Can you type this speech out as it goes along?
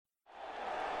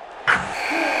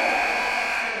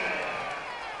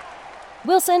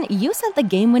Wilson, you sent the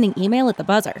game-winning email at the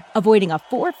buzzer, avoiding a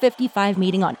 4:55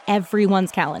 meeting on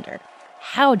everyone's calendar.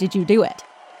 How did you do it?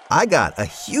 I got a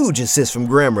huge assist from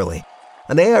Grammarly,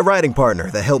 an AI writing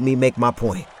partner that helped me make my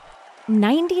point.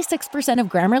 96% of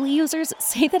Grammarly users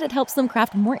say that it helps them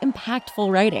craft more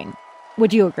impactful writing.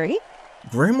 Would you agree?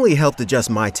 Grammarly helped adjust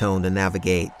my tone to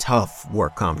navigate tough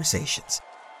work conversations.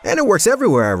 And it works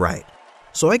everywhere I write,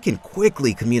 so I can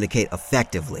quickly communicate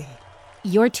effectively.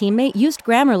 Your teammate used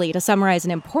Grammarly to summarize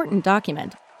an important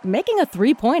document, making a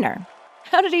 3-pointer.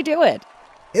 How did he do it?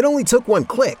 It only took one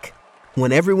click.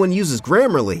 When everyone uses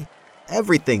Grammarly,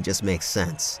 everything just makes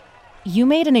sense. You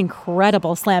made an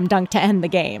incredible slam dunk to end the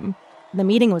game. The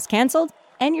meeting was canceled,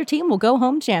 and your team will go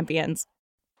home champions.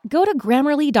 Go to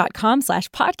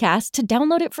Grammarly.com/podcast to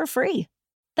download it for free.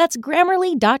 That's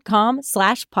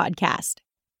Grammarly.com/podcast.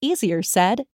 Easier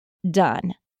said,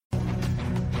 done.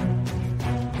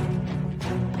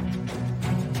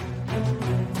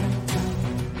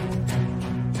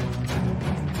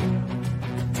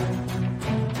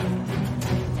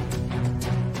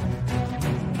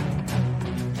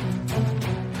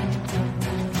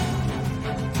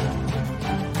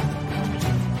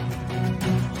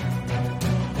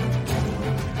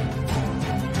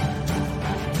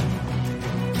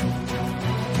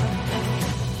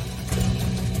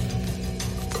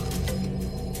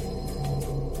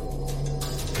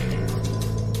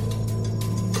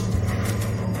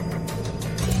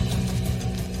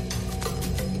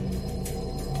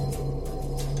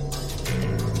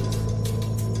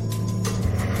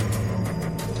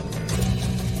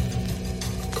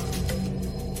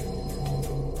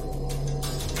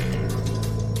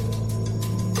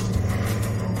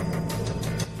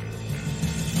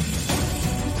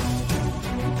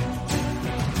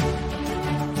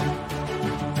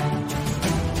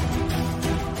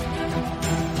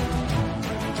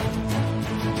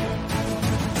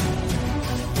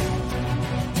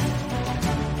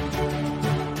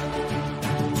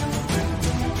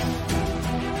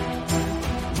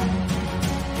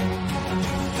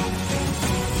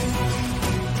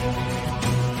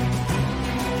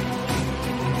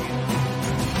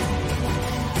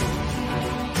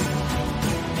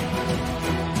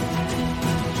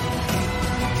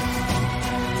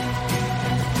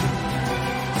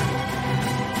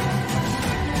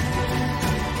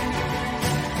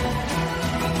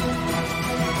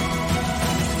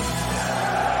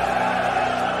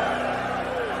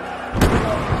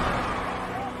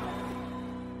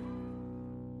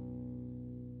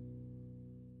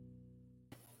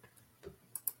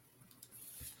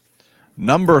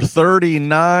 Number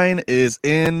 39 is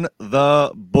in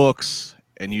the books,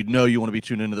 and you know you want to be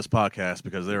tuned into this podcast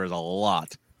because there is a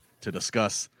lot to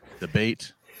discuss,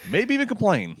 debate, maybe even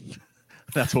complain.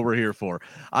 That's what we're here for.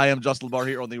 I am Justin LeBar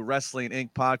here on the Wrestling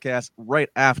Inc. podcast right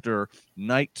after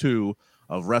night 2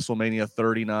 of WrestleMania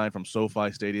 39 from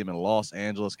SoFi Stadium in Los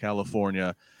Angeles,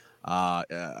 California. A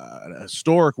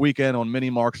historic weekend on many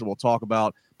marks that we'll talk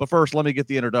about. But first, let me get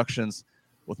the introductions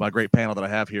with my great panel that I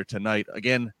have here tonight.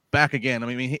 Back again. I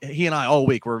mean, he and I all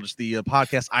week, we're just the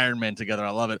podcast Iron Man together. I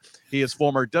love it. He is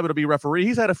former WWE referee.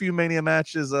 He's had a few Mania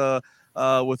matches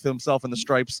with himself in the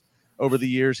stripes over the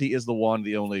years. He is the one,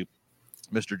 the only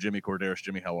Mr. Jimmy Corderas.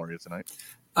 Jimmy, how are you tonight?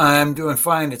 I'm doing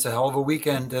fine. It's a hell of a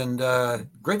weekend, and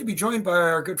great to be joined by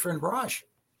our good friend Raj.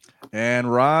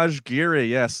 And Raj Giri,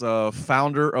 yes,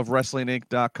 founder of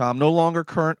WrestlingInc.com, no longer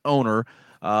current owner,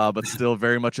 but still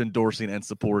very much endorsing and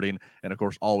supporting, and of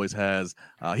course always has.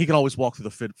 He can always walk through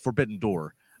the forbidden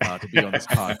door to be on this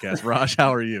podcast. Raj,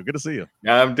 how are you? Good to see you.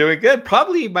 I'm doing good.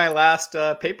 Probably my last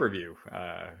pay-per-view.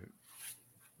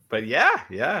 But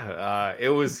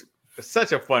it was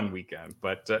such a fun weekend.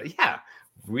 But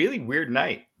really weird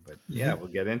night. But we'll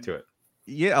get into it.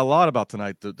 Yeah, a lot about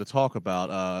tonight to talk about.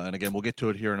 And again, we'll get to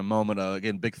it here in a moment.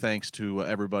 Again, big thanks to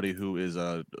everybody who is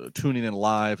tuning in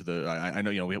live. I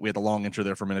know, we had the long intro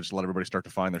there for a minute to let everybody start to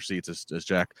find their seats, as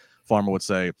Jack Farmer would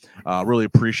say. Really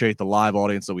appreciate the live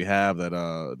audience that we have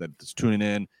that's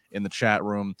tuning in the chat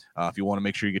room. If you want to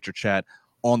make sure you get your chat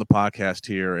on the podcast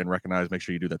here and make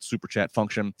sure you do that super chat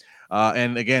function.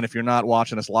 And again, if you're not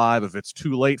watching us live, if it's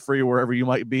too late for you, wherever you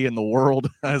might be in the world,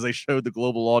 as I showed the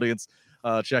global audience,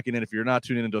 checking in. If you're not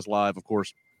tuning into us live, of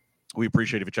course, we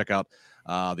appreciate if you check out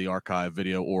the archive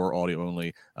video or audio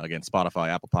only. Again, Spotify,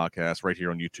 Apple Podcasts, right here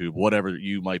on YouTube, whatever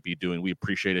you might be doing. We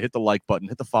appreciate it. Hit the like button,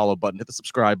 hit the follow button, hit the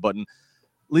subscribe button,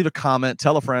 leave a comment,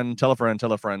 tell a friend, tell a friend,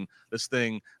 tell a friend. This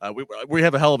thing, we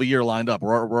have a hell of a year lined up.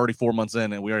 We're already 4 months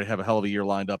in, and we already have a hell of a year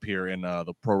lined up here in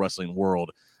the pro wrestling world.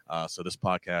 So this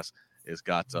podcast has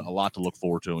got a lot to look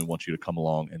forward to, and we want you to come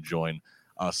along and join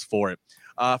us for it.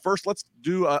 First, let's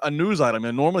do a news item.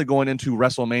 And normally going into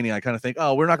WrestleMania, I kind of think,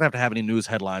 oh, we're not going to have any news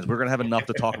headlines. We're going to have enough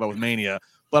to talk about with Mania.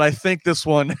 But I think this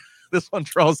one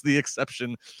draws the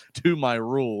exception to my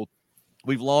rule.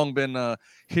 We've long been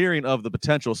hearing of the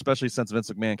potential, especially since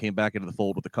Vince McMahon came back into the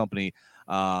fold with the company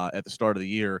at the start of the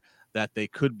year, that they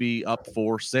could be up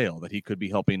for sale, that he could be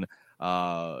helping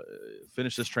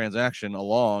finish this transaction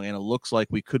along. And it looks like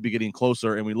we could be getting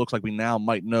closer, and we looks like we now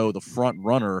might know the front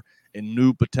runner in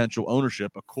new potential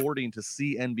ownership. According to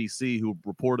CNBC, who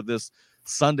reported this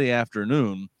Sunday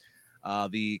afternoon,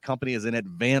 the company is in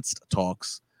advanced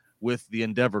talks with the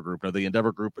Endeavor Group. Now, the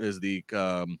Endeavor Group is the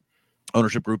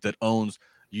ownership group that owns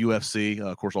UFC,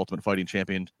 of course, Ultimate Fighting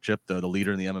Championship, the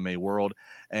leader in the MMA world.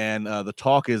 And the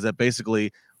talk is that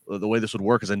basically the way this would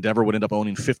work is Endeavor would end up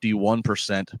owning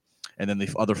 51%, and then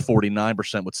the other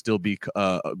 49% would still be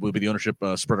the ownership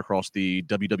spread across the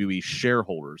WWE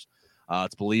shareholders.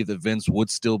 It's believed that Vince would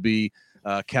still be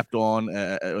kept on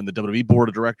in the WWE board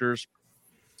of directors.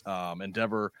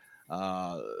 Endeavor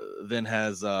then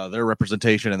has their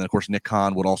representation, and then of course Nick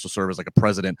Khan would also serve as like a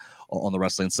president on the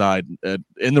wrestling side.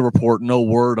 In the report, no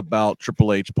word about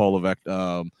Triple H, Paul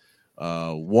Levesque.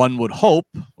 One would hope,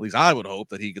 at least I would hope,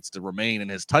 that he gets to remain in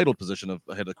his titled position of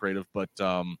head of creative, but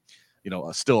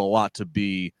still a lot to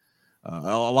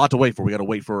wait for. We got to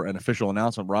wait for an official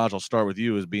announcement. Raj, I'll start with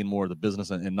you as being more of the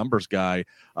business and numbers guy.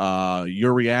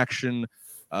 Your reaction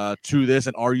to this,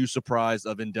 and are you surprised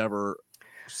of Endeavor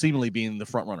seemingly being the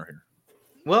front runner here?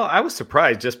 Well, I was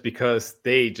surprised just because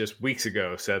they just weeks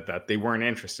ago said that they weren't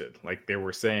interested. Like they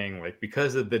were saying, like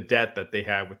because of the debt that they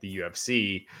had with the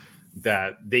UFC,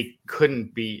 that they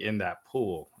couldn't be in that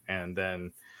pool. And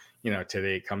then,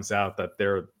 today it comes out that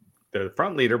they're the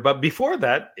front leader. But before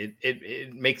that,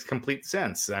 it makes complete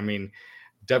sense. I mean,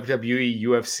 WWE,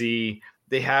 UFC,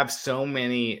 they have so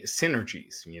many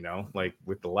synergies, like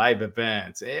with the live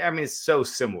events. I mean, it's so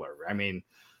similar. I mean,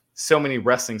 so many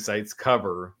wrestling sites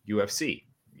cover UFC,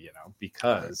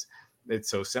 because it's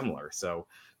so similar. So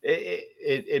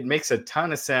it makes a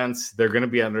ton of sense. They're going to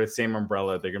be under the same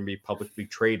umbrella. They're going to be publicly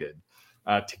traded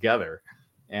together.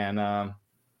 And I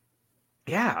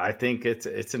think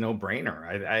it's a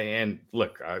no-brainer. And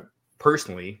look,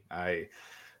 personally, I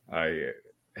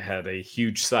had a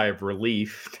huge sigh of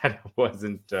relief that it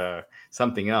wasn't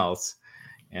something else.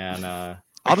 And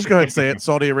I'll just go ahead and say it.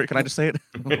 Saudi Arabia. Can I just say it?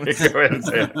 Go ahead and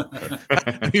say it.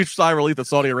 Huge sigh of relief that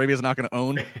Saudi Arabia is not going to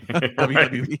own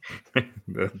WWE.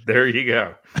 There you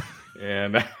go.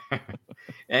 And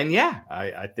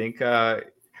I think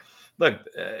I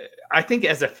think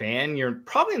as a fan, you're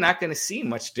probably not going to see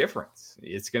much difference.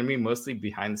 It's going to be mostly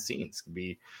behind the scenes. It's going to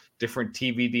be different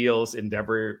TV deals.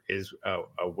 Endeavor is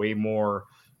a way more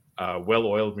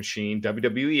well-oiled machine.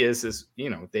 WWE is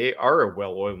they are a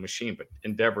well-oiled machine, but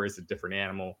Endeavor is a different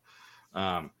animal.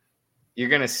 You're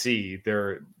going to see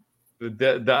the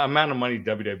amount of money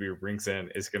WWE brings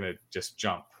in is going to just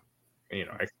jump,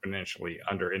 exponentially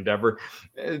under Endeavor.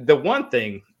 The one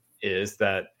thing is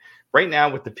that right now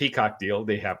with the Peacock deal,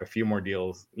 they have a few more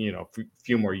deals,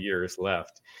 few more years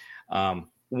left.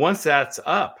 Once that's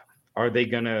up, are they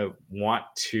going to want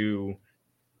to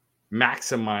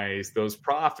maximize those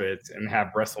profits and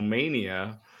have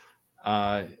WrestleMania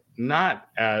not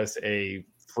as a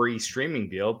free streaming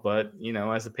deal, but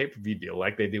as a pay-per-view deal,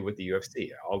 like they do with the UFC?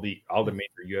 All the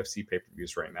major UFC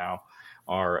pay-per-views right now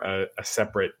are a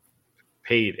separate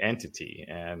paid entity,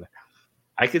 and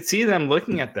I could see them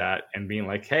looking at that and being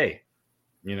like, hey,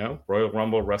 Royal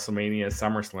Rumble, WrestleMania,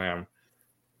 SummerSlam,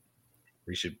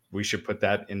 we should put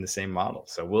that in the same model.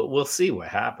 So we'll see what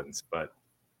happens, but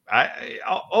I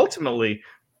ultimately,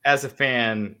 as a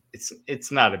fan,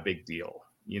 it's not a big deal,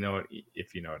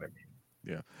 if you know what I mean.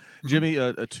 Yeah, Jimmy,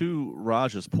 to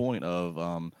Raj's point of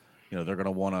they're going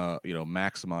to want to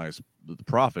maximize the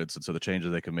profits, and so the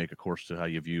changes they can make, of course, to how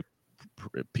you view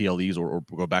PLEs or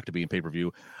go back to being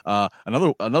pay-per-view.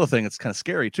 Another thing that's kind of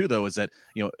scary too, though, is that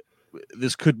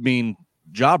this could mean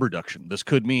job reduction. This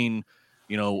could mean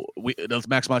let's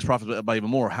maximize profit by even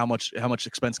more. How much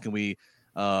expense can we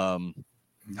get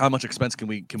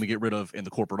rid of in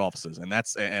the corporate offices? And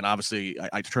obviously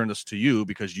I turn this to you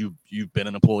because you've been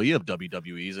an employee of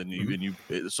WWE's and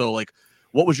so like,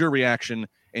 what was your reaction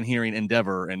in hearing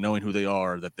Endeavor and knowing who they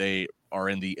are, that they are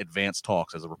in the advanced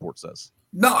talks, as the report says?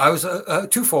 No, I was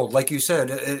twofold. Like you said,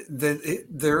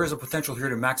 there is a potential here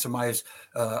to maximize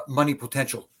money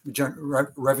potential,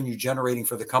 revenue generating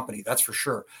for the company. That's for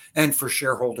sure. And for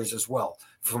shareholders as well,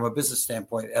 from a business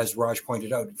standpoint, as Raj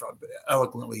pointed out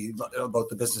eloquently about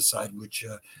the business side, which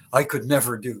I could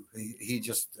never do. He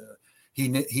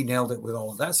nailed it with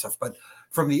all of that stuff. But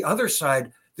from the other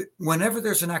side, whenever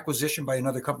there's an acquisition by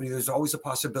another company, there's always a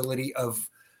possibility of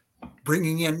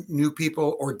bringing in new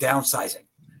people or downsizing.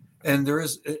 And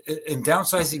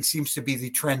downsizing seems to be the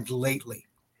trend lately,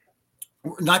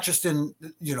 not just in,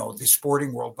 the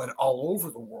sporting world, but all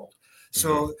over the world.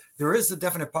 So there is a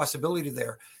definite possibility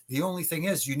there. The only thing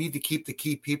is you need to keep the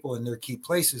key people in their key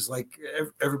places. Like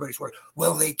everybody's worried,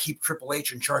 well, they keep Triple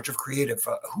H in charge of creative.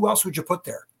 Who else would you put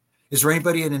there? Is there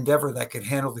anybody in Endeavor that could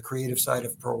handle the creative side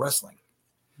of pro wrestling?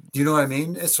 Do you know what I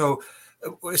mean? So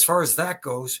as far as that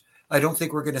goes, I don't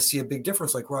think we're going to see a big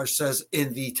difference, like Raj says,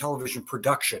 in the television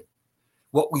production.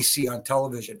 What we see on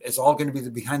television is all going to be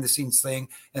the behind the scenes thing.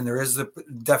 And there is a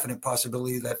definite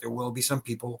possibility that there will be some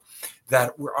people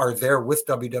that are there with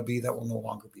WWE that will no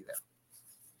longer be there.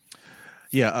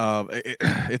 Yeah.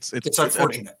 It's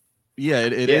unfortunate.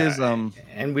 It is.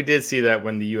 And we did see that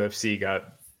when the UFC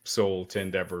got sold to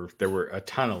Endeavor, there were a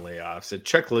ton of layoffs.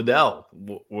 Chuck Liddell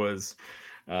was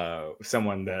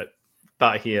someone that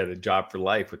thought he had a job for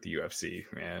life with the UFC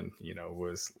and,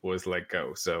 was let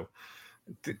go. So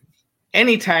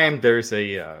anytime there's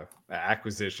a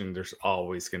acquisition, there's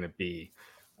always going to be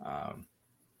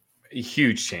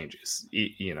huge changes,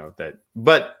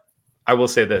 but I will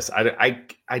say this,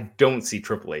 I don't see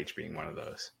Triple H being one of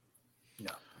those.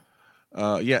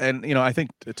 No. And I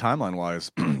think timeline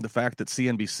wise, the fact that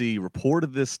CNBC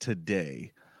reported this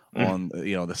today on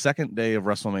the second day of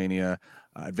WrestleMania,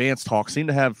 advanced talks seem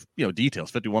to have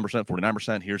details, 51%,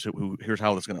 49%. Here's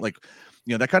how it's gonna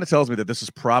that kind of tells me that this is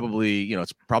probably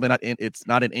it's probably not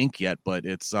in ink yet, but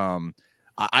it's I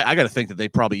got to think that they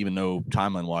probably even know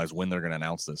timeline wise when they're going to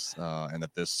announce this, and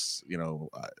that this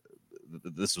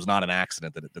this was not an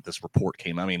accident that this report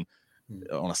came. I mean,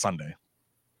 on a Sunday.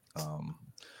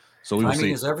 So we will see.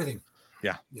 Timing is everything.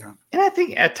 Yeah. And I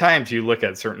think at times you look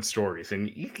at certain stories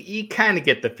and you kind of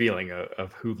get the feeling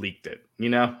of who leaked it,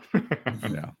 Yeah.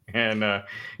 And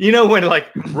when like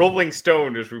Rolling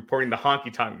Stone is reporting the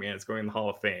Honky Tonk Man is going to the Hall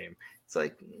of Fame, it's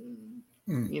like,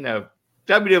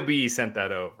 WWE sent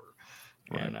that over.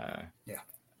 Right. And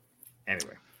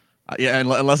anyway.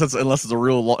 Unless it's a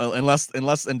real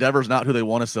unless Endeavor's not who they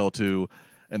want to sell to,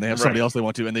 and they have somebody else they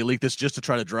want to, and they leak this just to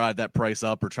try to drive that price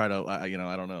up or try to, I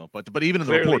don't know. But even in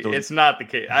the report, it's not the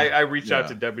case. I reached out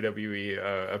to WWE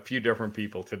a few different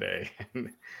people today.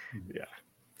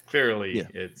 Clearly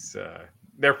it's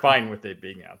they're fine with it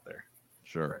being out there.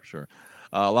 Sure.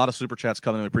 A lot of super chats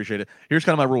coming in. We appreciate it. Here's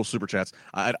kind of my rule: super chats.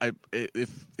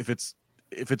 If it's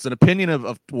an opinion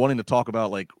of wanting to talk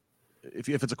about like. If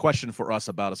it's a question for us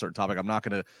about a certain topic, I'm not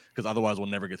gonna, because otherwise we'll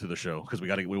never get through the show because we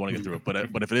want to get through it.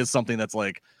 But if it is something that's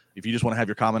like, if you just want to have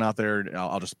your comment out there,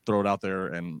 I'll just throw it out there.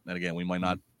 And again, we might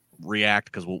not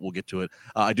react because we'll get to it.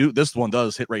 This one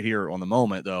does hit right here on the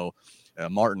moment though.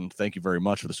 Martin, thank you very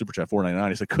much for the super chat $4.99.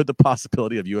 He said, could the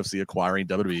possibility of UFC acquiring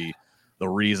WWE the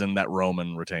reason that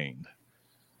Roman retained?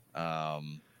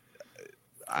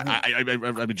 I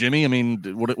mean, Jimmy. I mean,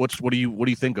 what do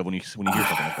you think of when you hear something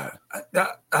like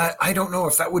that? I don't know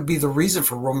if that would be the reason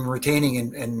for Roman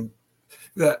retaining, and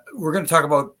we're going to talk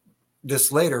about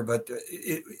this later. But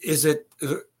is it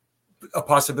a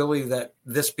possibility that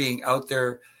this being out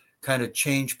there kind of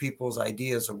changed people's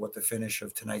ideas of what the finish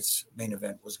of tonight's main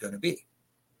event was going to be?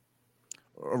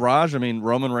 Raj, I mean,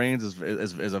 Roman Reigns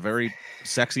is a very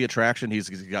sexy attraction. He's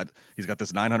got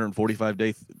this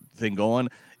 945-day thing going.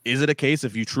 Is it a case,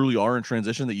 if you truly are in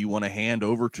transition, that you want to hand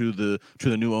over to the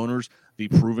new owners the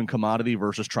proven commodity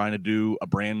versus trying to do a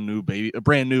brand new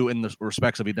in the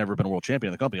respects of he'd never been a world champion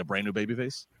in the company, a brand new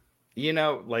babyface?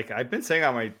 Like I've been saying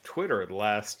on my Twitter the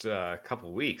last couple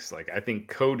of weeks, like I think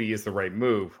Cody is the right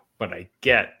move, but I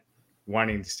get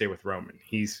wanting to stay with Roman.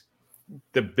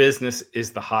 The business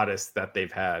is the hottest that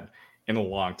they've had in a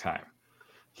long time.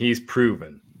 He's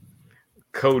proven.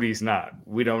 Cody's not.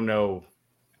 We don't know.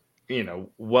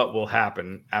 What will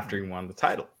happen after he won the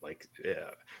title? Like,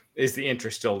 is the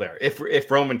interest still there? If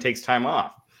Roman takes time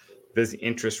off, does the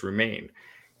interest remain?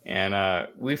 And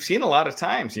we've seen a lot of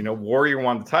times, Warrior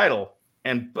won the title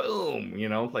and boom,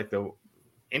 like the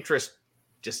interest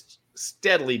just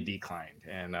steadily declined.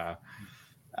 And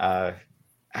I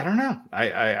don't know.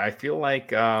 I feel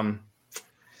like I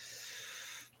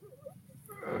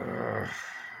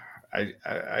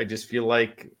just feel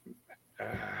like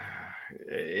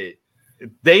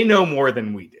they know more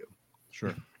than we do.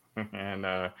 Sure.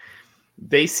 And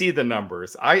they see the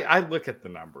numbers. I look at the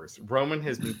numbers. Roman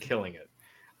has been killing it.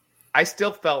 I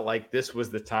still felt like this was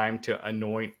the time to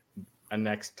anoint a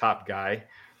next top guy,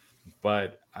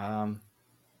 but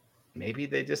maybe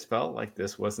they just felt like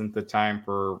this wasn't the time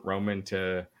for Roman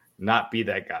to not be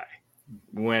that guy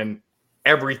when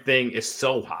everything is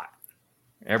so hot.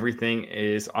 Everything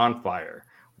is on fire.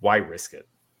 why risk it?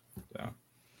 So.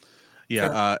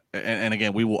 Yeah, and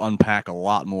again, we will unpack a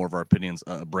lot more of our opinions,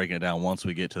 breaking it down once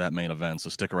we get to that main event. So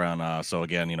stick around. So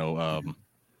again,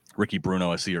 Ricky Bruno,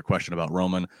 I see your question about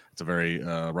Roman. It's a very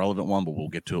relevant one, but we'll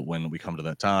get to it when we come to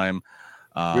that time.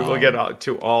 We will get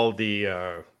to all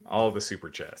the super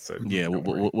chats. So yeah,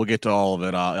 we'll get to all of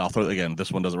it. I'll throw again.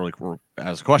 This one doesn't really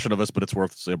as a question of us, but it's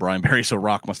worth say Brian Barry. So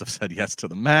Rock must have said yes to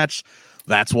the match.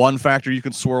 That's one factor you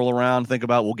can swirl around, think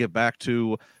about. We'll get back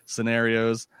to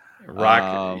scenarios.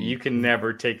 Rock, you can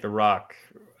never take the Rock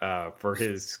for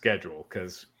his schedule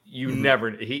because you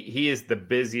never. He is the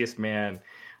busiest man.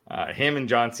 Him and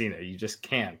John Cena, you just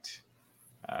can't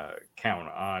count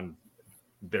on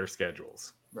their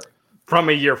schedules from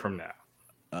a year from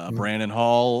now. Brandon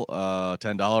Hall,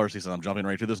 $10. He said, "I'm jumping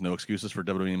right to this. No excuses for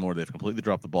WWE anymore. They've completely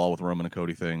dropped the ball with Roman and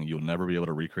Cody thing. You'll never be able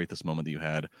to recreate this moment that you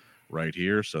had right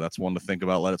here." So that's one to think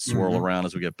about. Let it swirl around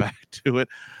as we get back to it.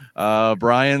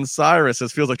 Brian Cyrus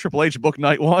says, "Feels like Triple H booked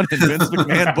night 1 and Vince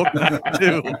McMahon booked night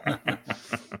 2.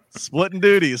 Splitting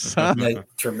duties, huh?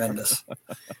 Tremendous.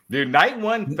 Dude, night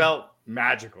 1 felt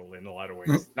magical in a lot of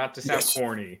ways. Not to sound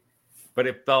corny, but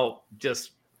it felt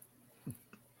just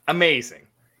amazing.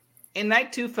 And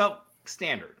night 2 felt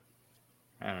standard.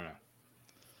 I don't know.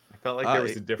 I felt like there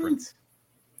was a difference.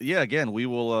 Yeah, again, we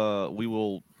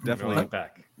will definitely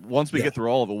back. Once we get through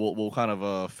all of it, we'll kind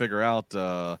of figure out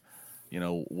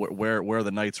where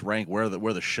the nights rank, where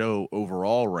the show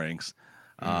overall ranks.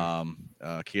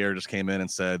 Kier just came in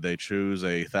and said they choose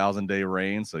a 1,000-day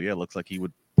reign. So yeah, it looks like he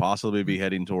would possibly be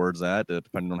heading towards that,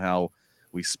 depending on how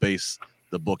we space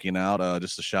the booking out.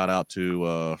 Just a shout out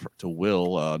to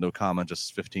Will. No comment,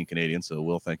 just 15 Canadian. So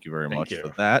Will, thank you very much for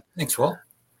that. Thanks, Will.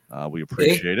 We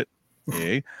appreciate it.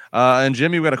 Hey. And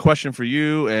Jimmy, we got a question for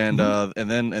you, and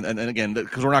then again,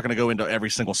 because we're not going to go into every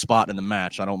single spot in the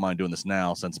match. I don't mind doing this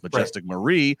now since Majestic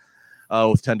Marie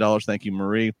with $10. Thank you,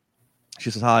 Marie. She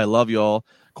says, "Hi, I love y'all.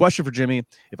 Question for Jimmy.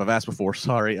 If I've asked before,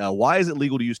 sorry. Why is it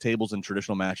legal to use tables in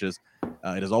traditional matches?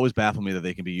 It has always baffled me that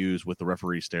they can be used with the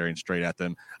referee staring straight at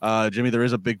them." Jimmy, there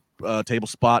is a big table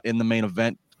spot in the main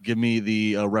event. Give me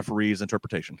the referee's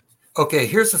interpretation. Okay,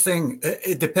 here's the thing.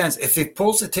 It depends. If he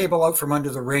pulls the table out from under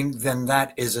the ring, then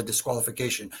that is a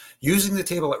disqualification. Using the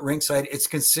table at ringside, it's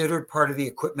considered part of the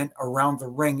equipment around the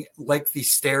ring, like the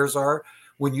stairs are.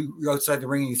 When you're outside the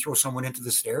ring and you throw someone into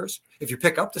the stairs, if you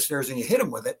pick up the stairs and you hit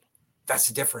them with it, that's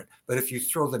different. But if you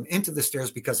throw them into the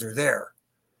stairs because they're there,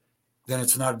 then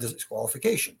it's not a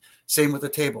disqualification. Same with the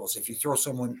tables. If you throw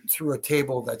someone through a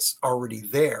table that's already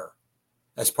there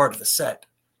as part of the set,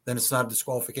 then it's not a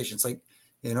disqualification. It's like,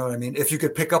 you know what I mean? If you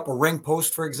could pick up a ring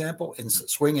post, for example, and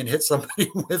swing and hit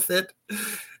somebody with it,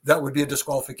 that would be a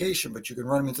disqualification. But you can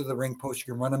run them into the ring post.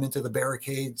 You can run them into the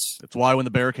barricades. That's why when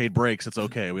the barricade breaks, it's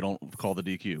okay. We don't call the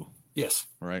DQ. Yes.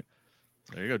 Right.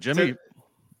 There you go, Jimmy.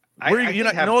 So,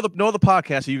 no other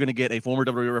podcast are you going to get a former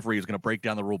WWE referee who's going to break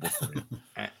down the rule book for you.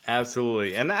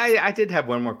 Absolutely. And I did have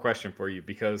one more question for you,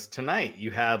 because tonight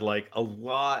you had like a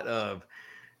lot of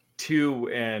 2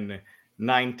 and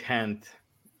 9/10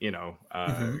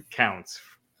 counts.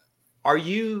 Are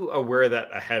you aware of that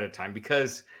ahead of time?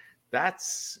 Because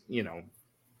that's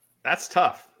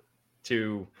tough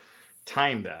to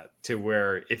time that to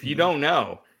where if you don't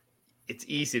know, it's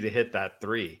easy to hit that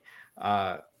 3.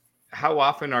 How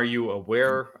often are you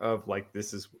aware of like,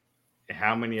 this is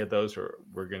how many of those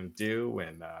we're going to do?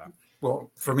 And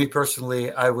well, for me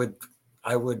personally, I would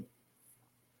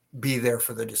be there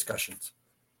for the discussions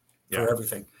for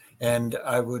everything. And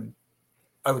I would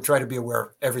try to be aware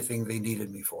of everything they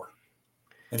needed me for.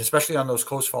 And especially on those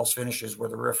close false finishes where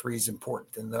the referee is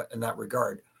important in that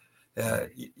regard.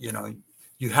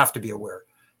 You have to be aware.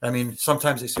 I mean,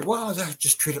 sometimes they say, well,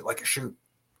 just treat it like a shoot.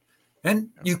 And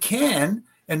you can,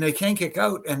 and they can kick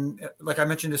out. And like I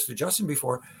mentioned this to Justin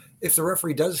before, if the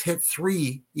referee does hit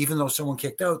 3, even though someone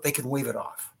kicked out, they can wave it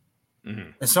off. Mm-hmm.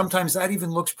 And sometimes that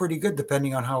even looks pretty good,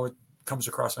 depending on how it comes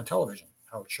across on television,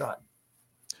 how it's shot.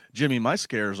 Jimmy, my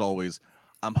scare is always,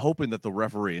 I'm hoping that the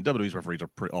referee, and WWE's referees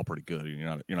are all pretty good. You're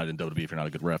not in WWE if you're not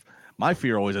a good ref. My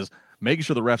fear always is making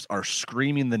sure the refs are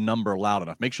screaming the number loud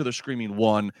enough. Make sure they're screaming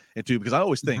 1 and 2, because I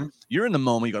always think you're in the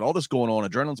moment, you got all this going on,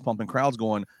 adrenaline's pumping, crowd's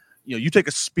going. You take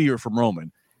a spear from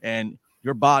Roman, and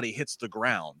your body hits the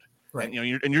ground, right?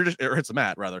 And you're just, or hits the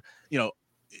mat rather.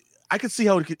 I could see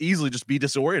how it could easily just be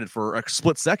disoriented for a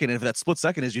split second. And if that split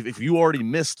second is if you already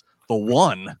missed the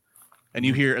 1. And then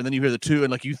you hear the 2,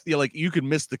 and like you feel like you could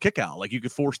miss the kick out, like you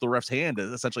could force the ref's hand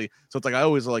essentially. So it's like I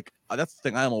always like that's the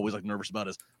thing I'm always like nervous about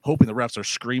is hoping the refs are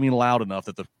screaming loud enough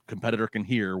that the competitor can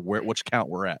hear which count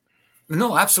we're at.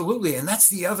 No, absolutely. And that's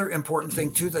the other important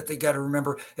thing too that they got to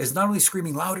remember is not only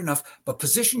screaming loud enough, but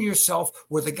position yourself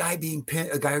where the guy being pinned,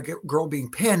 a guy or girl being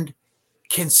pinned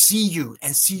can see you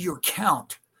and see your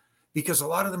count, because a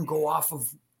lot of them go off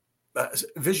of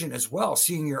vision as well,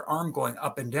 seeing your arm going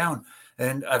up and down.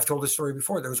 And I've told this story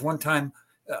before. There was one time,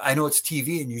 I know it's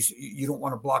TV and you don't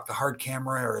want to block the hard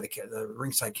camera or the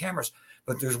ringside cameras,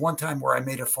 but there's one time where I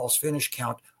made a false finish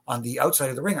count on the outside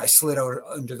of the ring. I slid out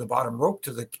under the bottom rope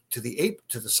to the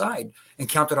side and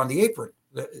counted on the apron.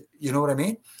 You know what I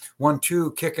mean? 1,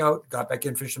 2, kick out, got back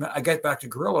in, finished the match. I get back to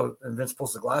Gorilla, and Vince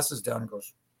pulls the glasses down and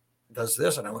goes, does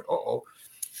this, and I went, uh-oh.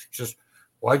 She says,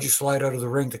 why'd you slide out of the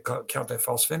ring to count that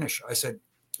false finish? I said,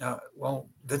 well,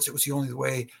 Vince, it was the only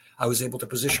way I was able to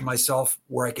position myself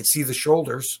where I could see the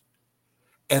shoulders,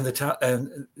 and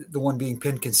the one being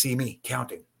pinned can see me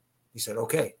counting. He said,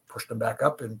 okay, pushed them back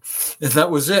up, and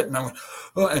that was it. And I went,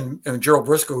 oh, and Gerald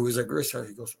Briscoe, who was at Grace,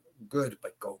 he goes, good,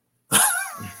 but go.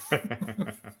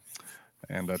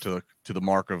 And to the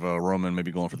mark of Roman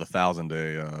maybe going for the 1,000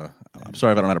 day. I'm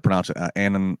sorry if I don't know how to pronounce it.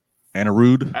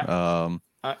 Anarud.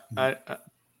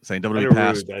 Saying WWE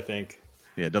passed. I think.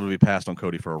 Yeah, WWE passed on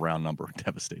Cody for a round number.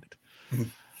 Devastated.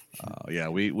 Yeah,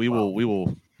 we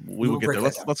will get there.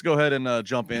 Let's go ahead and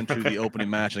jump into the opening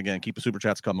match. And again, keep the super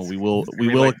chats coming. We will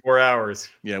like 4 hours.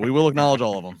 Yeah, we will acknowledge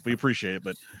all of them. We appreciate it,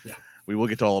 but we will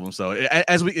get to all of them. So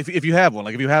if you have one,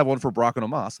 like if you have one for Brock and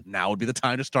Omos, now would be the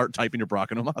time to start typing your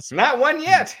Brock and Omos. Not one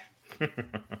yet.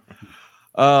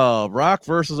 Brock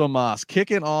versus Omos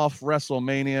kicking off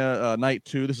WrestleMania night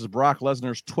 2. This is Brock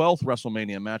Lesnar's 12th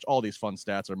WrestleMania match. All these fun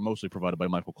stats are mostly provided by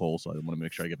Michael Cole, so I want to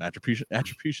make sure I get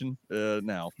attribution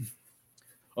now.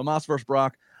 Omos versus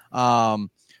Brock.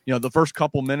 The first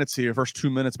couple minutes here, first 2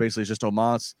 minutes basically is just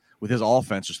Omos with his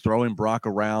offense, just throwing Brock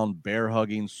around, bear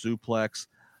hugging, suplex,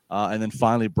 and then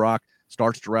finally Brock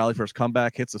starts to rally for his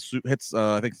comeback, hits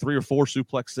I think 3 or 4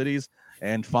 suplex cities,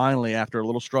 and finally after a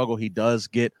little struggle he does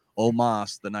get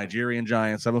Omos, the Nigerian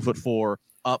giant, 7'4",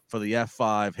 up for the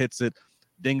F5, hits it,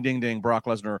 ding, ding, ding. Brock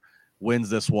Lesnar wins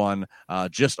this one,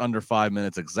 just under 5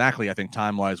 minutes, exactly, I think,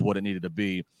 time-wise, what it needed to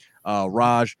be.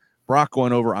 Raj, Brock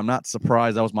going over, I'm not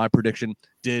surprised. That was my prediction.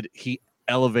 Did he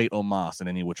elevate Omos in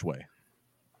any which way?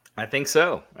 I think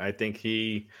so. I think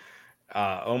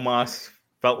Omos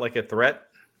felt like a threat.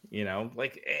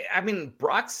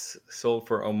 Brock's sold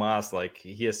for Omos like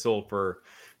he has sold for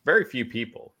very few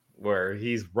people, where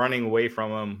he's running away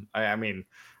from him. I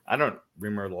don't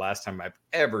remember the last time I've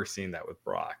ever seen that with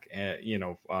Brock,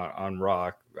 on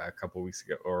Raw a couple weeks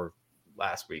ago or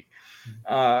last week.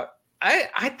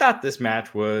 I thought this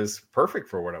match was perfect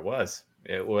for what it was.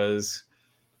 It was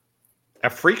a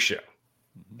freak show.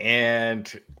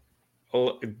 And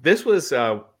this was,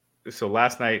 so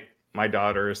last night, my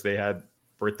daughters, they had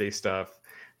birthday stuff.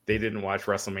 They didn't watch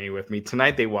WrestleMania with me.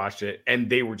 Tonight they watched it and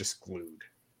they were just glued.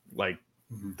 Like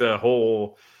the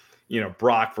whole,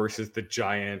 Brock versus the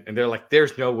Giant. And they're like,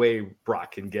 there's no way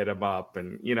Brock can get him up.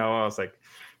 And, I was like,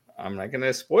 I'm not going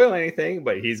to spoil anything,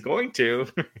 but he's going to,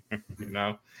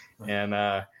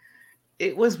 And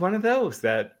it was one of those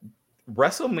that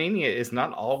WrestleMania is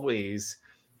not always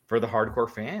for the hardcore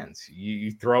fans.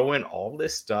 You throw in all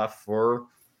this stuff for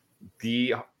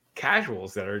the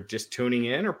casuals that are just tuning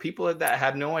in, or people that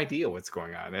have no idea what's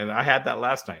going on. And I had that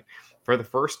last night for the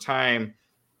first time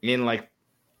in like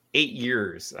 8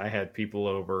 years. I had people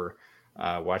over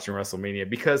watching WrestleMania,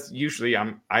 because usually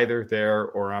I'm either there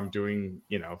or I'm doing,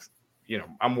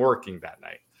 I'm working that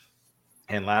night.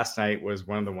 And last night was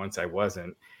one of the ones I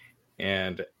wasn't.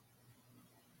 And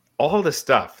all the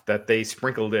stuff that they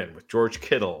sprinkled in with George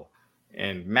Kittle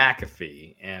and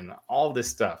McAfee and all this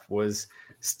stuff was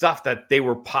stuff that they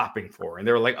were popping for. And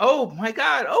they were like, oh my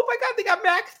God, they got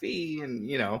McAfee. And,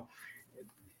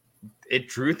 it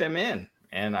drew them in.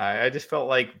 And I just felt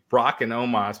like Brock and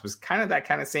Omos was kind of that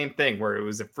kind of same thing, where it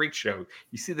was a freak show.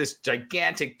 You see this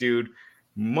gigantic dude.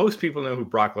 Most people know who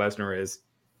Brock Lesnar is.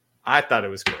 I thought it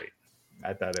was great.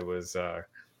 I thought it was a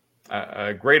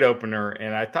great opener.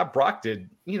 And I thought Brock did,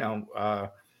 he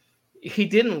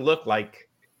didn't look like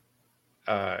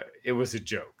it was a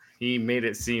joke. He made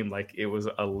it seem like it was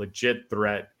a legit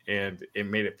threat, and it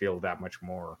made it feel that much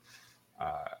more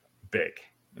big,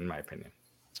 in my opinion.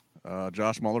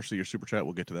 Josh Muller, see your super chat.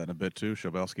 We'll get to that in a bit too.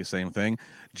 Shabelsky, same thing.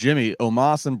 Jimmy,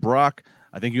 Omos and Brock.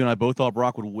 I think you and I both thought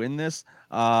Brock would win this.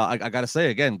 I got to say,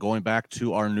 again, going back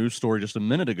to our news story just a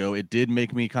minute ago, it did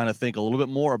make me kind of think a little bit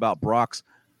more about Brock's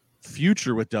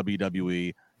future with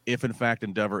WWE, if in fact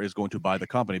Endeavor is going to buy the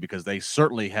company, because they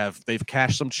certainly they've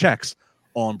cashed some checks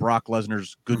on Brock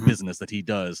Lesnar's good business that he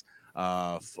does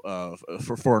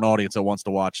for an audience that wants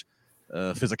to watch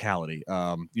physicality.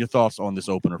 Your thoughts on this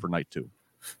opener for night 2?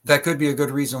 That could be a good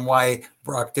reason why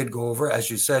Brock did go over, as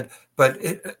you said. But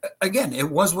again, it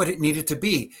was what it needed to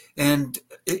be. And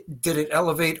did it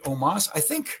elevate Omos? I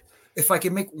think if I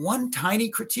can make one tiny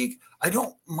critique, I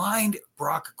don't mind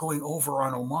Brock going over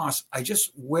on Omos. I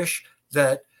just wish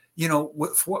that,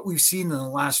 with what we've seen in the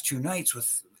last 2 nights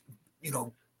with,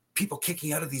 people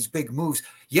kicking out of these big moves.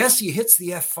 Yes, he hits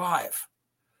the F5,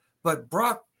 but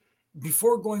Brock,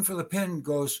 before going for the pin,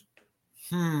 goes,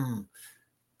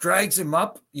 drags him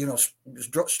up,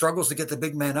 struggles to get the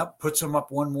big man up, puts him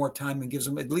up one more time and gives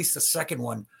him at least a second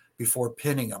one before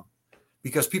pinning him.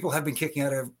 Because people have been kicking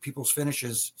out of people's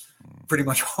finishes pretty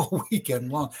much all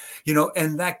weekend long,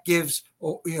 and that gives,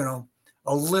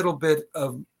 a little bit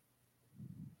of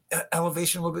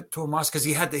elevation, a little bit to Omos, because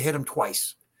he had to hit him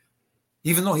twice.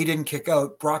 Even though he didn't kick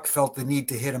out, Brock felt the need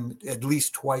to hit him at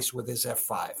least twice with his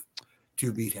F5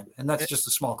 to beat him. And that's just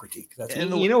a small critique. That's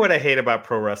you know what I hate about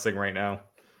pro wrestling right now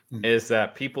is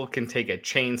that people can take a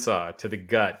chainsaw to the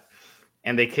gut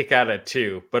and they kick out at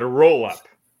 2, but a roll up,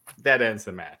 that ends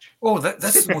the match. Oh,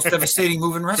 that's the most devastating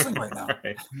move in wrestling right now.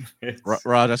 Right.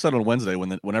 Raj, I said on Wednesday,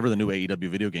 whenever the new AEW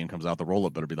video game comes out, the roll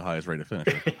up better be the highest rated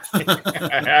finish.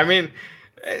 I mean,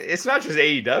 it's not just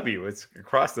AEW; it's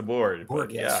across the board.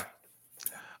 Yes.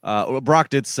 Yeah. Brock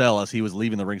did sell as he was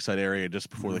leaving the ringside area just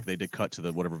before they did cut to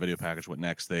the whatever video package went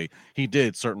next. He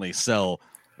did certainly sell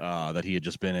that he had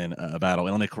just been in a battle.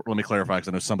 And let me clarify, because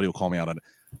I know somebody will call me out on it.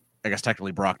 I guess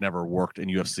technically Brock never worked in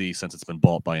UFC since it's been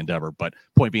bought by Endeavor. But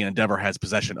point being, Endeavor has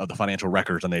possession of the financial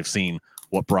records, and they've seen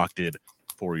what Brock did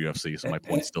for UFC. So my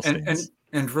point still stands.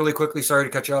 And really quickly, sorry to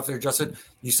cut you off there, Justin.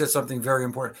 You said something very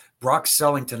important. Brock's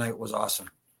selling tonight was awesome.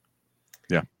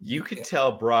 Yeah. You could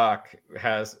tell Brock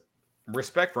has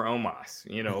respect for Omos.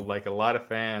 Like a lot of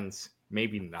fans,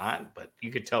 maybe not, but you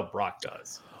could tell Brock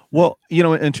does. Well,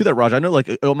 and to that, Raj, I know like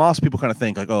Omos, people kind of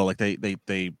think like, oh, like they they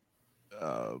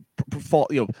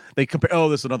compare, oh,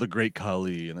 this is another great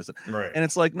Khali and this, right? And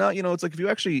it's like, no, it's like if you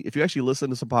actually listen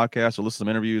to some podcasts or listen to some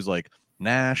interviews, like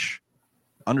Nash,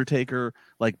 Undertaker,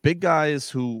 like big guys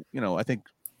who I think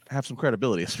have some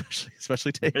credibility,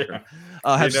 especially Taker,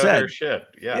 have said shit.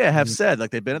 Have said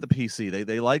like they've been at the PC,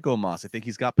 they like Omos, I think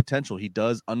he's got potential, he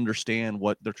does understand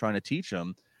what they're trying to teach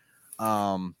him.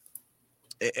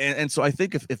 And so I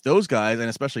think if those guys, and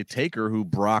especially Taker, who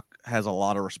Brock has a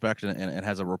lot of respect and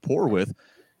has a rapport with,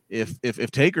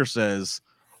 if Taker says,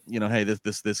 hey,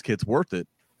 this kid's worth it,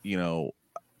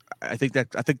 I think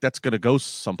that's going to go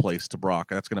someplace to Brock.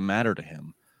 That's going to matter to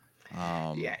him.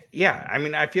 Yeah. I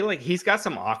mean, I feel like he's got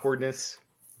some awkwardness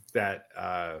that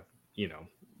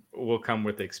will come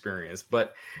with experience,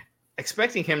 but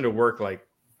expecting him to work like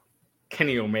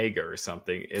Kenny Omega or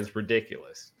something is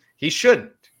ridiculous. He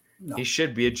shouldn't. No. He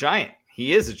should be a giant.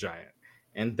 He is a giant.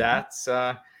 And that's,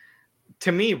 to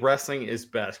me, wrestling is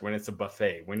best when it's a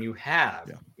buffet, when you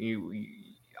have you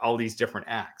all these different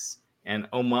acts. And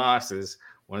Omos is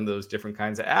one of those different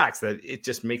kinds of acts that it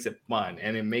just makes it fun.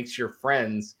 And it makes your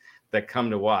friends that come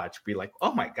to watch be like,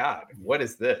 oh, my God, what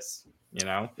is this?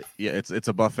 Yeah, it's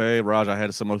a buffet. Raj, I had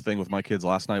a similar thing with my kids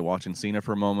last night watching Cena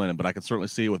for a moment, but I can certainly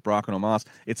see it with Brock and Omos.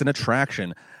 It's an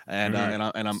attraction, and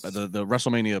I'm the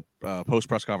WrestleMania post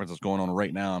press conference is going on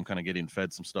right now. I'm kind of getting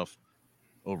fed some stuff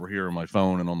over here on my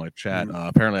phone and on my chat.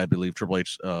 Apparently, I believe Triple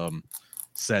H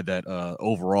said that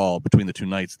overall between the 2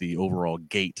 nights, the overall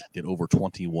gate did over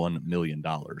 $21 million.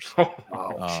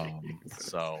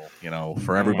 So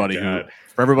for everybody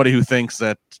who thinks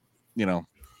that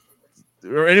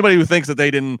or anybody who thinks that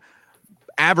they didn't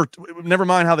never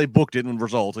mind how they booked it and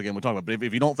results. Again, we're talking about, but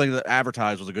if you don't think that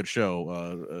advertised was a good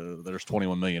show, there's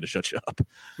 21 million to shut you up.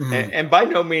 And by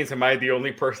no means am I the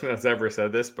only person that's ever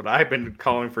said this, but I've been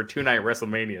calling for 2-night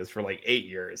WrestleManias for like 8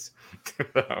 years.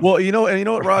 Well, you know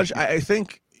what, Raj, I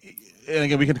think, and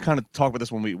again, we can kind of talk about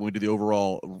this when we do the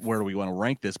overall, where do we want to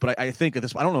rank this, but I think at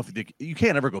this, I don't know if you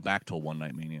can't ever go back to a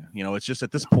 1-night Mania. It's just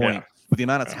at this point, with the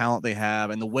amount of talent they have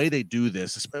and the way they do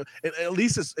this, at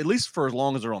least for as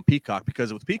long as they're on Peacock,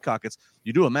 because with Peacock, it's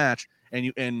you do a match and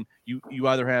you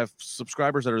either have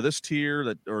subscribers that are this tier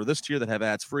that have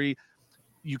ads free.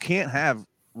 You can't have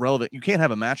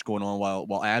a match going on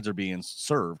while ads are being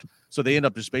served. So they end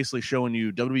up just basically showing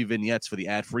you WWE vignettes for the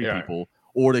ad free people,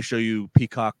 or they show you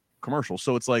Peacock commercials.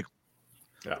 So it's like,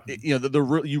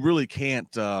 you really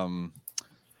can't.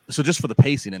 So just for the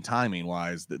pacing and timing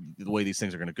wise, the way these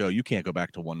things are going to go, you can't go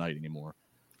back to 1 night anymore.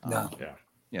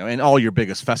 And all your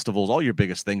biggest festivals, all your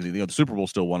biggest things, the Super Bowl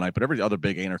still 1 night, but every other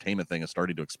big entertainment thing is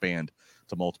starting to expand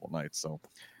to multiple nights. So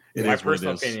my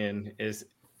personal opinion is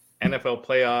NFL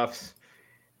playoffs.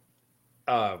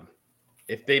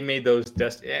 if they made those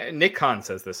Nick Khan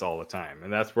says this all the time,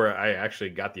 and that's where I actually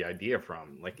got the idea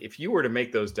from. Like, if you were to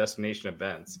make those destination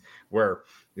events where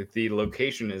the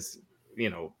location is,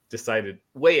 decided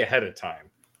way ahead of time,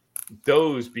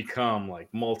 those become like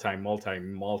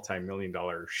multi-million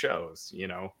dollar shows,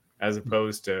 as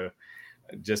opposed to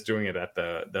just doing it at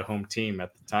the home team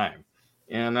at the time.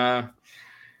 And I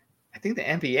think the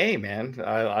NBA, man,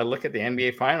 I look at the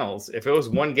NBA finals. If it was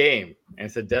one game and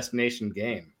it's a destination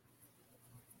game,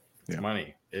 it's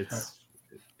money. It's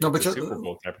a Super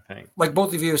Bowl type of thing. Like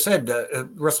both of you have said,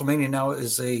 WrestleMania now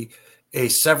is a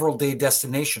several day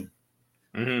destination.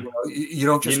 Mm-hmm. You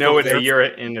don't just it a year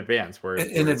in advance.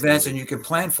 In advance, and you can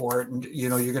plan for it, and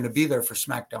you're going to be there for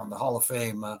SmackDown, the Hall of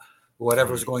Fame,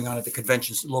 whatever's going on at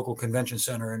the local convention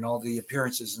center, and all the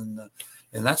appearances and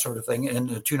that sort of thing, and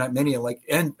the 2-night Mania,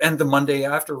 and the Monday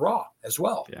after Raw as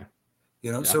well. Yeah.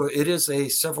 So it is a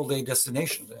several day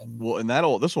destination. And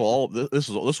this will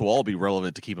all be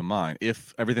relevant to keep in mind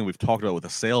if everything we've talked about with the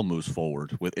sale moves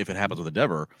forward. If it happens with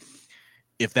Endeavor,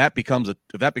 if that becomes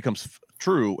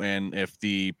true, and if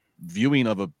the viewing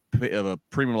of a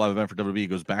premium live event for WWE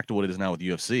goes back to what it is now with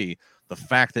UFC, the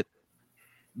fact that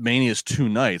Mania is 2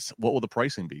 nights, what will the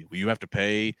pricing be? Will you have to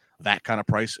pay that kind of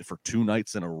price for 2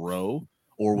 nights in a row,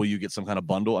 or will you get some kind of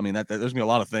bundle? I mean, there's gonna be a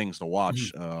lot of things to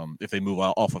watch if they move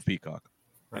off of Peacock.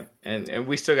 Right, and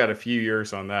we still got a few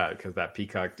years on that because that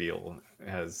Peacock deal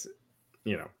has,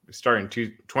 starting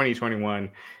 2021.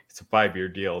 It's a 5-year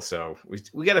deal, so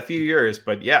we got a few years.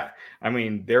 But yeah, I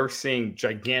mean, they're seeing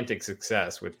gigantic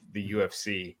success with the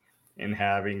UFC and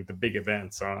having the big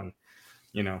events on,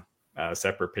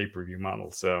 separate pay-per-view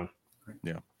models. So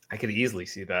yeah, I could easily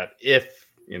see that if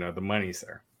the money's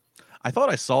there. I thought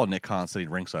I saw Nick Khan sitting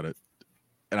ringside it,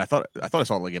 and I thought I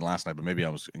saw it again last night, but maybe I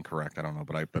was incorrect. I don't know,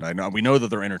 but I know we know that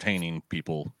they're entertaining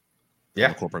people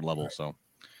on the corporate level, so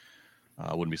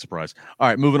I wouldn't be surprised. All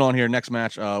right, moving on here. Next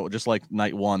match, just like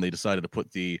night one, they decided to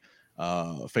put the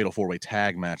Fatal 4-Way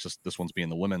Tag match. This one's being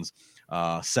the women's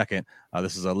second.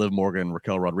 This is Liv Morgan,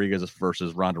 Raquel Rodriguez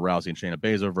versus Ronda Rousey and Shayna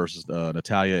Baszler versus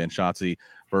Natalya and Shotzi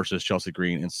versus Chelsea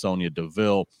Green and Sonya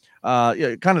Deville.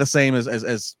 Kind of the same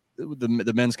as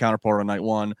the men's counterpart on night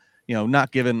one.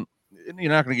 Not given.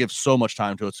 You're not going to give so much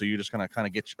time to it, so you're just going to kind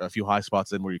of get a few high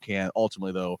spots in where you can.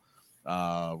 Ultimately, though,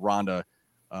 Ronda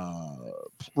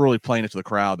really playing it to the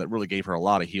crowd that really gave her a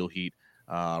lot of heel heat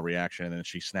reaction, and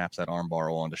she snaps that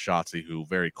armbar onto Shotzi, who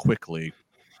very quickly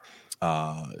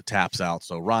taps out.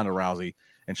 So Ronda Rousey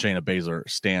and Shayna Baszler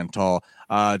stand tall.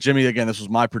 Jimmy, again, this was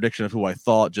my prediction of who I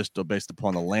thought, just based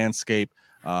upon the landscape.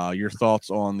 Your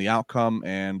thoughts on the outcome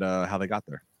and how they got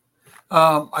there?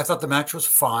 I thought the match was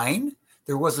fine.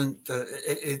 There wasn't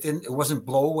it wasn't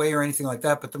blow away or anything like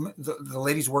that, but the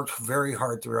ladies worked very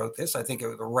hard throughout this. I think the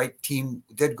right team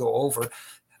did go over.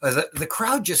 The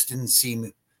crowd just didn't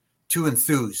seem too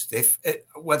enthused.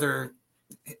 Whether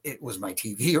it was my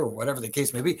TV or whatever the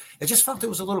case may be, I just felt it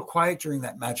was a little quiet during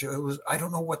that match. I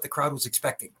don't know what the crowd was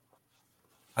expecting.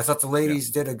 I thought the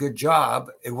ladies did a good job.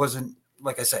 It wasn't,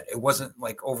 like I said, it wasn't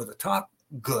like over the top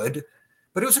good,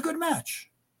 but it was a good match.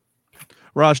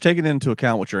 Raj, taking into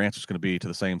account what your answer is going to be to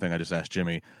the same thing I just asked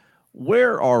Jimmy,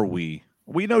 where are we?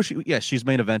 We know she's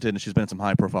main evented and she's been in some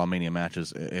high profile Mania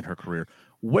matches in her career.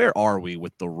 Where are we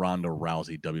with the Ronda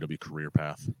Rousey WWE career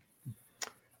path?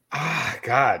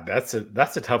 God, that's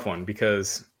a tough one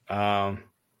because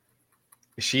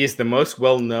she is the most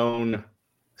well-known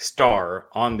star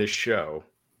on this show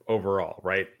overall,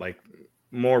 right? Like,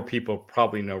 more people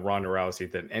probably know Ronda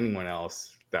Rousey than anyone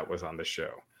else that was on the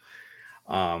show.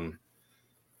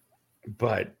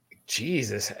 But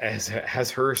Jesus,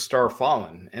 has her star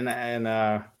fallen? And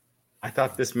I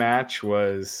thought this match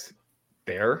was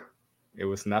there. It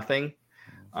was nothing.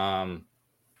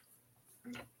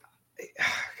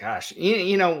 Gosh,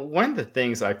 one of the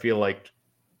things I feel like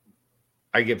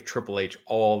I give Triple H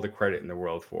all the credit in the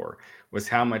world for was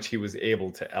how much he was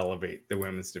able to elevate the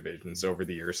women's divisions over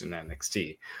the years in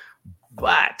NXT.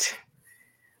 But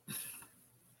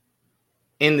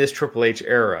in this Triple H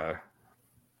era,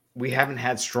 we haven't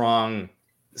had strong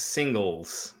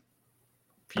singles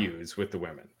feuds with the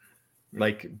women.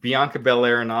 Like Bianca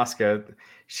Belair and Asuka,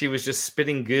 she was just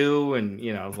spitting goo, and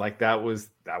that was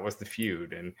the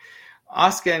feud. And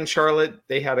Asuka and Charlotte,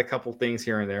 they had a couple things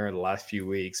here and there in the last few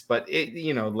weeks, but it,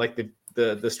 the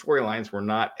storylines were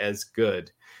not as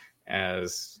good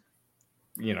as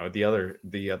the other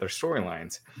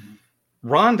storylines. Mm-hmm.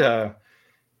 Ronda,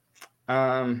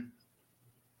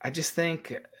 I just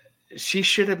think she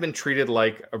should have been treated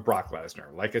like a Brock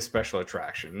Lesnar, like a special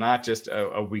attraction, not just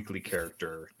a weekly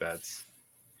character.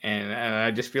 And I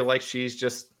just feel like she's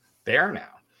just there now.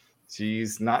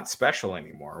 she's not special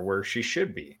anymore where she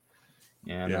should be.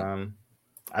 And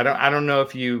I don't know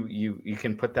if you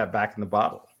can put that back in the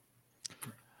bottle.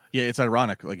 Yeah, it's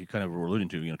ironic, like you kind of were alluding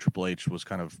to. Triple H was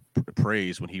kind of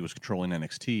praised when he was controlling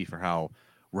NXT for how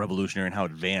revolutionary and how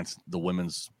advanced the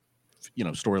women's,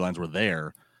 storylines were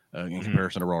there in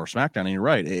comparison to Raw or SmackDown. And you're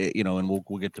right, and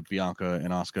we'll get to Bianca and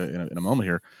Asuka in a moment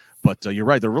here, but you're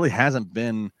right. There really hasn't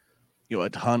been, a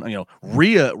ton.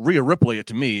 Rhea Ripley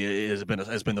to me has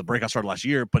been the breakout star last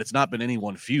year, but it's not been any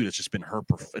one feud. It's just been her.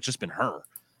 It's just been her.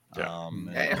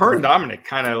 Yeah. Her and Dominic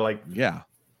kind of like yeah.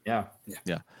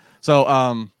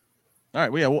 So all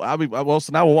right,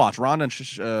 so now we'll watch Ronda and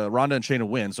Shayna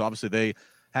win. So obviously they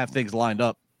have things lined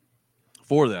up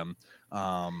for them.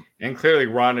 And clearly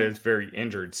Ronda is very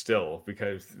injured still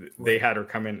because they had her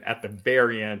come in at the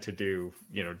very end to do,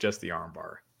 just the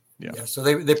armbar. Yeah. So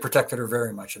they protected her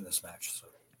very much in this match. So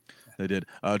they did.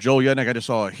 Joel Yednick, I just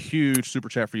saw a huge super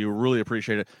chat for you. Really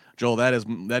appreciate it, Joel. That is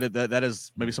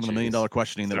maybe some of the $1 million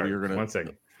questioning that we are going to. 1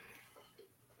 second.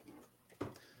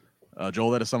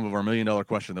 Joel, that is some of our $1 million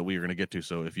question that we are going to get to.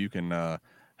 So if you can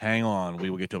hang on,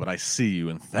 we will get to it. But I see you,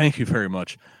 and thank you very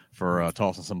much for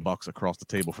tossing some bucks across the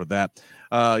table for that.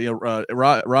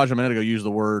 Raj a minute ago used the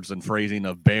words and phrasing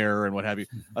of bear and what have you.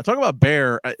 Talk about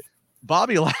bear.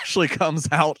 Bobby Lashley comes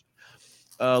out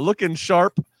looking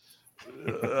sharp,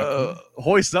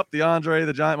 hoists up the Andre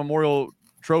the Giant Memorial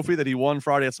Trophy that he won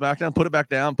Friday at SmackDown, put it back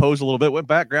down, posed a little bit, went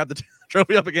back, grabbed the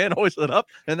trophy up again, hoisted it up,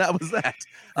 and that was that.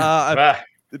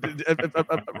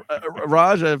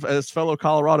 Raj, as fellow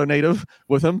Colorado native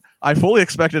with him, I fully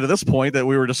expected at this point that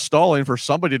we were just stalling for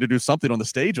somebody to do something on the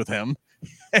stage with him,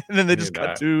 and then they just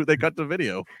cut to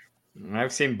video.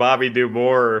 I've seen Bobby do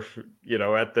more,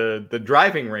 at the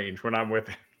driving range when I'm with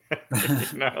him.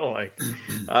 That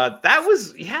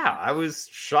was I was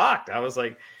shocked. I was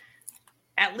like,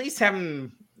 at least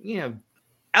having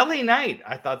LA Knight.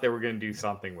 I thought they were going to do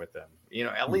something with them.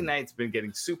 LA Knight's been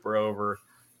getting super over.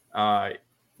 The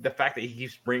fact that he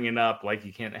keeps bringing up like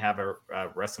you can't have a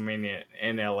WrestleMania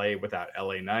in LA without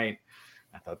LA Knight,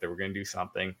 I thought they were going to do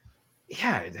something.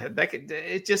 Yeah,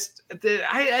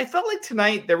 I felt like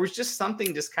tonight there was just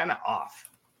something just kind of off,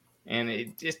 and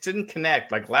it just didn't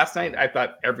connect. Like last night, I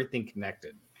thought everything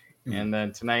connected, and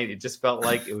then tonight it just felt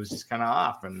like it was just kind of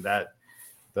off, and that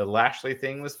the Lashley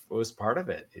thing was part of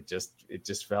it. It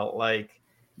just felt like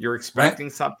you're expecting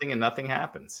something and nothing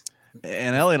happens.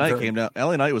 And LA Knight came down.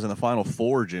 LA Knight was in the final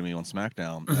four, Jimmy, on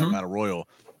SmackDown at Battle Royal,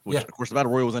 which of course the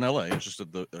Battle Royal was in LA. It's just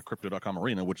at the Crypto.com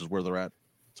arena, which is where they're at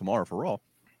tomorrow for Raw.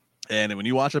 And when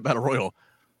you watch that Battle Royal,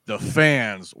 the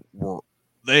fans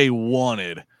they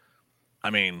wanted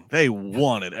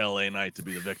LA Knight to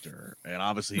be the victor. And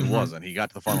obviously he wasn't. He got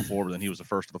to the final four, but then he was the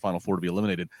first of the final four to be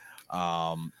eliminated.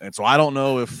 And so I don't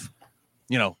know if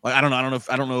I don't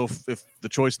know if the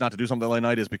choice not to do something LA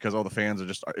Knight is because all the fans are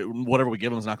just whatever we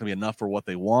give them is not going to be enough for what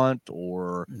they want,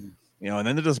 or and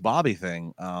then the just Bobby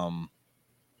thing. I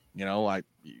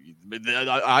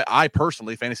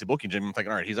personally fantasy booking Jim. I'm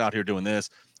thinking, all right, he's out here doing this.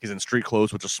 He's in street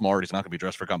clothes, which is smart. He's not going to be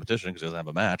dressed for competition because he doesn't have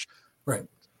a match. Right.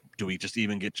 Do we just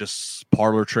even get just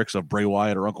parlor tricks of Bray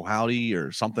Wyatt or Uncle Howdy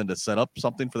or something to set up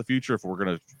something for the future if we're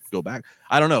going to go back?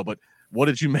 I don't know, but what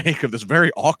did you make of this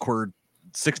very awkward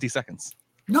 60 seconds?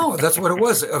 No, that's what it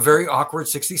was. A very awkward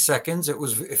 60 seconds.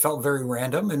 It felt very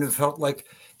random, and it felt like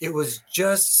it was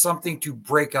just something to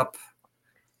break up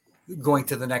going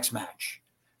to the next match.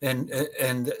 And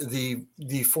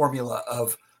the formula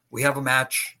of we have a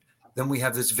match, then we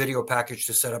have this video package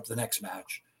to set up the next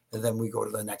match, and then we go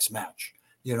to the next match.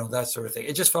 That sort of thing.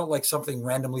 It just felt like something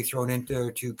randomly thrown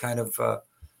into to kind of I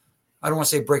don't want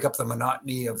to say break up the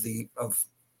monotony of the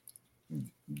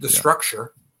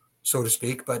structure, so to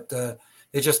speak, but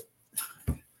it just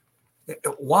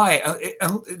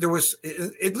there was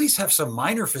at least have some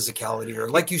minor physicality, or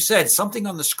like you said, something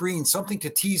on the screen, something to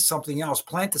tease something else,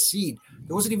 plant a seed.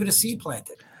 There wasn't even a seed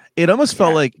planted. It almost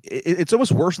felt like it's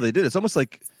almost worse than they did. It's almost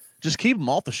like just keep them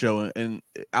off the show and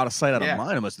out of sight, out of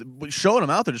mind. Almost showing them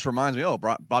out there just reminds me,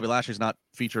 Bobby Lashley's not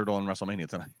featured on WrestleMania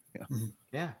tonight.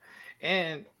 Yeah.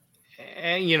 And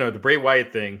the Bray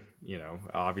Wyatt thing,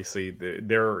 obviously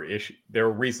there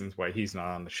are reasons why he's not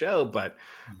on the show, but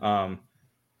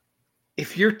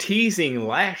if you're teasing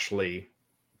Lashley,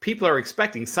 people are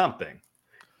expecting something,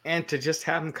 and to just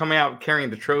have him come out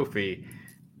carrying the trophy,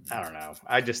 I don't know.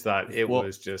 I just thought it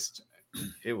was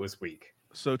weak.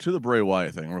 So to the Bray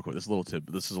Wyatt thing, real quick, this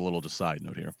is a little just side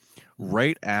note here.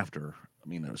 Right after,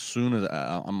 as soon as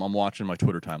I'm watching my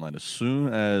Twitter timeline, as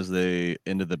soon as they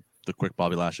ended the quick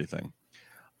Bobby Lashley thing,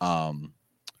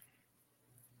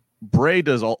 Bray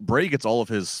gets all of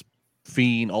his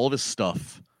Fiend, all of his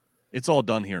stuff It's all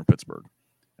done here in Pittsburgh.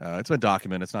 It's been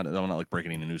documented. It's not. I'm not like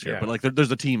breaking any news here, but like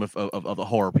there's a team of the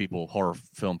horror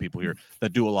film people here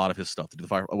that do a lot of his stuff. They do the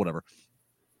fire, or whatever,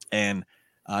 and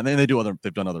then they've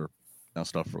done other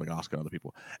stuff for like Oscar and other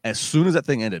people. As soon as that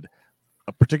thing ended,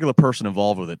 a particular person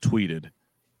involved with it tweeted,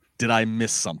 "Did I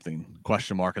miss something?" ?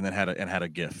 And then had a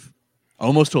GIF,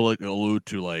 almost to like allude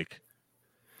to like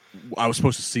I was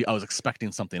supposed to see. I was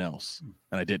expecting something else,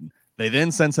 and I didn't. They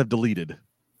then since have deleted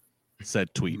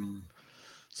said tweet.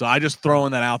 So I just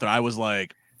throwing that out there. I was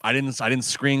like, I didn't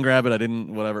screen grab it. I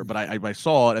didn't whatever, but I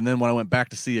saw it, and then when I went back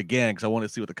to see again because I wanted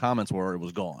to see what the comments were, it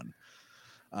was gone.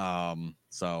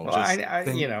 So well,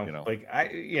 I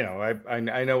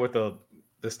know what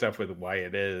the stuff with why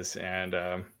it is,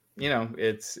 and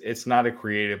it's not a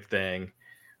creative thing,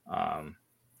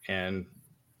 and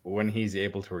when he's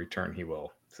able to return, he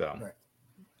will. So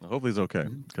hopefully he's okay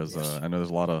because I know there's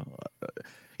a lot of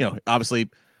obviously.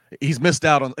 He's missed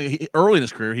out on early in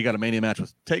his career. He got a Mania match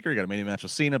with Taker. He got a Mania match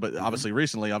with Cena. But obviously,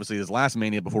 recently, his last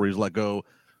Mania before he was let go,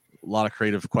 a lot of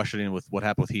creative questioning with what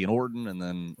happened with he and Orton, and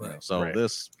then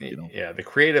this, the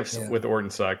creatives with Orton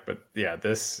sucked, but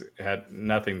this had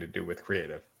nothing to do with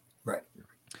creative. Right.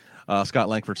 Scott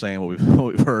Langford saying what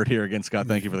we've heard here again. Scott,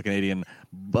 thank you for the Canadian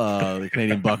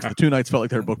Bucks. The two nights felt like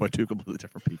they were booked by two completely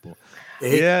different people.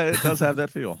 It does have that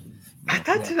feel. I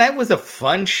thought tonight was a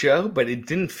fun show, but it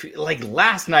didn't feel like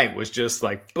last night was just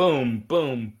like boom,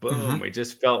 boom, boom. It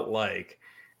just felt like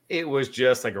it was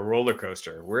just like a roller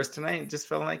coaster. Whereas tonight it just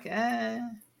felt like, All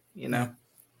right,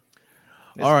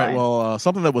 fine. Well,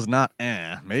 something that was not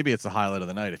maybe it's the highlight of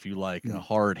the night if you like a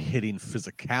hard-hitting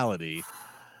physicality.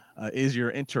 Is your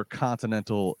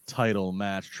Intercontinental title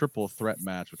match, triple threat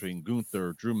match between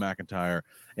Gunther, Drew McIntyre,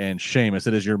 and Sheamus.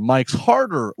 It is your Mike's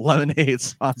Harder Lemonade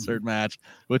sponsored match,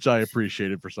 which I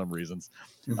appreciated for some reasons.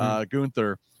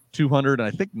 Gunther,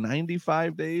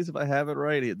 295 days, if I have it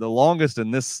right, the longest in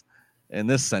this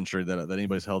century that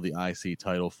anybody's held the IC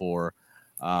title for.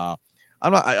 All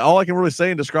I can really say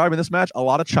in describing this match, a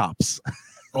lot of chops.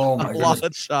 Oh my goodness. Lot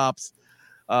of chops.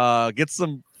 Get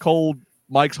some cold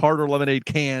Mike's Harder Lemonade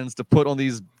cans to put on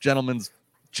these gentlemen's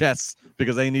chests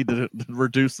because they need to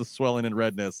reduce the swelling and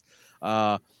redness.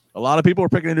 A lot of people are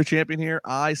picking a new champion here.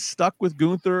 I stuck with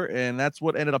Gunther, and that's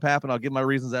what ended up happening. I'll give my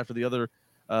reasons after the other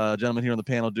gentlemen here on the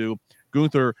panel do.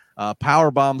 Gunther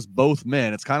power bombs both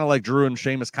men. It's kind of like Drew and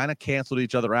Sheamus kind of canceled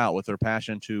each other out with their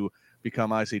passion to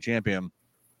become IC champion.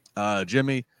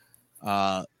 Jimmy,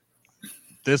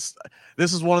 This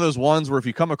is one of those ones where if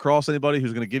you come across anybody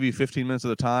who's going to give you 15 minutes of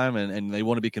the time and they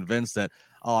want to be convinced that,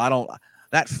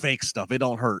 that fake stuff, it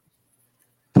don't hurt.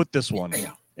 Put this one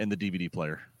in the DVD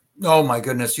player. Oh my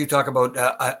goodness. You talk about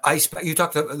ice. You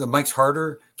talk to the Mike's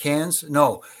Harder cans.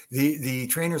 No, the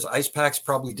trainer's ice packs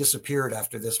probably disappeared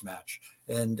after this match.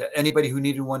 And anybody who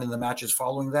needed one in the matches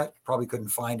following that probably couldn't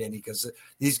find any because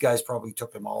these guys probably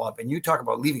took them all up. And you talk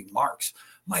about leaving marks.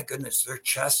 My goodness, their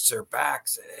chests, their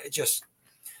backs,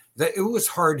 it was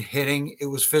hard hitting. It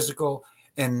was physical,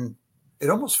 and it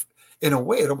almost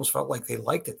felt like they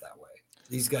liked it that way.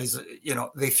 These guys,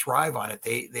 they thrive on it.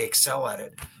 They excel at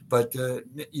it. But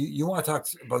you want to talk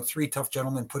about three tough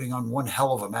gentlemen putting on one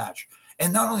hell of a match,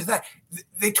 and not only that,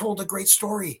 they told a great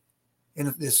story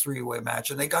in this three-way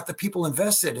match, and they got the people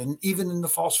invested. And even in the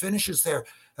false finishes there,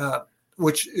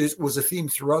 which was a theme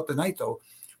throughout the night, though,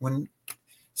 when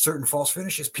certain false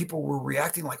finishes, people were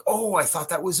reacting like, oh, I thought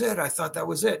that was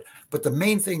it. But the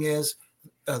main thing is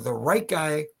the right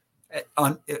guy,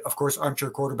 of course,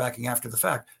 armchair quarterbacking after the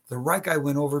fact, the right guy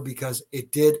went over because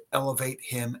it did elevate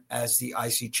him as the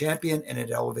IC champion, and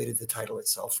it elevated the title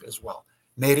itself as well.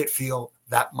 Made it feel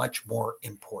that much more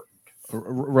important.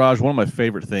 Raj, one of my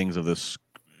favorite things of this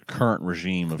current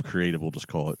regime of creative, we'll just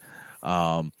call it,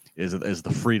 is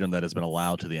the freedom that has been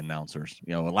allowed to the announcers.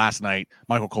 Last night,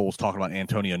 Michael Cole was talking about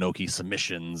Antonio Inoki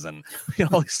submissions and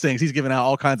all these things. He's giving out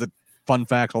all kinds of fun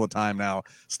facts all the time now,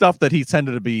 stuff that he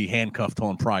tended to be handcuffed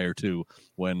on prior to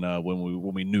when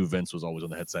we knew Vince was always on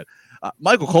the headset.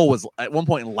 Michael Cole was at one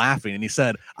point laughing, and he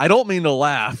said, "I don't mean to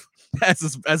laugh as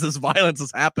this violence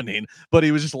is happening," but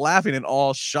he was just laughing in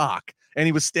all shock, and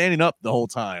he was standing up the whole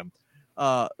time.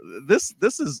 This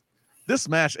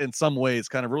match in some ways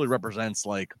kind of really represents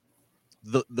like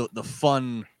the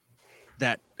fun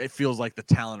that it feels like the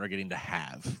talent are getting to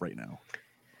have right now.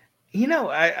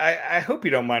 I hope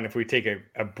you don't mind if we take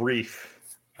a brief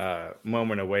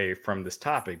moment away from this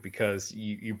topic because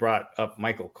you brought up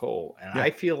Michael Cole. And I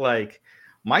feel like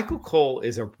Michael Cole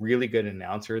is a really good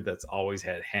announcer that's always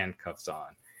had handcuffs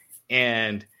on.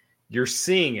 And you're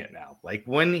seeing it now. Like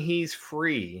when he's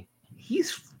free,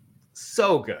 he's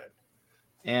so good.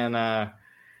 And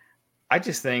I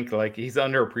just think like he's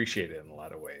underappreciated in a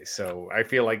lot of ways. So I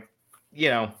feel like,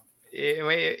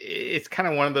 it's kind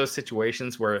of one of those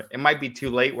situations where it might be too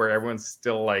late, where everyone's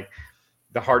still like,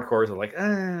 the hardcores are like,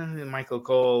 Michael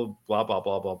Cole, blah, blah,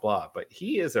 blah, blah, blah. But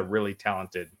he is a really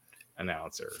talented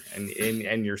announcer, and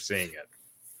you're seeing it.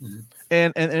 Mm-hmm.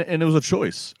 And it was a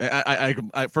choice.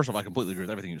 I first off, I completely agree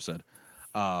with everything you said.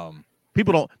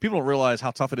 People don't realize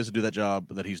how tough it is to do that job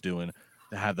that he's doing,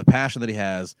 to have the passion that he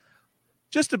has,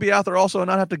 just to be out there also and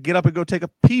not have to get up and go take a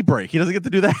pee break. He doesn't get to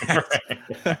do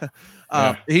that.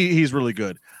 Right. He's really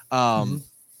good. I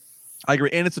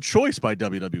agree. And it's a choice by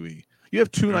WWE. You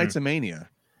have 2 nights of Mania,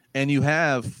 and you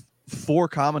have 4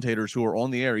 commentators who are on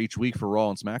the air each week for Raw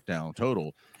and SmackDown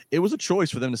total. It was a choice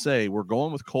for them to say, we're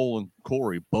going with Cole and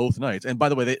Corey both nights. And by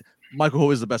the way, Michael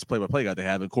Cole is the best play-by-play guy they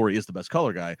have, and Corey is the best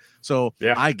color guy. So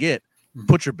I get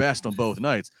put your best on both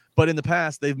nights. But in the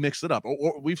past, they've mixed it up.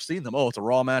 Or we've seen them. Oh, it's a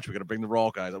Raw match. We got to bring the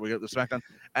Raw guys. We got the SmackDown.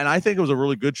 And I think it was a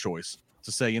really good choice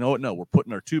to say, you know what? No, we're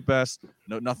putting our 2 best.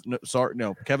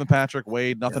 No, Kevin Patrick,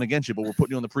 Wade, nothing against you, but we're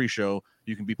putting you on the pre-show.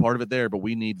 You can be part of it there, but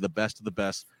we need the best of the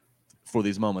best for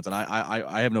these moments. And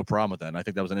I have no problem with that. And I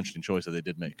think that was an interesting choice that they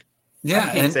did make.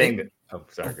 Yeah, and saying that. Oh,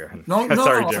 sorry. Go ahead.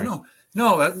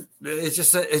 No. It's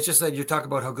just that you talk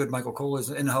about how good Michael Cole is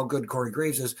and how good Corey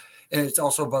Graves is, and it's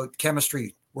also about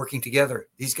chemistry, working together.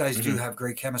 These guys do have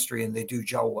great chemistry, and they do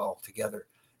gel well together.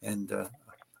 And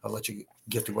I'll let you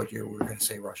get to what you were going to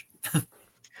say, Rush.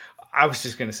 I was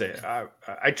just going to say,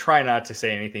 I try not to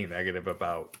say anything negative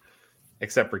about,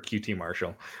 except for QT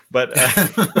Marshall, but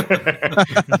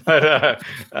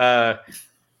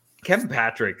Kevin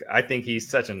Patrick, I think he's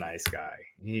such a nice guy.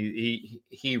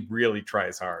 He really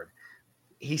tries hard.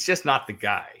 He's just not the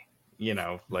guy,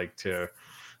 like to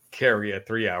carry a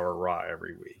 3-hour Raw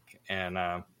every week.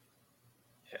 And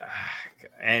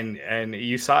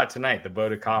you saw it tonight. The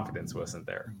vote of confidence wasn't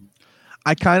there.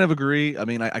 I kind of agree. I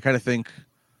mean, I kind of think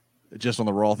just on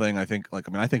the Raw thing, I think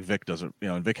Vic does it,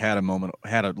 and Vic had a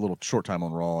little short time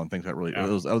on Raw, and things got really,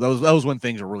 that was when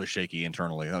things were really shaky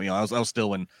internally. I was still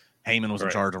when Heyman was in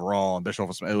charge of Raw and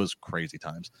Bischoff it was crazy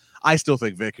times. I still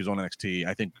think Vic, who's on NXT,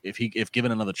 I think if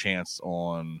given another chance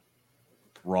on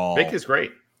Raw, Vic is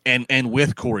great. And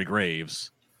with Corey Graves,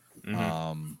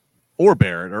 or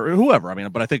Barrett or whoever. I mean,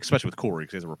 but I think especially with Corey,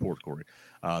 because he has a rapport with Corey.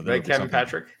 Like Kevin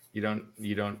Patrick, you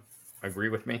don't agree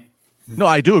with me? No,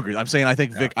 I do agree. I'm saying I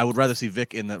think Vic. I would rather see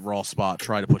Vic in that Raw spot.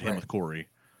 Try to put him with Corey.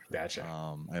 Gotcha.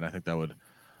 And I think that would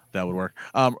work.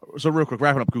 So real quick,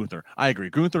 wrapping up Gunther. I agree.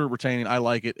 Gunther retaining. I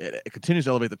like it. It continues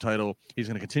to elevate the title. He's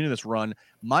going to continue this run.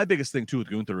 My biggest thing too with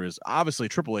Gunther is obviously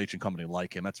Triple H and company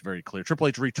like him. That's very clear. Triple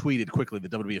H retweeted quickly the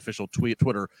WWE official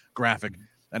Twitter graphic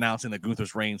announcing that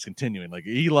Gunther's reign's continuing. Like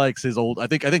he likes his old. I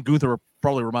think Gunther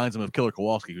probably reminds him of Killer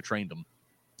Kowalski, who trained him.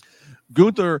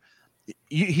 Gunther.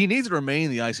 He needs to remain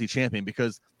the IC champion,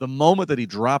 because the moment that he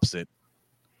drops it,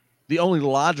 the only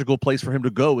logical place for him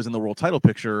to go is in the world title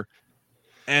picture.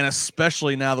 And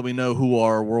especially now that we know who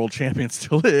our world champion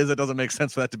still is, it doesn't make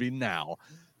sense for that to be now.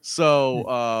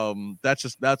 So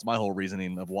that's my whole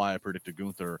reasoning of why I predicted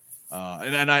Gunther.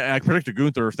 And I predicted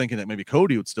Gunther thinking that maybe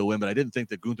Cody would still win, but I didn't think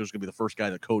that Gunther's going to be the first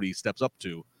guy that Cody steps up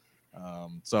to.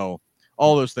 So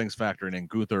all those things factoring in,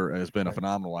 Gunther has been a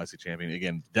phenomenal IC champion.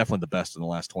 Again, definitely the best in the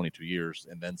last 22 years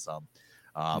and then some.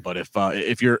 But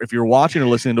if you're watching or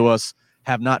listening to us,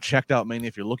 have not checked out Mania,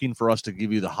 if you're looking for us to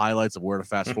give you the highlights of where to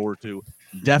fast forward to,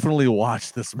 definitely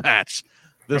watch this match.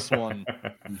 This one,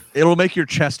 it'll make your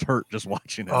chest hurt just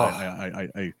watching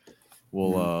it.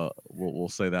 We'll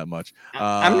say that much.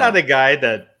 I'm not a guy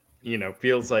that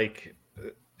feels like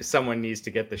someone needs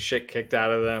to get the shit kicked out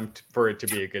of them for it to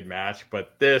be a good match,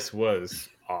 but this was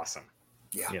awesome.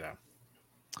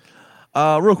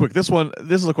 Real quick, this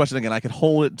is a question again. I could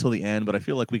hold it until the end, but I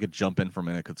feel like we could jump in for a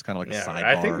minute. It's kind of like a sidebar.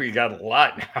 I think we got a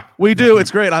lot now. We do.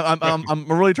 It's great. I'm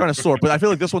really trying to sort, but I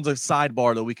feel like this one's a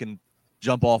sidebar that we can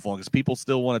jump off on because people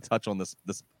still want to touch on this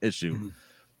issue.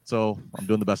 So I'm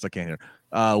doing the best I can here.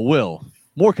 Will,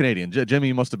 more Canadian. Jimmy,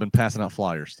 you must have been passing out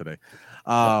flyers today.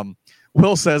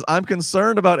 Will says, I'm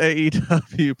concerned about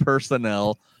AEW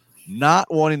personnel not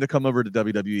wanting to come over to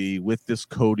WWE with this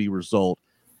Cody result.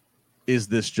 Is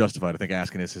this justified? I think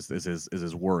asking is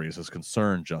his worry, is his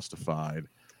concern justified?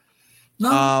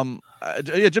 No.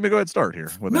 Yeah, Jimmy, go ahead and start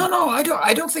here. No,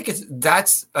 I don't think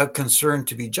that's a concern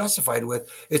to be justified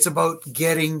with. It's about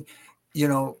getting,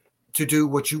 to do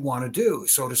what you want to do,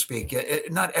 so to speak.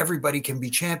 Not everybody can be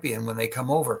champion when they come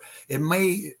over. It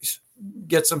may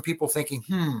get some people thinking,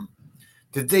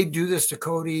 did they do this to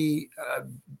Cody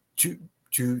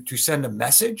to send a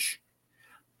message?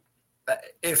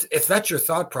 If that's your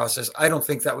thought process, I don't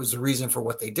think that was the reason for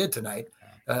what they did tonight.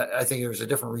 I think there was a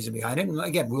different reason behind it. And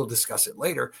again, we'll discuss it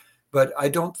later. But I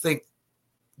don't think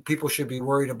people should be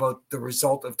worried about the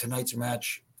result of tonight's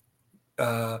match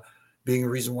being a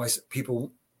reason why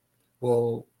people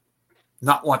will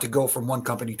not want to go from one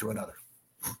company to another.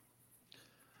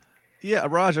 Yeah,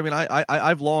 Raj. I mean,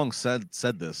 I've long said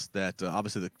this, that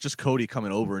obviously just Cody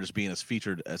coming over and just being as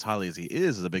featured as highly as he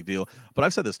is a big deal. But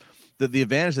I've said this, that the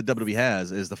advantage that WWE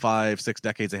has is the 5-6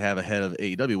 decades they have ahead of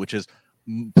AEW, which is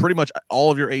pretty much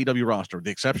all of your AEW roster, with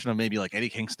the exception of maybe like Eddie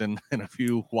Kingston and a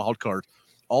few wild cards.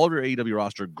 All of your AEW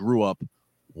roster grew up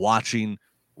watching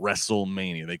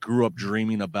WrestleMania. They grew up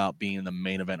dreaming about being in the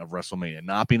main event of WrestleMania,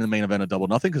 not being in the main event of Double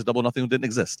Nothing, because Double Nothing didn't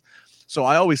exist. So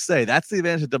I always say that's the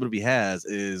advantage that WWE has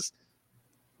is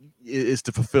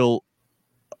to fulfill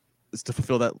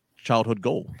that childhood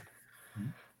goal.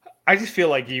 I just feel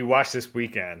like you watched this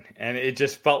weekend and it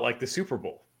just felt like the Super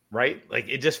Bowl, right? Like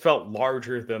it just felt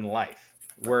larger than life.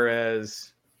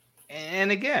 Whereas,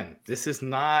 and again, this is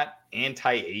not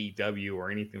anti-AEW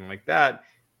or anything like that.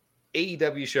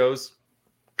 AEW shows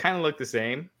kind of look the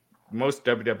same. Most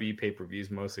WWE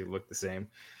pay-per-views mostly look the same.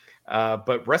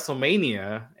 But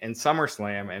WrestleMania and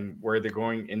SummerSlam and where they're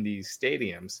going in these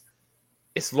stadiums,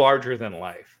 it's larger than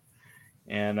life.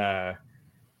 And I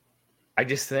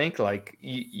just think like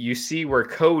you see where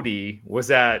Cody was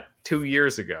at 2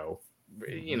 years ago,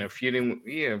 feuding,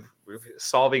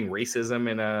 solving racism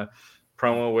in a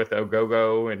promo with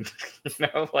Ogogo, and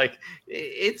like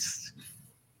it's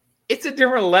a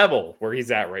different level where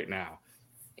he's at right now.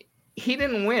 He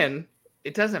didn't win.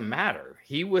 It doesn't matter.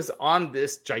 He was on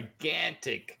this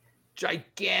gigantic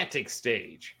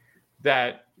stage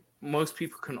that most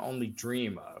people can only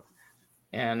dream of.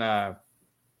 And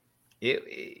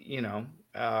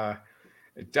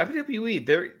WWE,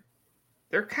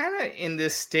 they're kind of in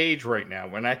this stage right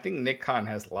now, and I think Nick Khan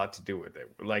has a lot to do with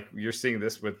it. Like you're seeing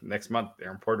this with next month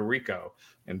they're in Puerto Rico,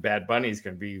 and Bad Bunny's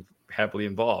going to be heavily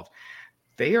involved.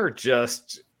 They are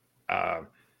just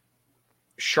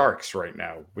sharks right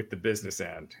now with the business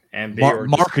end, and they are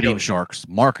marketing sharks.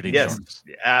 Yes, sharks.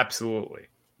 Absolutely.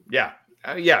 Yeah.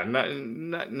 Not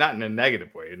in a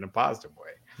negative way, in a positive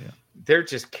way. Yeah. They're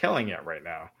just killing it right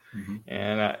now. Mm-hmm.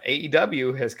 And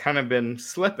AEW has kind of been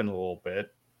slipping a little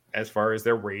bit as far as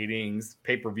their ratings,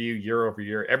 pay-per-view, year over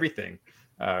year, everything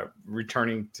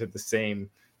returning to the same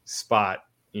spot,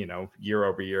 year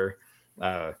over year.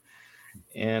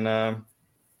 And I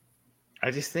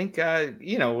just think,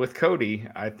 with Cody,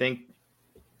 I think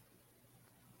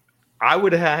I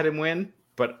would have had him win,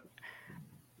 but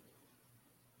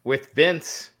with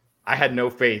Vince, I had no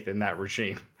faith in that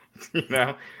regime.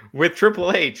 With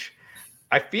Triple H,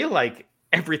 I feel like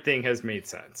everything has made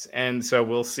sense. And so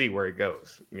we'll see where it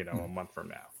goes, a month from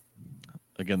now.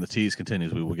 Again, the tease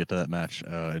continues. We will get to that match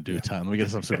in due time. Let me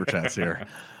get some super chats here.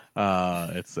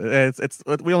 It's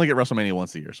we only get WrestleMania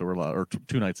once a year, so we're allowed, or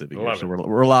 2 nights a year, so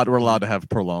we're allowed to have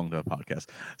prolonged podcast.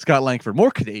 Scott Langford, more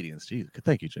Canadians. Jeez,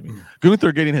 thank you, Jimmy.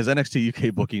 Gunther getting his NXT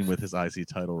UK booking with his IC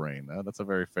title reign. That's a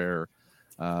very fair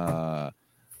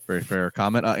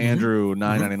comment. Andrew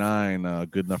 999,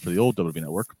 good enough for the old WWE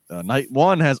Network. Night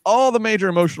 1 has all the major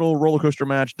emotional roller coaster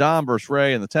match. Dom versus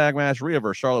Ray in the tag match. Rhea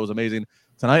versus Charlotte was amazing.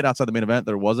 Tonight, outside the main event,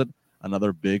 there wasn't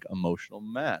another big emotional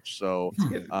match. So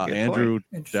Andrew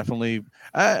definitely,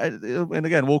 and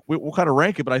again, we'll kind of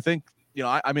rank it, but I think,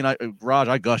 Raj,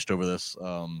 I gushed over this.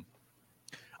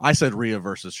 I said Rhea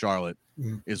versus Charlotte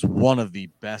is one of the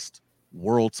best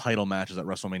world title matches at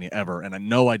WrestleMania ever. And I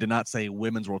know I did not say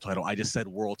women's world title. I just said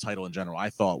world title in general. I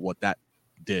thought what that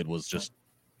did was just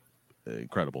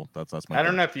incredible. That's my I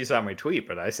don't know if you saw my tweet,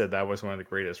 but I said that was one of the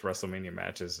greatest WrestleMania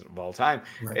matches of all time.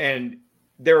 Right. And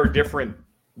there are different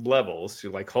levels.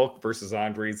 Like Hulk versus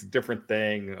Andre is a different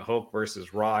thing. Hulk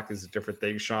versus Rock is a different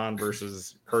thing. Shawn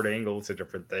versus Kurt Angle is a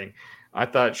different thing. I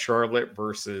thought Charlotte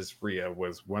versus Rhea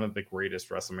was one of the greatest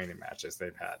WrestleMania matches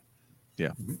they've had.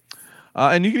 Yeah.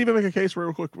 And you can even make a case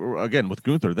real quick again with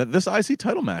Gunther that this IC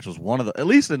title match was one of the, at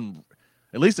least again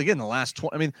the last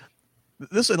 20.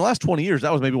 This in the last 20 years,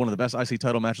 that was maybe one of the best IC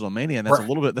title matches on Mania, and that's a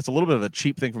little bit of a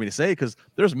cheap thing for me to say because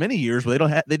there's many years where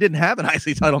they didn't have an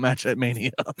IC title match at Mania.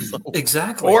 So.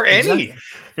 Exactly, or any,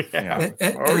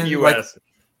 or US.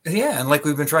 And like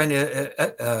we've been trying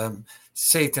to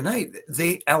say tonight,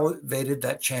 they elevated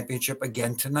that championship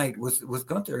again tonight with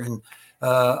Gunther, and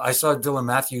I saw Dylan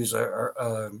Matthews,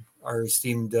 our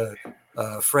esteemed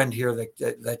friend here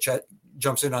that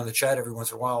jumps in on the chat every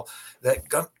once in a while, that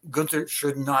Gunther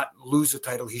should not lose the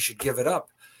title. He should give it up.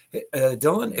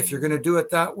 Dylan, if you're going to do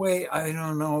it that way, I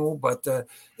don't know. But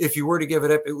if you were to give it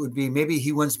up, it would be maybe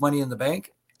he wins Money in the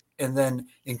Bank. And then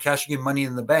in cashing in Money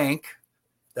in the Bank,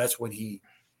 that's when he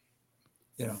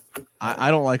You know, I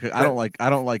don't like I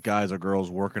don't like guys or girls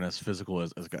working as physical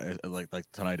as guys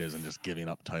like tonight is and just giving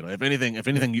up title. If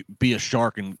anything, you be a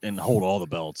shark and hold all the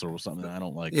belts or something. I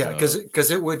don't like. Yeah,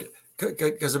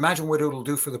 because imagine what it'll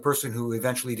do for the person who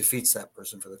eventually defeats that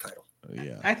person for the title.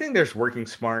 Yeah, I think there's working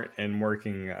smart and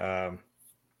working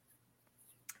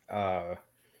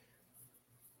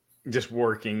just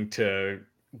working to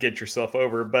get yourself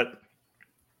over. But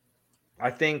I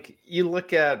think you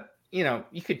look at,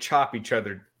 you could chop each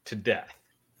other to death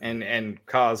and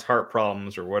cause heart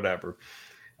problems or whatever.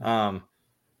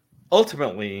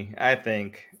 Ultimately, I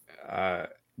think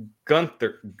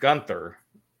Gunther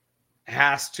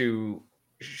has to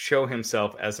show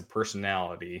himself as a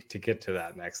personality to get to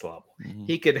that next level. Mm-hmm.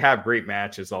 He could have great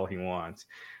matches all he wants,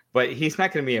 but he's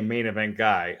not going to be a main event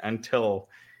guy until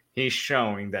he's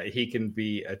showing that he can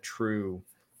be a true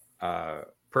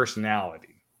personality.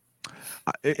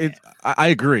 I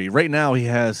agree. Right now, he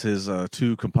has his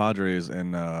two compadres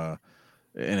and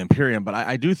Imperium, but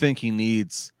I do think he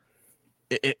needs.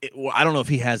 Well, I don't know if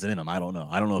he has it in him. I don't know.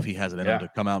 I don't know if he has it in him to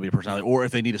come out and be a personality, or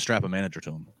if they need to strap a manager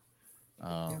to him.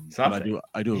 But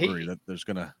I do agree that there's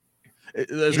gonna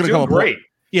come a great. point.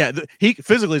 Yeah, he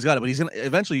physically has got it, but he's gonna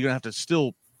eventually you're gonna have to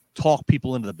still talk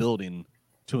people into the building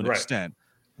to an extent.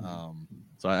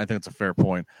 So I think it's a fair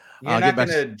point. You're not going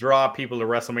to draw people to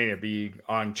WrestleMania be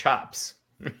on chops,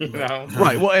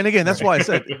 Right. Well, and again, that's why I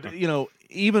said,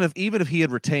 even if he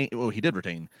had retained, well, he did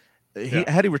retain.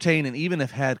 Had he retained, and even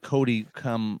if had Cody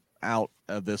come out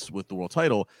of this with the world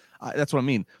title, that's what I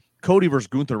mean. Cody versus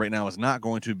Gunther right now is not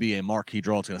going to be a marquee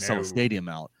draw. It's going to sell a stadium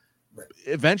out. Right.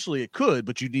 Eventually, it could,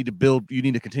 but you need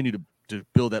to continue to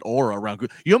build that aura around.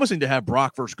 You almost need to have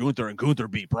Brock versus Gunther and Gunther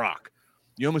beat Brock.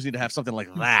 You almost need to have something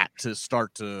like that to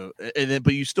start to,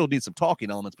 but you still need some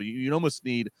talking elements. But you almost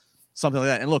need something like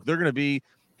that. And look, they're going to be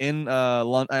in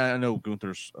London. I know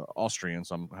Gunther's Austrian,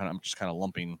 so I'm just kind of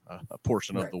lumping a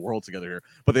portion of the world together here.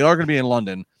 But they are going to be in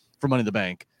London for Money in the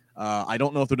Bank. I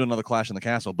don't know if they're doing another Clash in the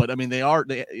Castle, but I mean they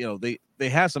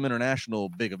have some international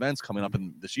big events coming up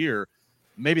in this year.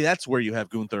 Maybe that's where you have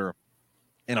Gunther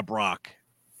and a Brock,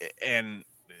 and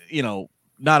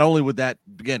not only would that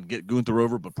again get Gunther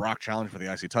over, but Brock challenge for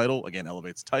the IC title again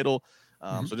elevates the title.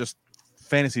 So just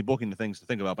fantasy booking the things to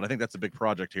think about. But I think that's a big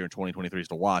project here in 2023 is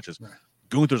to watch. Is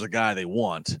Gunther's a guy they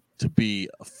want to be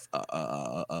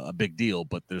a big deal,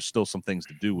 but there's still some things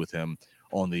to do with him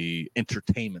on the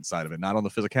entertainment side of it, not on the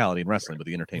physicality in wrestling, but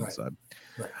the entertainment side.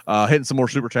 Hitting some more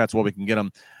super chats while we can get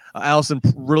them. Allison,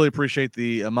 really appreciate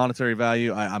the monetary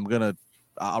value.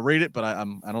 I'll read it, but I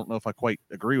don't know if I quite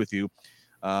agree with you.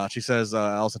 She says,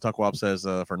 Allison Tuckwop says,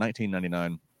 for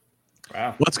 $19.99.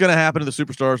 Wow. What's going to happen to the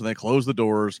superstars when they close the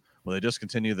doors? Will they just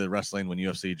continue the wrestling when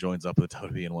UFC joins up with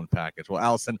WWE in one package? Well,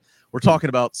 Allison, we're talking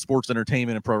about sports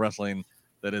entertainment and pro wrestling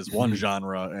that is one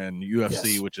genre, and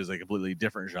UFC, which is a completely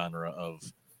different genre of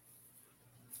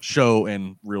show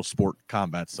and real sport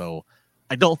combat. So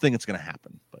I don't think it's going to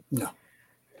happen. But no.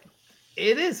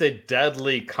 It is a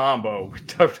deadly combo with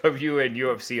WWE and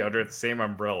UFC under the same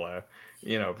umbrella,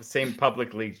 same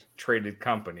publicly traded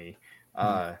company.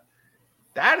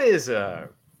 That is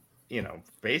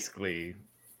basically,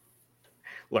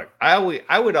 look, I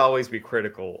would always be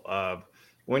critical of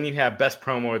when you have best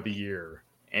promo of the year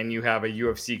and you have a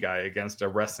UFC guy against a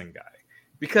wrestling guy,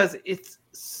 because it's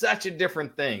such a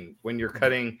different thing when you're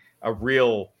cutting a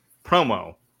real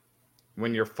promo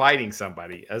when you're fighting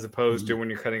somebody as opposed to when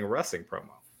you're cutting a wrestling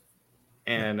promo.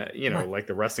 And, like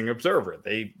the Wrestling Observer,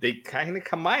 they kind of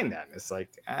combine that. It's like,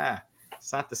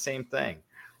 it's not the same thing.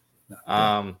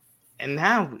 And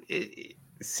now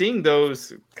seeing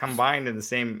those combined in the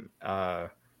same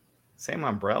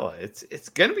umbrella, it's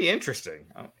going to be interesting.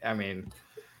 I mean,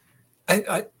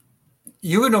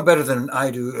 you would know better than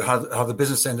I do how the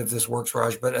business end of this works,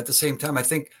 Raj. But at the same time, I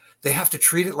think they have to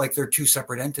treat it like they're two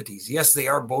separate entities. Yes, they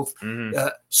are both in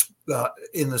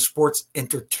the sports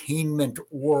entertainment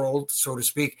world, so to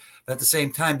speak. But at the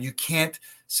same time, you can't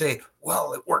say,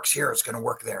 well, it works here, it's going to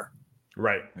work there.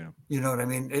 Right. Yeah. You know what I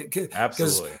mean?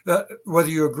 Absolutely. Whether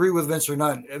you agree with Vince or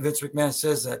not, Vince McMahon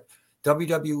says that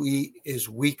WWE is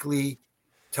weekly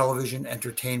television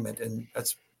entertainment. And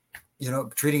that's,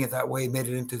 treating it that way made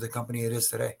it into the company it is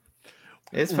today.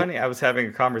 It's funny. I was having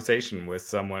a conversation with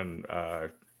someone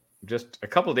just a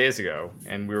couple of days ago,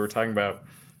 and we were talking about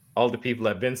all the people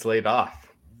that Vince laid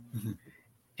off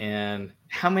and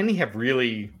how many have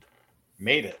really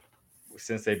made it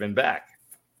since they've been back.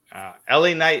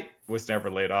 LA Knight was never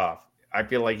laid off. I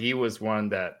feel like he was one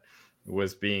that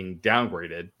was being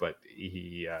downgraded, but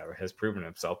he has proven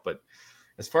himself. But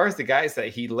as far as the guys that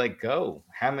he let go,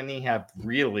 how many have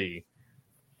really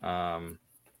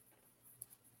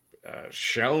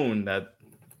shown that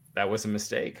was a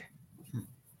mistake.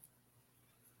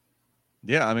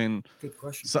 Yeah, I mean, good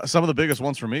question. Some of the biggest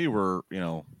ones for me were,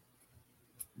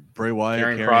 Bray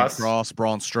Wyatt, Karrion Kross,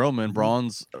 Braun Strowman.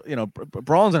 Braun's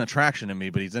an attraction to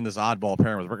me, but he's in this oddball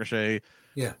pairing with Ricochet.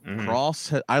 Yeah.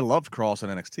 Kross, I loved Kross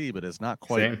in NXT, but it's not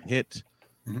quite hit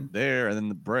there. And then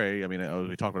the Bray, I mean,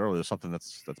 we talked about earlier, there's something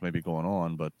that's maybe going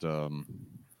on, but but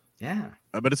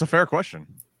it's a fair question.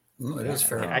 It is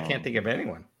fair. I can't think of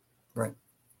anyone. Right.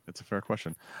 It's a fair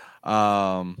question.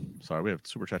 Sorry, we have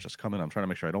super chats just coming. I'm trying to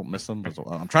make sure I don't miss them.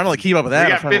 I'm trying to keep up with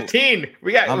that. We got 15.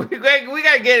 We got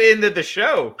to get into the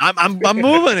show. I'm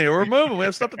moving here. We're moving. We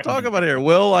have stuff to talk about here.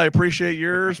 Will, I appreciate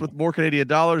yours with more Canadian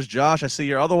dollars. Josh, I see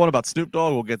your other one about Snoop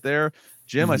Dogg. We'll get there.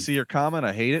 Jim, I see your comment.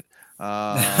 I hate it.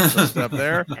 So step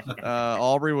there.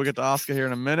 Aubrey, we'll get to Oscar here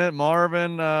in a minute.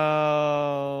 Marvin,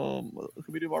 can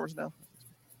we do Marvin's now?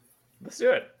 Let's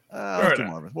do it. Let's do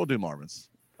Marvin. We'll do Marvin's.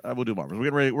 We're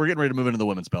getting ready to move into the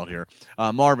women's belt here.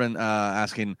 Marvin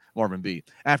asking Marvin B.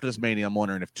 After this Mania, I'm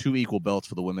wondering if 2 equal belts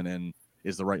for the women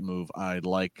is the right move. I'd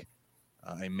like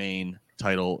a main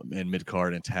title in mid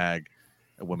card and tag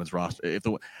a women's roster.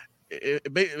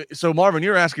 So Marvin,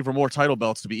 you're asking for more title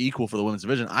belts to be equal for the women's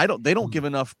division. They don't give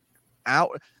enough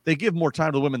out. They give more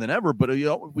time to the women than ever, but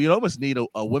we almost need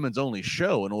a women's only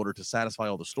show in order to satisfy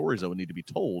all the stories that would need to be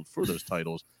told for those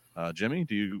titles. Jimmy,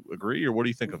 do you agree, or what do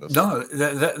you think of this? No,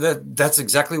 that's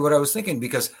exactly what I was thinking,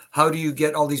 because how do you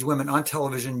get all these women on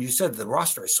television? You said the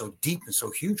roster is so deep and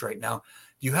so huge right now.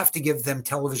 You have to give them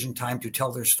television time to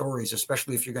tell their stories,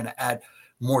 especially if you're going to add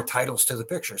more titles to the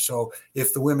picture. So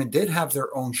if the women did have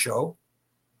their own show,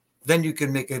 then you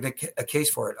can make a case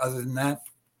for it. Other than that,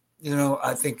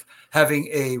 I think having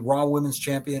a Raw Women's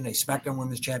Champion, a SmackDown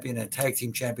Women's Champion, and a Tag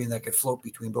Team Champion that could float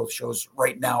between both shows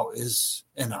right now is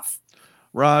enough.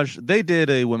 Raj, they did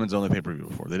a women's only pay-per-view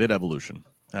before. They did Evolution.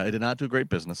 It did not do great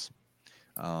business.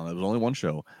 It was only one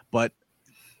show. But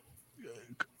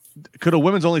could a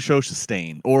women's only show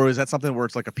sustain, or is that something where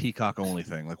it's like a Peacock only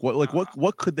thing?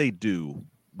 What could they do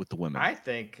with the women? I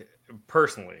think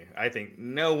personally,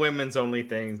 no women's only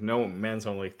things, no men's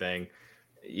only thing.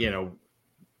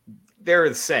 They're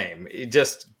the same.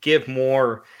 Just give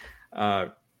more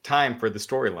time for the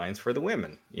storylines for the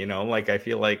women. I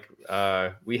feel like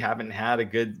we haven't had a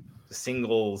good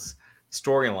singles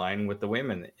storyline with the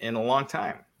women in a long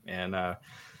time, and I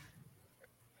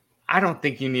don't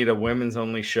think you need a women's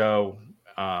only show.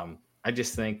 I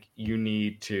just think you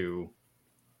need to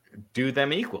do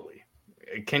them equally.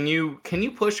 Can you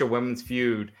push a women's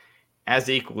feud as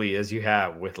equally as you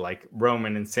have with like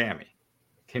Roman and Sammy?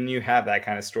 Can you have that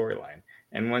kind of storyline?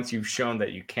 And once you've shown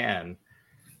that you can,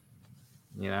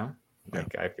 I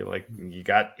feel like you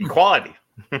got equality.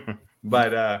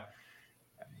 But I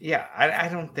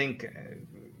don't think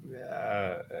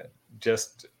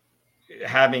just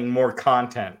having more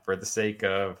content for the sake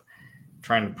of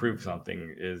trying to prove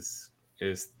something is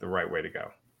the right way to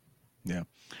go. Yeah.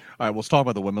 All right. Let's talk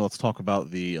about the women. Let's talk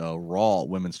about the Raw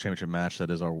Women's Championship match. That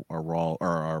is our Raw,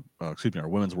 or our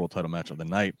Women's World Title match of the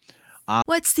night.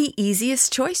 What's the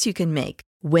easiest choice you can make?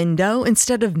 Window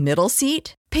instead of middle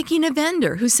seat? Picking a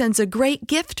vendor who sends a great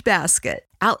gift basket?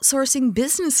 Outsourcing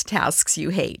business tasks you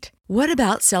hate? What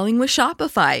about selling with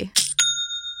Shopify?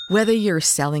 Whether you're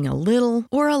selling a little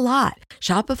or a lot,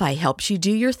 Shopify helps you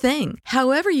do your thing,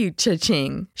 however you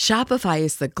cha-ching. Shopify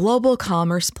is the global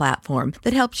commerce platform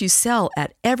that helps you sell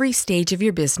at every stage of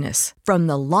your business. From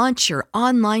the launch your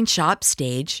online shop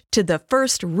stage to the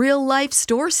first real-life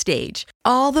store stage,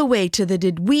 all the way to the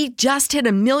did we just hit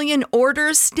 1 million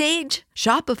orders stage.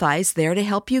 Shopify's there to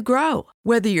help you grow.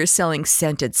 Whether you're selling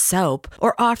scented soap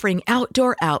or offering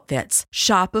outdoor outfits,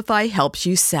 Shopify helps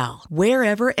you sell.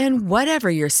 Wherever and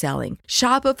whatever you're selling,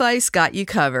 Shopify's got you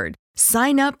covered.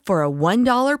 Sign up for a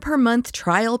 $1 per month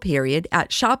trial period at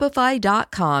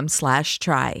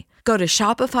shopify.com/try. Go to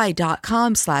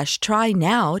shopify.com/try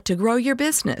now to grow your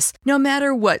business, no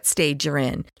matter what stage you're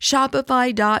in.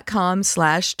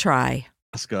 Shopify.com/try.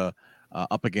 Asuka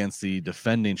up against the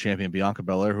defending champion Bianca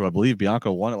Belair, who I believe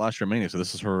Bianca won it last year Mania, so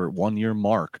this is her 1-year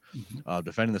mark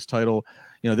defending this title.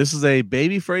 This is a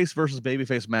babyface versus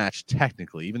babyface match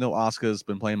technically, even though Asuka's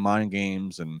been playing mind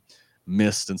games and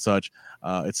missed and such.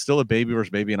 It's still a baby versus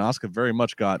baby, and Asuka very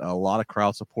much got a lot of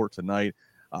crowd support tonight.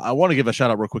 I want to give a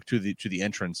shout out real quick to the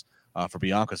entrance for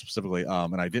Bianca specifically,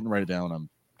 and I didn't write it down. I'm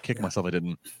kicking myself I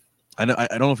didn't. I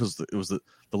don't know if it was the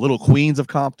Little Queens of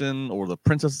Compton or the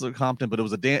Princesses of Compton, but it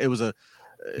was a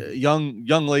young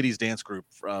ladies dance group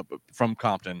from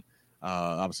Compton.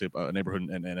 obviously a neighborhood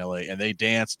in LA, and they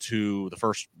danced to the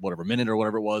first minute or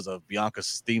whatever it was of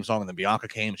Bianca's theme song, and then Bianca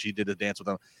came and she did a dance with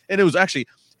them, and it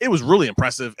was really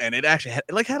impressive, and it actually had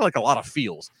a lot of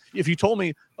feels. If you told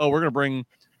me, oh, we're gonna bring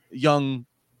young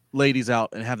ladies out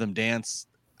and have them dance,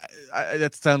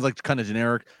 that sounds like kind of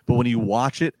generic, but when you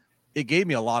watch it, it gave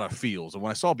me a lot of feels. And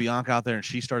when I saw Bianca out there and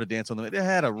she started dancing on them, it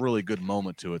had a really good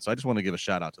moment to it. So I just want to give a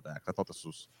shout out to that. I thought this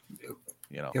was,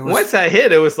 once that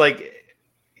hit, it was like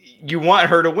you want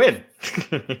her to win.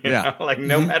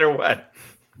 No matter what.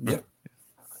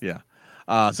 Yeah.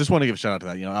 So just want to give a shout out to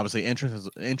that. Obviously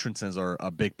entrances are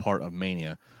a big part of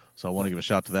Mania. So I want to give a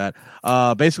shout to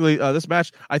that. Basically, this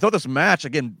match, I thought this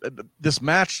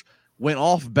match went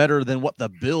off better than what the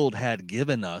build had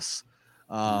given us.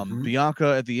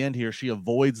 Bianca at the end here, she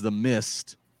avoids the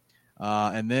mist,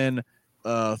 and then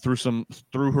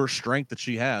through her strength that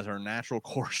she has, her natural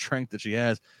core strength that she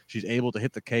has, she's able to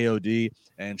hit the KOD,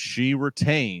 and she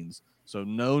retains. So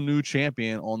no new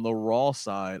champion on the Raw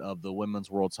side of the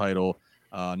Women's World Title,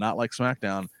 not like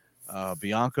SmackDown.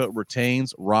 Bianca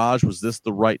retains. Raj, was this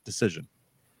the right decision?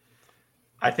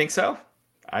 I think so.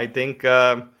 I think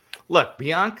look,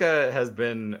 Bianca has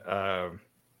been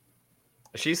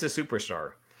she's a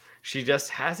superstar. She just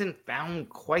hasn't found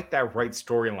quite that right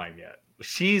storyline yet.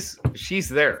 She's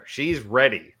there. She's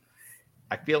ready.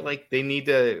 I feel like they need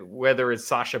to, whether it's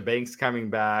Sasha Banks coming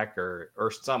back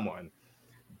or someone,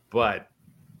 but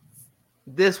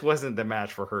this wasn't the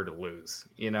match for her to lose.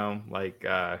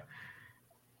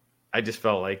 I just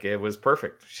felt like it was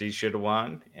perfect. She should have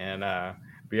won, and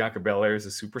Bianca Belair is a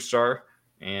superstar,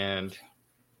 and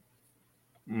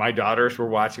my daughters were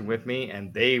watching with me,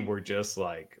 and they were just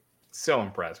like so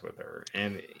impressed with her.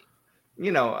 And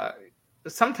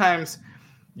sometimes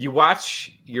you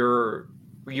watch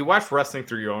wrestling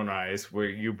through your own eyes, where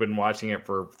you've been watching it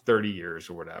for 30 years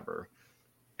or whatever,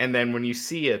 and then when you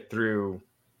see it through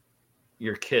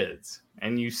your kids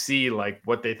and you see like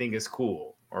what they think is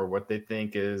cool or what they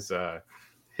think is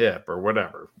hip or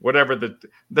whatever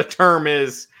the term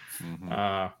is.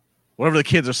 Whatever the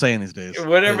kids are saying these days.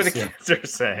 Whatever the kids are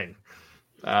saying.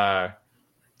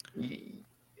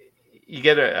 You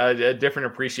get a different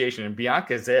appreciation, and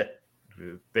Bianca's it.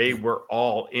 They were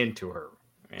all into her.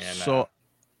 And so,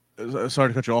 sorry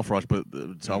to cut you off, Raj, but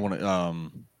I want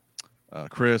to,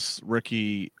 Chris,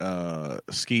 Ricky,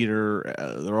 Skeeter,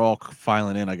 they're all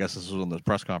filing in. I guess this was on the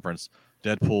press conference.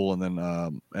 Deadpool, and then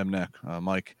Mnek,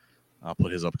 Mike, I'll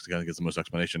put his up because the guy gets the most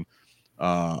explanation.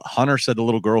 Hunter said the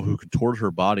little girl who contorted her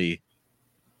body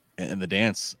in the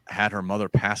dance had her mother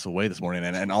pass away this morning,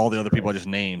 and all the other people I just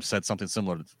named said something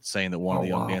similar to saying that one of the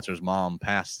young dancers' mom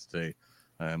passed today.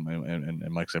 And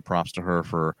Mike said props to her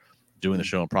for doing the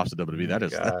show and props to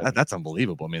WWE. That's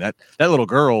unbelievable. I mean, that little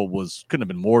girl couldn't have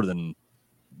been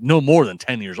no more than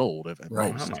 10 years old.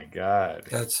 Right. Oh my God.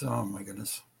 Oh my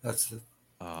goodness. That's the.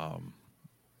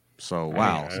 So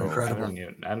wow. So incredible.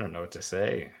 I don't know what to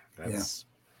say. That's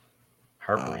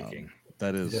heartbreaking.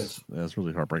 That's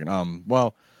really heartbreaking. I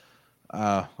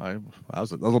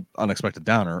was a little unexpected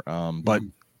downer. But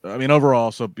I mean,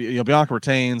 overall, so Bianca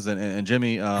retains, and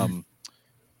Jimmy.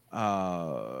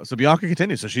 So Bianca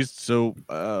continues. So she's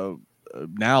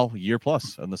now year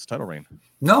plus in this title reign.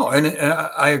 No, and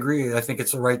I agree. I think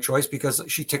it's the right choice because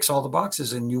she ticks all the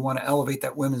boxes, and you want to elevate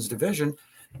that women's division.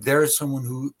 There's someone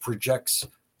who projects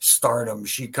stardom.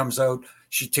 She comes out,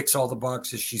 she ticks all the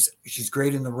boxes. She's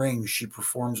great in the ring. She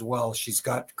performs well. She's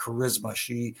got charisma.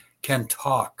 She can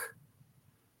talk.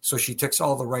 So she ticks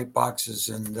all the right boxes.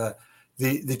 And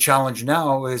the challenge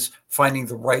now is finding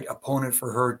the right opponent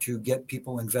for her to get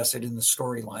people invested in the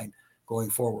storyline going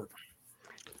forward.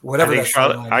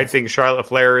 I think Charlotte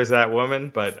Flair is that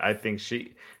woman, but I think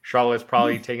Charlotte's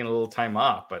probably taking a little time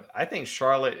off. But I think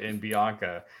Charlotte and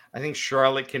Bianca, I think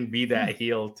Charlotte can be that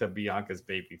heel to Bianca's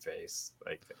baby face.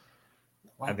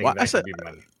 I think could be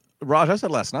money. Raj, I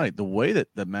said last night, the way that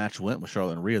the match went with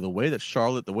Charlotte and Rhea, the way that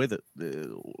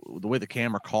the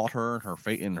camera caught her and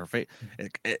her face,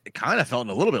 it kind of felt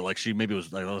a little bit like she maybe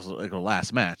was like her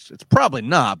last match. It's probably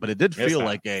not, but it did feel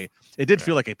like a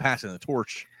passing of the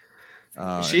torch.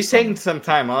 She's taking some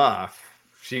time off.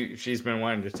 She's been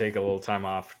wanting to take a little time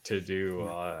off to do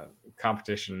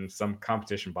competition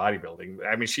bodybuilding.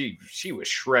 I mean, she was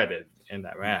shredded in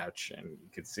that match, and you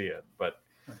could see it. But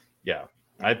yeah,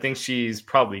 I think she's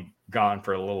probably gone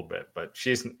for a little bit, but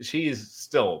she's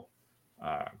still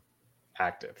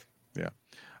active. Yeah.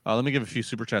 Let me give a few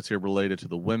super chats here related to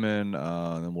the women,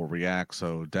 and then we'll react.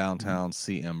 So Downtown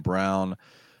CM Brown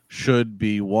should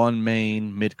be one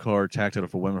main mid-card tag title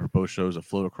for women for both shows that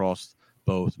float across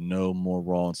both. No more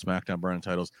Raw and SmackDown branded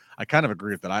titles. I kind of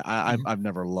agree with that. I've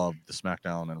never loved the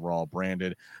SmackDown and Raw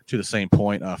branded. To the same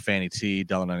point, Fanny T,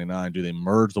 $1.99. Do they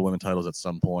merge the women's titles at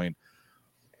some point?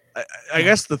 I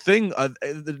guess the thing,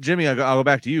 Jimmy, I'll go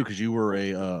back to you because you were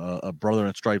a brother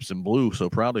in stripes and blue so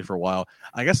proudly for a while.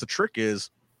 I guess the trick is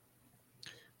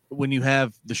when you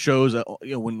have the shows,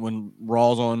 when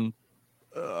Raw's on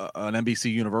an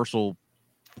NBC Universal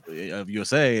of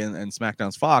USA and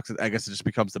SmackDown's Fox, I guess it just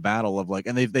becomes the battle of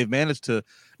and they've managed to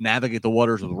navigate the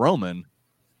waters with Roman.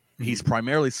 He's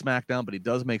primarily SmackDown, but he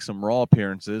does make some Raw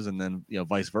appearances, and then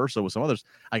vice versa with some others.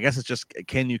 I guess it's just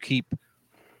can you keep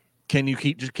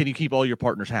all your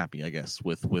partners happy, I guess,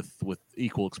 with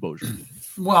equal exposure?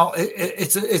 Well,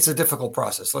 it's a difficult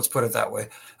process. Let's put it that way.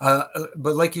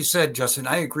 But like you said, Justin,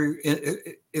 I agree.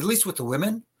 At least with the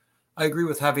women, I agree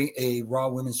with having a Raw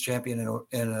Women's Champion and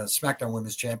a SmackDown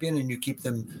Women's Champion, and you keep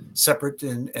them separate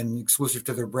and exclusive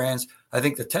to their brands. I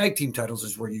think the tag team titles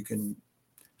is where you can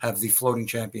have the floating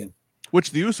champion,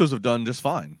 which the Usos have done just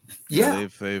fine. Yeah,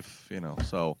 they've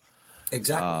so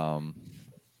exactly.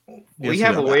 We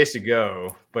have a ways to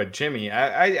go, but Jimmy,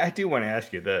 I do want to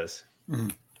ask you this. Mm-hmm.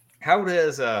 How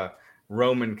does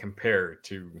Roman compare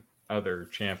to other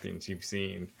champions you've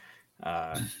seen,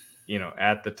 at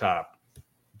the top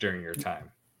during your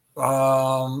time?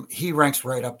 He ranks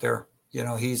right up there.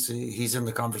 He's in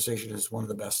the conversation as one of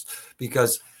the best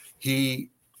because he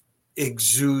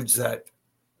exudes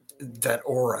that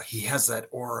aura. He has that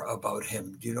aura about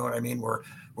him. Do you know what I mean?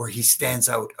 Where he stands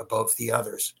out above the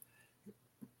others.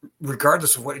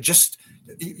 Regardless of what, just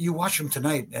you watch him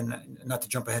tonight, and not to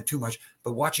jump ahead too much,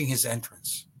 but watching his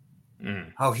entrance,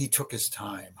 how he took his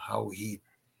time, how he,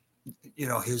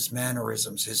 his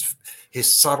mannerisms,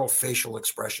 his subtle facial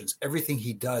expressions, everything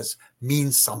he does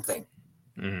means something.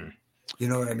 You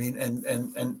know what I mean?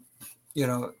 And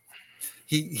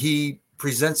he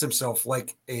presents himself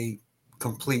like a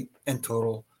complete and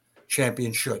total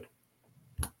champion should.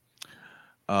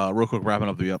 Real quick, wrapping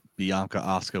up the Bianca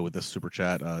Asuka with this super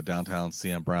chat. Downtown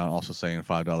CM Brown also saying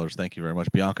 $5. Thank you very much.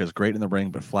 Bianca is great in the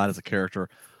ring, but flat as a character.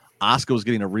 Asuka was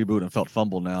getting a reboot and felt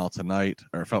fumble tonight.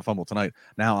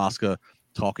 Now Asuka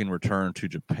talking return to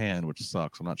Japan, which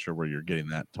sucks. I'm not sure where you're getting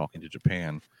that talking to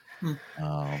Japan.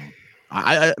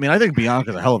 I mean, I think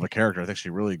Bianca's a hell of a character. I think she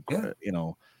really,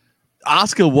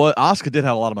 Asuka did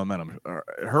have a lot of momentum.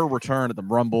 Her return at the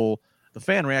Rumble, the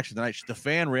fan reaction tonight. The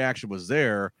fan reaction was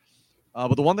there.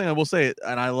 But the one thing I will say,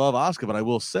 and I love Asuka, but I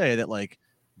will say that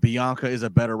Bianca is a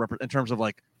better in terms of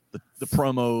the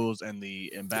promos and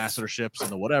the ambassadorships and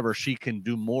the whatever. She can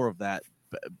do more of that.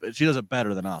 She does it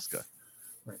better than Asuka.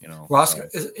 Right. Well,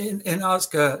 Asuka,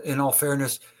 Asuka, in all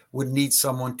fairness, would need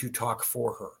someone to talk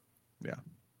for her. Yeah.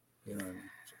 You know what I mean?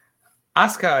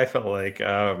 Asuka, I felt like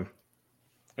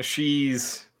she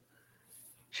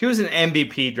was an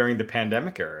MVP during the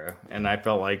pandemic era, and I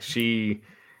felt like she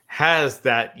has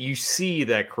that, you see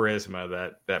that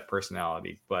charisma, that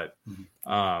personality, but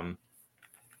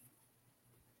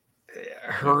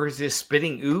hers is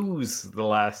spitting ooze the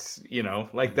last,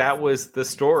 that was the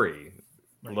story,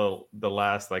 right. The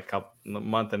last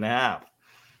month and a half.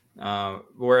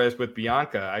 Whereas with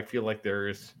Bianca, I feel like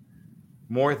there's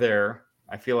more there.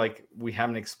 I feel like we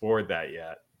haven't explored that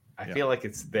yet. I feel like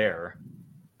it's there.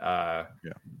 But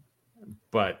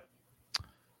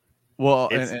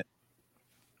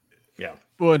yeah.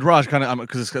 Well, and Raj, kind of,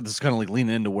 because this is kind of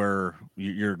leaning into where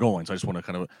you're going. So I just want to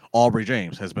kind of, Aubrey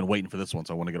James has been waiting for this one.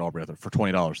 So I want to get Aubrey out there for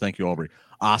 $20. Thank you, Aubrey.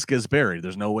 Asuka is buried.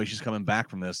 There's no way she's coming back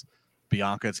from this.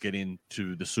 Bianca is getting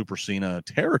to the Super Cena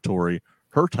territory.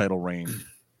 Her title reign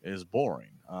is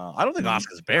boring. I don't think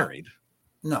Asuka's buried.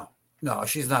 No,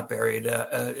 she's not buried.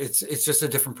 It's just a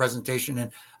different presentation.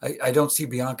 And I don't see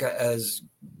Bianca as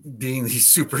being the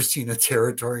Super Cena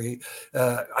territory.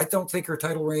 I don't think her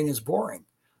title reign is boring.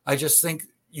 I just think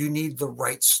you need the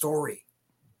right story.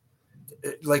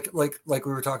 Like we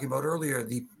were talking about earlier,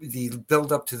 the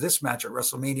build up to this match at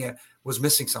WrestleMania was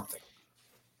missing something.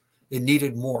 It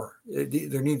needed more.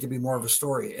 There needed to be more of a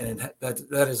story, and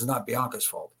that is not Bianca's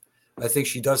fault. I think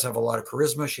she does have a lot of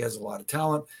charisma. She has a lot of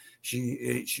talent.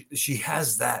 She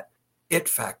has that it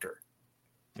factor.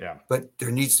 Yeah. But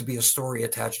there needs to be a story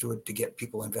attached to it to get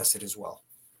people invested as well.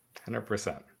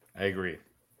 100%. I agree.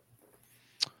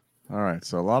 All right,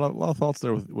 so a lot of thoughts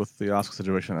there with the Asuka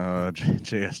situation.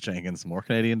 J.S. Jenkins, more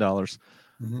Canadian dollars,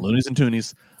 loonies and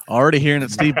toonies. Already hearing that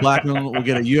Steve Blackman will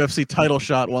get a UFC title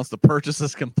shot once the purchase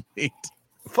is complete.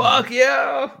 Fuck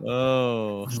yeah!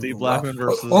 Oh, Steve Blackman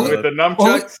versus with the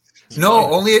nunchucks.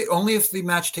 Only if the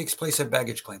match takes place at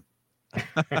Baggage Claim.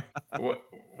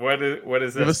 What is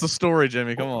Give this? us the story,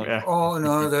 Jimmy. Come on. Yeah. Oh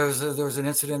no, there was an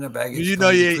incident in baggage You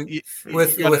know, claim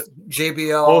with Whole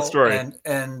JBL story.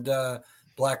 and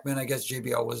Blackman. I guess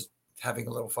JBL was having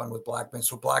a little fun with Blackman,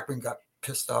 so Blackman got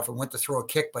pissed off and went to throw a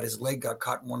kick, but his leg got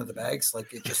caught in one of the bags,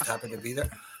 like it just happened to be there.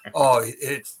 Oh,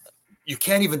 it's you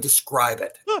can't even describe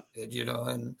it,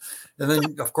 and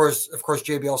then of course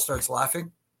JBL starts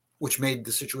laughing, which made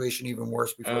the situation even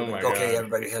worse. Before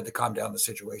everybody had to calm down the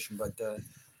situation, but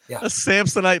yeah, a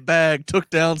Samsonite bag took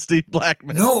down Steve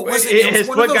Blackman. no, it wasn't. It was His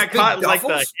one of foot those got big caught in, like, the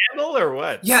duffels. handle or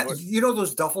what? Yeah, What? you know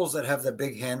those duffels that have the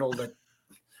big handle that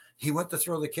he went to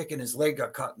throw the kick and his leg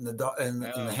got caught in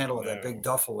the handle of that big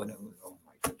duffel, and it was, oh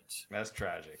my goodness, That's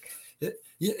tragic.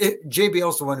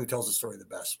 JBL's the one who tells the story the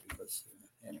best because,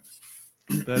 anyways.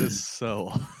 That is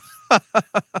so.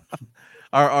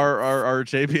 Are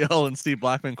JBL and Steve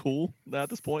Blackman cool at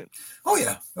this point? Oh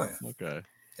yeah. Okay.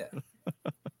 Yeah.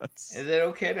 Is it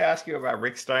okay to ask you about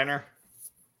Rick Steiner?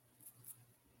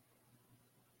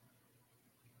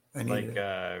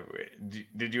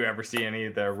 Did you ever see any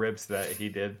of the ribs that he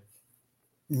did?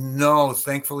 No,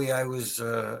 thankfully I was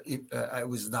not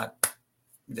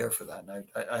there for that night.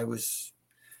 I was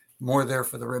more there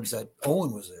for the ribs that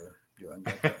Owen was there doing.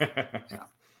 But,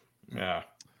 Yeah.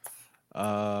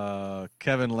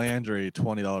 Kevin Landry,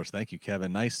 $20. Thank you,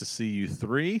 Kevin. Nice to see you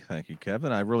three. Thank you,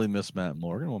 Kevin. I really miss Matt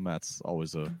Morgan. Well, Matt's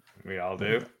always we all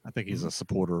do. I think he's a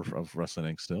supporter of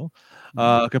wrestling still.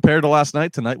 Compared to last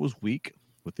night, tonight was weak,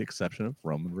 with the exception of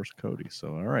Roman versus Cody.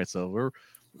 So, all right. So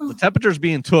the temperature's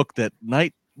being took that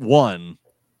night one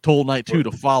told night two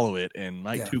to follow it, and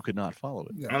night two could not follow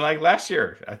it. Yeah. And like last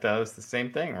year, I thought it was the same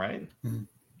thing, right? Mm-hmm.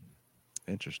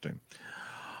 Interesting.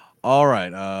 All right.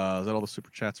 Is that all the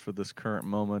super chats for this current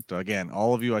moment? Again,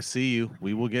 all of you, I see you.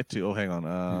 We will get to. Oh, hang on.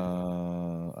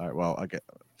 All right. Well,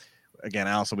 again,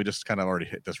 Allison, we just kind of already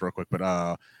hit this real quick,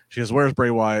 but she goes, "Where's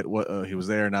Bray Wyatt? He was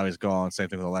there. Now he's gone." Same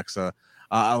thing with Alexa.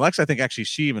 Alexa, I think actually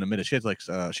she even admitted she had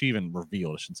she even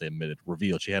revealed. I shouldn't say admitted.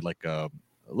 Revealed she had a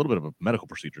little bit of a medical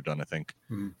procedure done. I think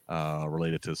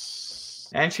related to.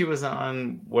 And she was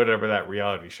on whatever that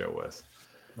reality show was.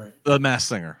 Right. The Masked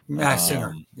Singer. Masked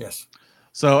Singer. Yes.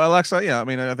 So Alexa, yeah, I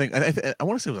mean, I think I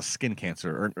want to say it was a skin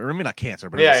cancer, or I mean not cancer,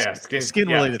 but skin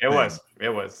related. It was.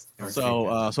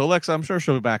 So Alexa, I'm sure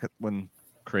she'll be back when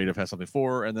creative has something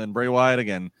for her, and then Bray Wyatt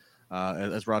again,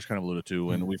 as Raj kind of alluded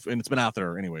to, and it's been out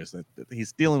there anyways that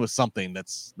he's dealing with something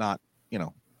that's not,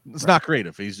 it's not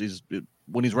creative. He's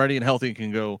when he's ready and healthy and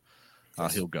can go,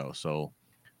 he'll go. So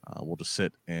we'll just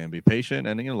sit and be patient,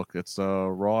 and look, it's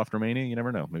Raw after Mania. You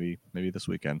never know. Maybe this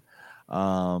weekend.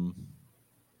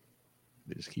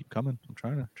 They just keep coming. I'm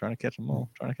trying to catch them all.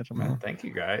 Thank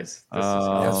you guys.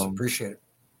 Yes, appreciate it.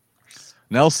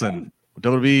 Nelson,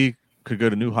 WWE could go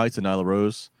to new heights, and Nyla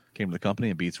Rose came to the company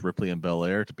and beats Ripley and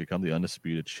Belair to become the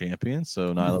undisputed champion.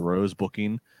 So Nyla Rose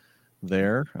booking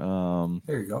there.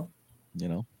 There you go.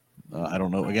 I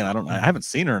don't know. Again, I haven't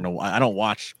seen her in a while. I don't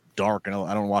watch Dark, and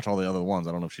I don't watch all the other ones.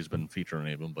 I don't know if she's been featured in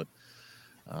any of them, but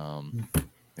a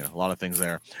lot of things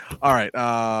there. All right.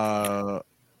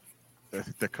 I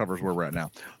think that covers where we're at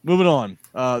now. Moving on,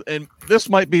 and this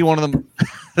might be one of them.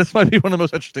 This might be one of the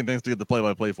most interesting things to get the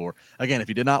play-by-play for. Again, if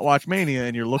you did not watch Mania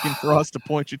and you're looking for us to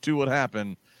point you to what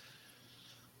happened,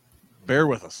 bear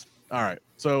with us. All right.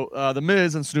 So the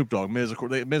Miz and Snoop Dogg. Miz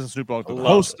and Snoop Dogg, the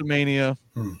host of Mania.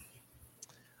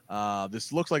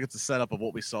 This looks like it's a setup of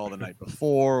what we saw the night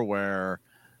before, where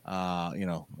Miz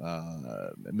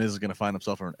is going to find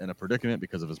himself in a predicament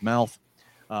because of his mouth.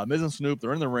 Miz and Snoop,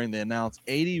 they're in the ring. They announced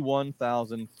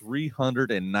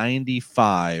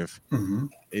 81,395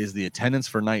 is the attendance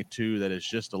for night two. That is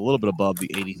just a little bit above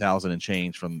the 80,000 and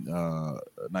change from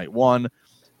night one.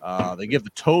 They give the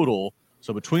total.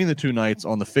 So between the two nights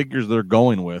on the figures they're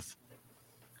going with,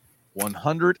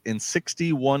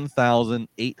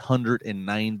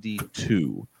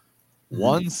 161,892.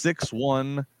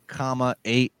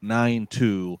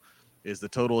 161,892 is the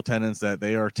total attendance that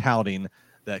they are touting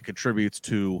that contributes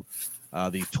to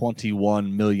the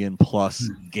 21 million plus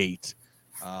gate.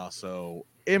 So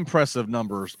impressive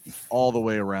numbers all the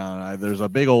way around. There's a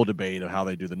big old debate of how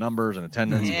they do the numbers and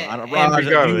attendance.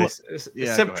 Regardless,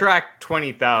 subtract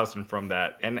 20,000 from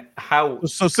that, and how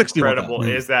incredible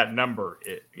is that number?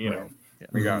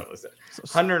 Regardless,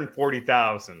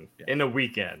 140,000 in a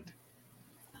weekend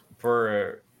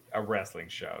for a wrestling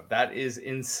show. That is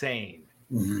insane.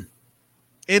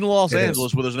 In Los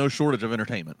Angeles, where there's no shortage of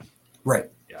entertainment. Right.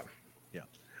 Yeah.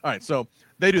 All right, so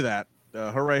they do that.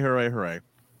 Hooray, hooray, hooray.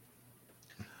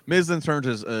 Miz then turns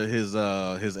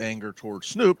his anger towards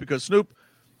Snoop because Snoop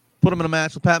put him in a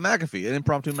match with Pat McAfee, an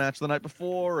impromptu match the night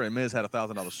before, and Miz had a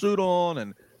 $1,000 suit on,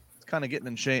 and it's kind of getting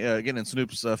in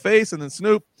Snoop's face, and then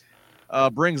Snoop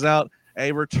brings out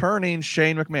a returning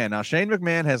Shane McMahon. Now, Shane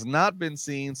McMahon has not been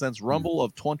seen since Rumble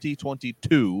of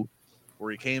 2022,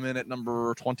 where he came in at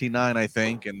number 29, I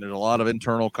think, and there's a lot of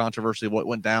internal controversy what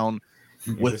went down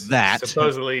with that.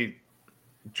 Supposedly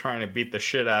trying to beat the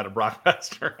shit out of Brock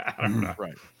Lesnar. I don't know.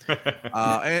 Right.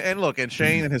 And look, and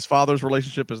Shane and his father's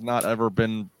relationship has not ever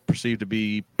been perceived to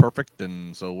be perfect,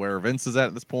 and so where Vince is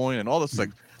at this point, and all this, like,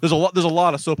 there's a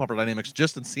lot of soap opera dynamics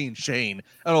just in seeing Shane.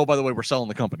 And oh, by the way, we're selling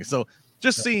the company, so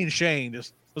just seeing Shane,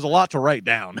 there's a lot to write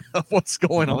down of what's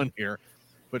going on here.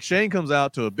 But Shane comes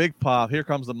out to a big pop. Here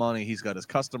comes the money. He's got his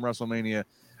custom WrestleMania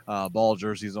ball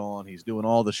jerseys on. He's doing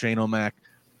all the Shane O'Mac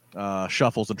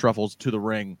shuffles and truffles to the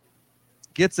ring.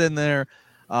 Gets in there,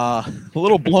 a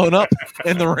little blown up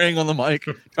in the ring on the mic,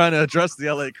 trying to address the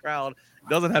LA crowd.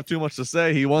 Doesn't have too much to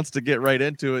say. He wants to get right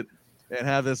into it and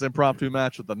have this impromptu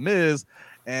match with The Miz.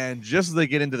 And just as they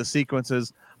get into the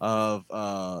sequences of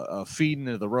feeding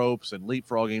into the ropes and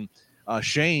leapfrogging,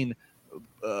 Shane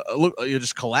it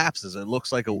just collapses. It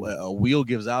looks like a wheel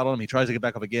gives out on him. He tries to get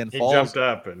back up again. He falls. jumped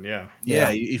up and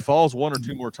he falls one or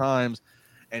two more times.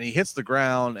 And he hits the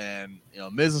ground, and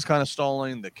Miz is kind of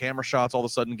stalling. The camera shots all of a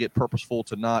sudden get purposeful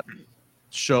to not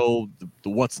show the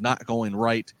what's not going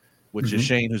right, which is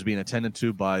Shane, who's being attended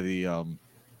to by the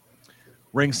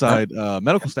ringside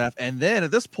medical staff. And then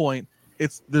at this point,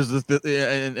 there's this,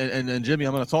 and Jimmy,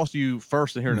 I'm going to toss to you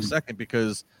first here in a second,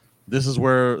 because this is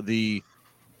where the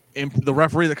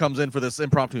referee that comes in for this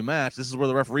impromptu match, this is where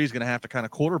the referee is going to have to kind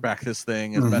of quarterback this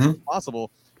thing as best as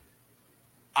possible.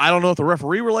 I don't know if the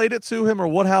referee relayed it to him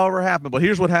or however happened, but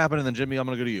here's what happened, and then Jimmy, I'm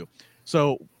going to go to you.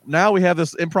 So now we have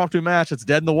this impromptu match. It's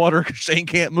dead in the water because Shane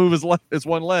can't move his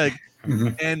one leg,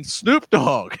 and Snoop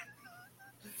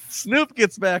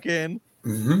gets back in,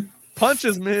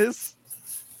 punches Miz,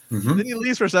 then he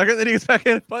leaves for a second, then he gets back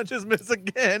in and punches Miz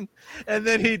again, and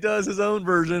then he does his own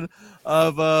version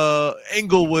of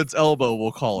Englewood's elbow,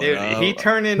 we'll call it. Dude, he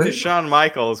turned into Shawn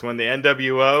Michaels when the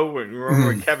NWO,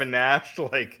 remember Kevin Nash,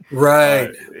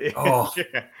 right.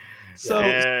 So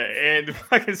and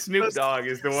fucking Snoop Dogg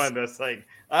is the one that's like,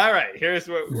 all right, here's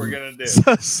what we're gonna do.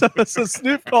 So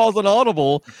Snoop calls an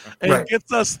audible and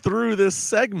gets us through this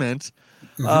segment.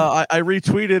 I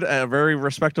retweeted a very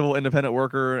respectable independent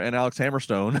worker and Alex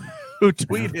Hammerstone who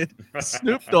tweeted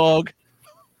Snoop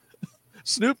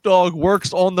Dogg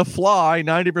works on the fly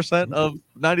 90%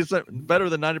 better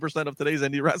than 90% of today's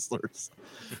indie wrestlers.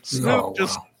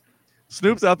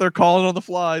 Snoop's out there calling on the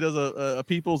fly, does a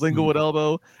people's Englewood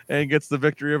elbow, and gets the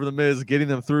victory over the Miz, getting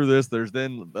them through this. There is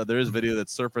video that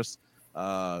surfaced,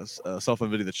 cell phone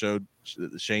video that showed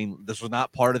Shane. This was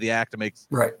not part of the act to make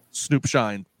Snoop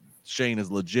shine. Shane is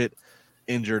legit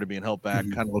injured and being held back.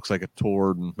 Kind of looks like a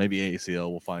torn and maybe ACL.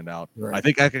 We'll find out. I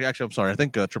think I'm sorry. I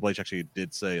think Triple H actually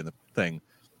did say in the thing,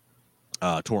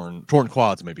 torn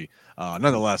quads maybe.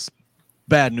 Nonetheless,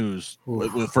 bad news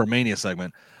for a Mania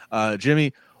segment.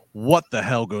 Jimmy, what the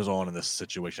hell goes on in this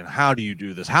situation? How do you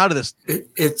do this? How did this?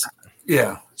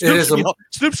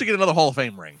 Snoop should get another Hall of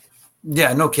Fame ring.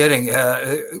 Yeah, no kidding.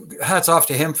 Hats off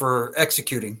to him for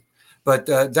executing. But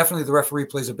definitely the referee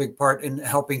plays a big part in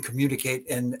helping communicate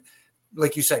and,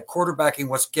 like you said, quarterbacking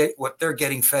what they're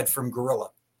getting fed from Gorilla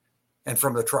and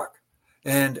from the truck.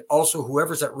 And also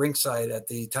whoever's at ringside at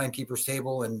the timekeeper's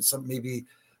table, and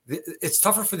it's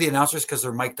tougher for the announcers because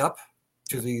they're mic'd up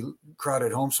to the crowd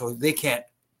at home, so they can't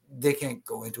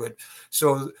go into it.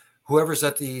 So whoever's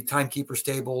at the timekeeper's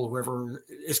table, whoever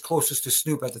is closest to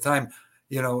Snoop at the time,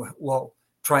 will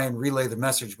try and relay the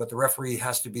message, but the referee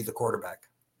has to be the quarterback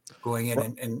going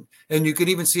in. And you could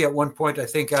even see at one point, I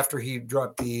think after he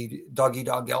dropped the doggy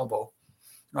dog elbow,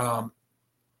 that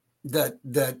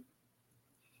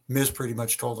Miz pretty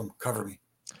much told him, cover me.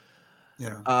 We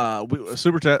have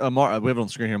it on the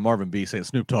screen here. Marvin B saying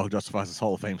Snoop Dogg justifies his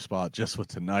Hall of Fame spot just with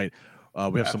tonight.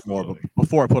 We have some more, but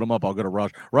before I put them up, I'll go to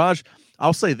Raj. Raj,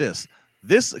 I'll say this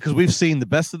because we've seen the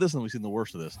best of this and we've seen the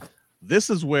worst of this. This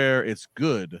is where it's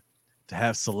good to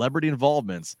have celebrity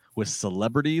involvements with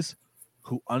celebrities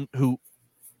who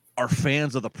are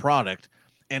fans of the product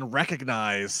and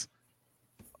recognize,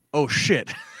 oh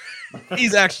shit,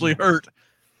 he's actually hurt.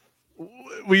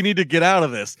 We need to get out of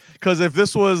this, because if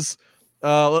this was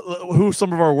who's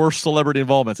some of our worst celebrity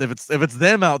involvements, if it's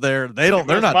them out there, they're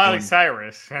not Miley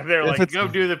Cyrus. They're like, go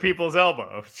do the people's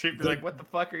elbow. She'd be like, what the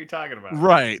fuck are you talking about?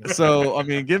 Right. So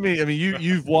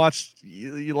you've watched,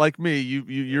 you like me,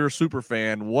 you're a super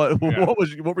fan. What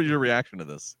was your reaction to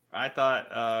this? I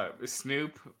thought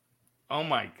Snoop, oh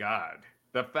my god,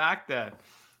 the fact that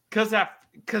because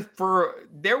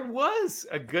there was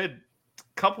a good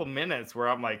couple minutes where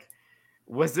I'm like,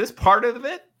 was this part of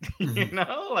it?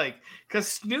 Like, because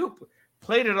Snoop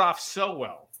played it off so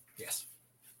well. Yes.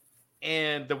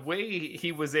 And the way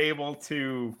he was able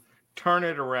to turn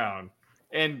it around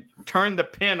and turn the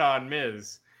pin on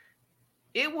Miz,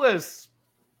 it was,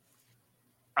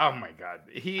 oh my God,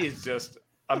 he is just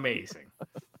amazing.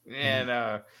 And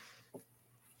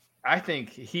I think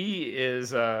he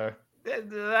is,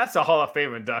 that's a Hall of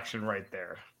Fame induction right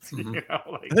there.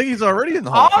 I think he's already in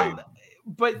the Hall of Fame.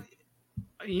 But,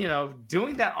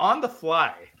 doing that on the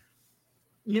fly,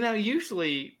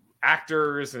 usually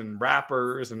actors and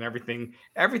rappers and everything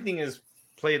is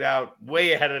played out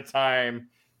way ahead of time.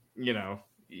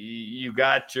 You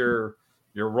got your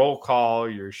roll call,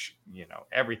 your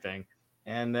everything,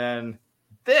 and then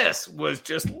this was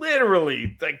just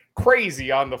literally like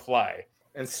crazy on the fly,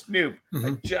 and Snoop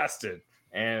adjusted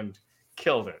and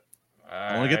killed it.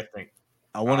 I want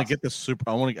to get the super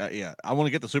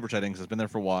chat in because it's been there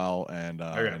for a while and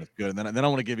it's good. And then I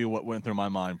want to give you what went through my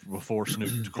mind before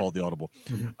Snoop called the audible.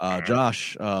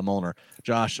 Josh Molnar.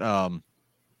 Josh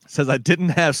says, I didn't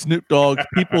have Snoop Dogg's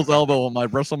people's elbow on my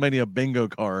WrestleMania bingo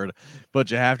card,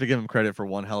 but you have to give him credit for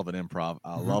one hell of an improv.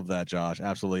 I love that, Josh.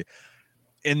 Absolutely.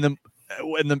 In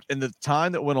the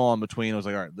time that went on between, I was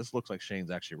like, all right, this looks like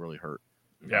Shane's actually really hurt.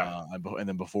 Yeah. And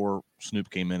then before Snoop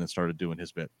came in and started doing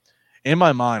his bit, in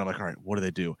my mind, I'm like, all right, what do they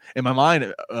do? In my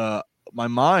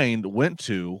mind went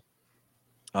to,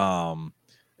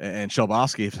 and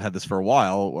Shelbowski had this for a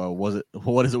while.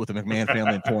 What is it with the McMahon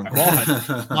family and torn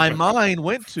quad? My mind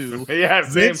went to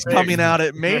Vince coming out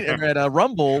at a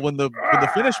Rumble when the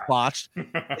finish botched,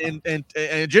 and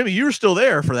Jimmy, you were still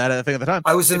there for that. I think at the time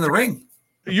I was in the ring.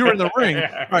 You were in the ring.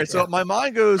 All right, so my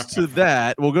mind goes to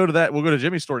that. We'll go to that. We'll go to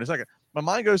Jimmy's story in a second. My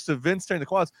mind goes to Vince tearing the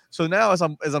quads. So now, as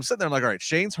I'm sitting there, I'm like, all right,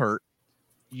 Shane's hurt.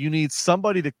 You need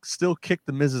somebody to still kick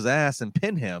the Miz's ass and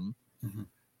pin him.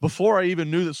 Before I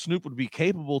even knew that Snoop would be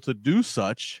capable to do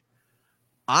such,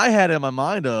 I had in my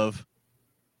mind of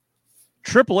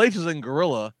Triple H is in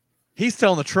Gorilla. He's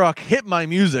telling the truck, hit my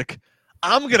music.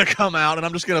 I'm going to come out and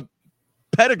I'm just going to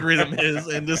pedigree the Miz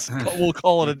and we'll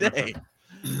call it a day.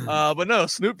 But no,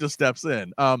 Snoop just steps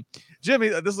in. Jimmy,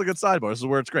 this is a good sidebar. This is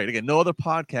where it's great. Again, no other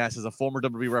podcast is a former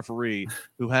WWE referee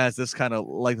who has this kind of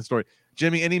like the story.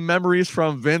 Jimmy, any memories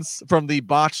from Vince from the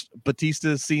botched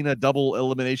Batista Cena double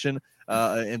elimination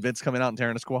and Vince coming out and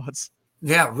tearing the squads?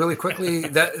 Yeah, really quickly.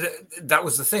 That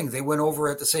was the thing. They went over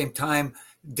at the same time.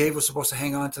 Dave was supposed to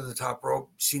hang on to the top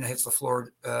rope. Cena hits the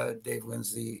floor. Dave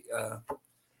wins the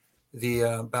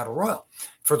Battle Royal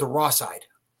for the Raw side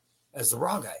as the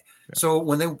Raw guy. Yeah. So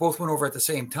when they both went over at the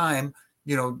same time,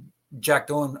 Jack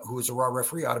Doan, who was a Raw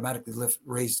referee, automatically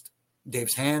raised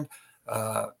Dave's hand.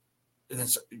 And then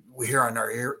we hear in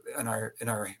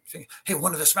our thing, hey,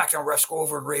 one of the SmackDown refs go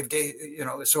over and rave Dave,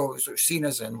 so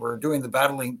Cena's, and we're doing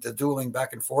the dueling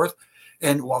back and forth.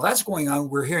 And while that's going on,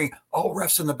 we're hearing all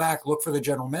refs in the back look for the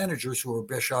general managers, who were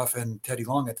Bischoff and Teddy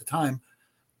Long at the time.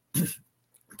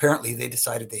 Apparently they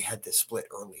decided they had this split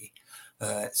early.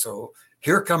 So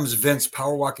here comes Vince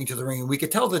power walking to the ring. And we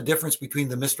could tell the difference between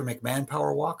the Mr. McMahon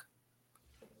power walk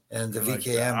and the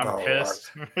VKM power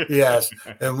walk. Yes.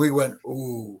 And we went,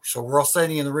 ooh. So we're all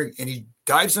standing in the ring, and he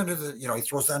dives under he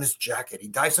throws down his jacket. He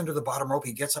dives under the bottom rope.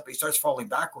 He gets up. He starts falling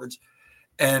backwards.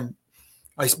 And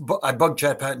I bug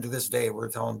Chad Patton to this day. We're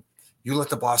telling him, you let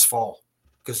the boss fall,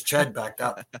 because Chad backed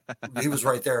up. He was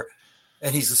right there.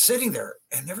 And he's sitting there,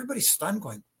 and everybody's stunned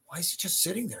going, why is he just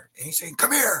sitting there? And he's saying,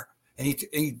 come here. And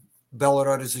he bellowed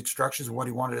out his instructions of what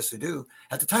he wanted us to do.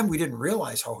 At the time, we didn't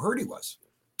realize how hurt he was,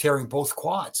 tearing both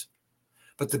quads.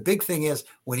 But the big thing is,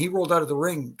 when he rolled out of the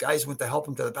ring, guys went to help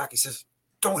him to the back. He says,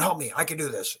 don't help me. I can do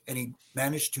this. And he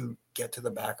managed to get to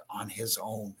the back on his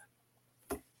own,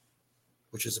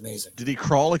 which is amazing. Did he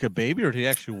crawl like a baby, or did he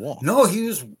actually walk? No, he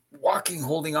was walking,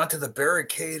 holding onto the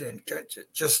barricade, and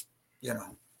just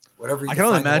whatever. I can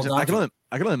only imagine. I can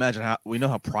only imagine how we know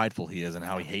how prideful he is and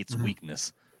how he hates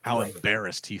weakness. How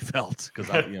embarrassed he felt,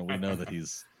 because we know that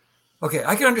he's okay.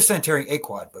 I can understand tearing a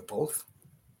quad, but both.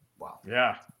 Wow.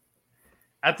 Yeah.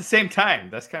 At the same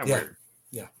time, that's kind of weird.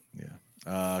 Yeah.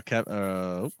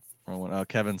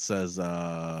 Kevin says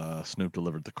Snoop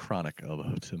delivered the chronic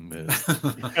elbow to Miz.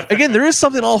 Again, there is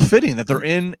something all fitting that they're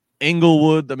in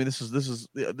Inglewood. I mean, this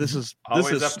is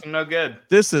always up to no good.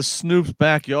 This is Snoop's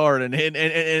backyard, and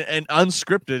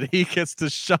unscripted, he gets to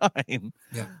shine.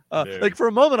 Yeah. Like for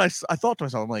a moment, I thought to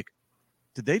myself, I'm like,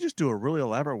 did they just do a really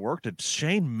elaborate work? Did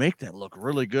Shane make that look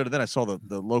really good? And then I saw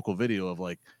the local video of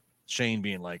like Shane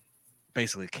being like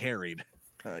basically carried.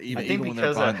 I think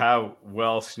because of how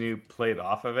well Snoop played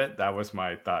off of it, that was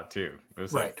my thought too. It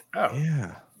was like, oh,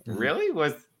 yeah, really?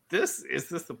 Is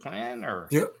this the plan? Or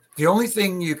The only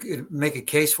thing you could make a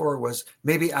case for was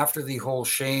maybe after the whole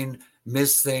Shane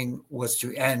Miz thing was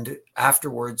to end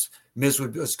afterwards, Miz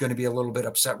was going to be a little bit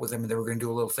upset with him, and they were going to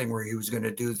do a little thing where he was going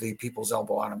to do the people's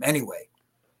elbow on him anyway.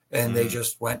 And they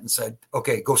just went and said,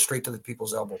 okay, go straight to the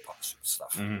people's elbow pops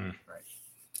stuff. Right.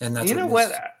 And that's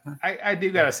what I do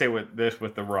got to say with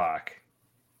The Rock.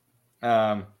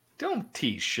 Don't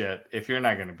tease shit if you're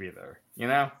not going to be there, you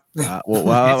know? It's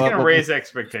going to raise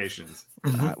expectations.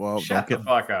 Shut the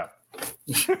fuck up.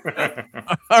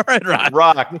 All right, Raj.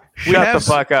 Rock, shut the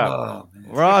fuck up.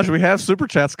 Raj, we have super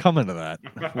chats coming to that.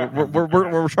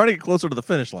 We're trying to get closer to the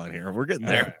finish line here. We're getting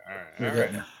there.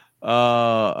 All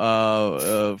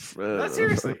right.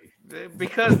 Seriously,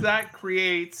 because that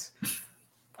creates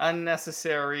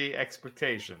unnecessary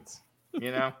expectations,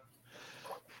 you know?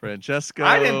 Francesco.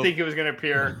 I didn't think it was going to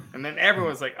appear, and then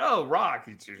everyone's like, "Oh, Rock,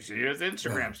 see his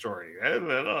Instagram story."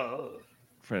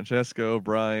 Francesco,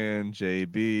 Brian,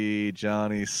 JB,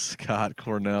 Johnny, Scott,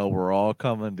 Cornell, we're all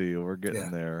coming to you. We're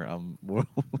getting there. I mean,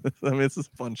 it's a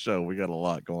fun show. We got a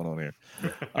lot going on here.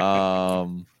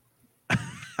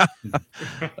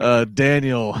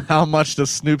 Daniel, how much does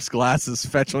Snoop's glasses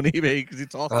fetch on eBay? Because he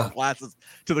tosses glasses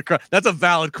to the crowd. That's a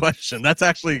valid question. That's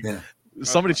actually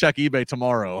somebody check eBay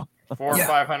tomorrow. $400 or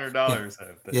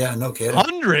 $500. Yeah, no kidding.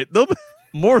 100,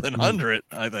 more than 100,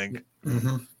 I think.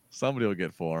 Somebody will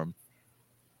get for him.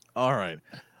 All right.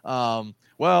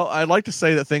 Well, I'd like to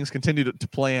say that things continued to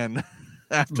plan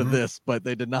after this, but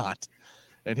they did not.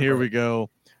 And here we go.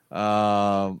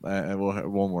 And we'll have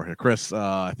one more here. Chris,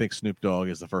 I think Snoop Dogg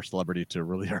is the first celebrity to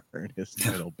really earn his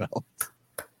title belt.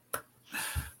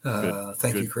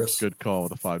 Thank you, Chris. Good call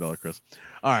with a $5, Chris.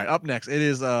 All right, up next, it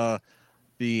is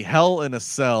the Hell in a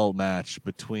Cell match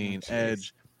between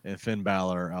Edge and Finn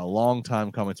Balor. A long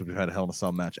time coming since we've had a Hell in a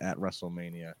Cell match at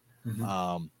WrestleMania.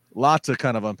 Lot to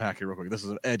kind of unpack here real quick. This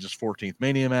is Edge's 14th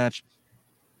Mania match.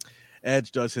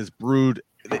 Edge does his Brood.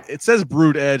 It says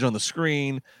Brood Edge on the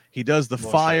screen. He does the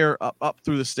fire up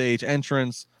through the stage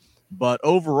entrance. But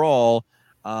overall,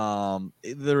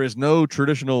 there is no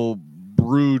traditional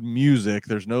Brood music.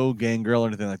 There's no Gangrel or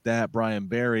anything like that. Brian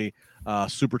Barry,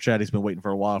 Super Chat, he's been waiting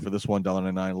for a while for this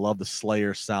 $1.99. Love the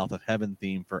Slayer South of Heaven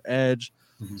theme for Edge.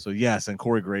 So yes, and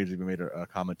Corey Graves even made a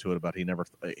comment to it about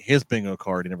his bingo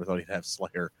card. He never thought he'd have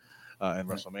Slayer in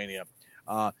WrestleMania.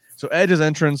 So Edge's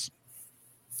entrance.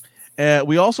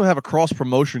 We also have a cross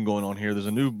promotion going on here. There's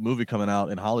a new movie coming out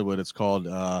in Hollywood. It's called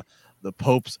The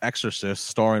Pope's Exorcist,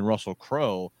 starring Russell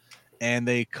Crowe, and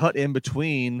they cut in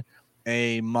between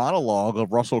a monologue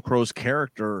of Russell Crowe's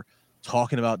character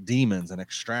talking about demons and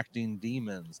extracting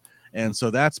demons, and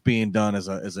so that's being done as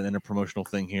an interpromotional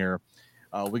thing here.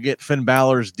 We get Finn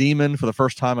Balor's demon for the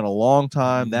first time in a long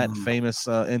time. That famous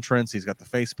entrance. He's got the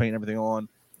face paint and everything on.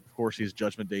 Of course, he's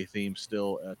Judgment Day themed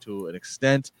still to an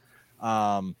extent.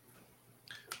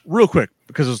 Real quick,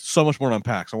 because there's so much more to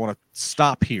unpack, so I want to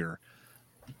stop here.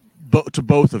 To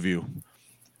both of you.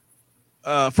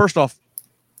 First off,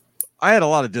 I had a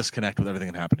lot of disconnect with everything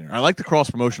that happened here. I like the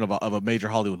cross promotion of a major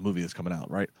Hollywood movie that's coming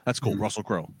out, right? That's cool. Russell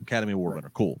Crowe, Academy Award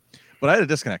winner, cool. But I had a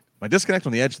disconnect. My disconnect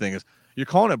on the Edge thing is, you're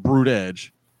calling it Brood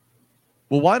Edge.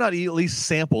 Well, why not at least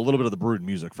sample a little bit of the Brood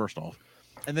music, first off?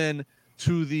 And then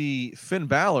to the Finn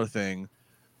Balor thing,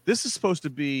 this is supposed to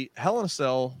be Hell in a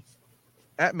Cell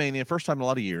at Mania, first time in a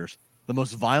lot of years, the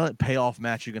most violent payoff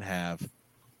match you can have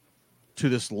to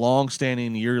this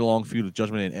long-standing, year-long feud with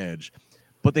Judgment Day and Edge.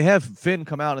 But they have Finn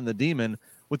come out in the demon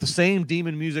with the same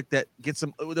demon music that gets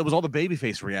him. That was all the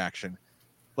babyface reaction.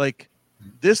 Like,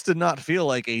 this did not feel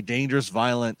like a dangerous,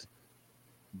 violent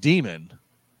demon.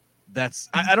 That's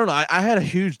I don't know. I had a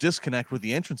huge disconnect with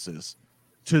the entrances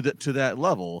to that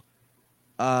level.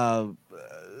 I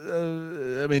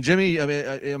mean, Jimmy.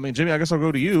 Jimmy. I guess I'll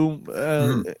go to you.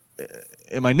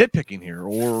 Am I nitpicking here,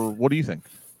 or what do you think?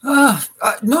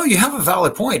 No, you have a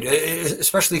valid point,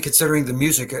 especially considering the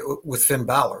music with Finn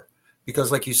Balor,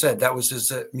 because, like you said, that was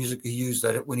his music he used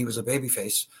when he was a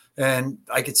babyface, and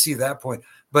I could see that point.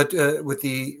 But with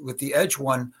the Edge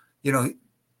one, you know,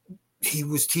 he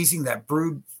was teasing that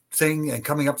Brood thing and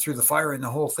coming up through the fire and the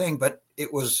whole thing, but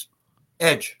it was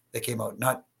Edge that came out,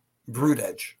 not Brood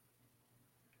Edge.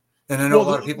 And I know a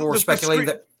lot of people were speculating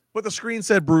that. But the screen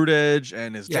said Brood Edge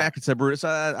and his jacket said Brood. So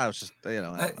I was just,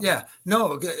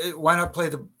 no, why not play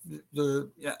the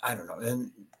I don't know.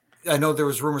 And I know there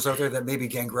was rumors out there that maybe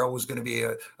Gangrel was going to be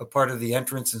a part of the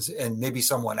entrance and maybe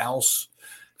someone else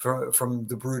from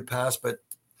the Brood past, but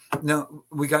no,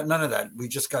 we got none of that. We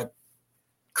just got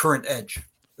current Edge,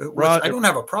 which I don't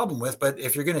have a problem with, but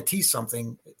if you're going to tease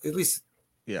something, at least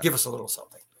give us a little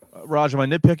something. Raj, am I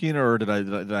nitpicking, or did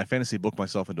I fantasy book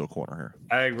myself into a corner here?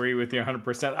 I agree with you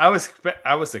 100%.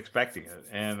 I was expecting it,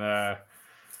 and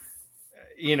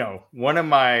one of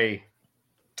my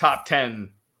top 10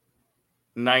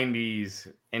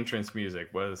 '90s entrance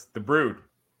music was The Brood.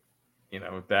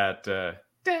 That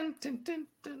dun, dun, dun,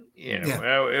 dun,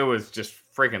 it was just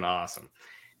freaking awesome.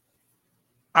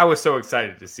 I was so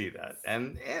excited to see that,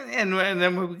 and then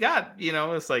when we got,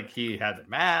 it's like he had the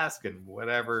mask and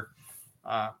whatever.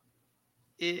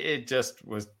 It just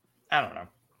was, I don't know.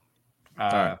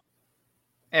 All right.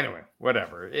 Anyway,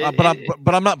 whatever.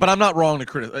 But I'm not wrong to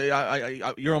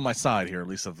criticize. You're on my side here, at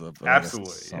least of the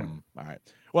absolutely. All right.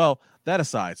 Well, that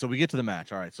aside, so we get to the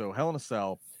match. All right. So Hell in a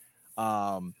Cell.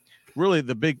 Really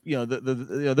the big,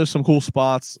 there's some cool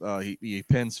spots. He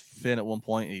pins Finn at one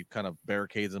point. He kind of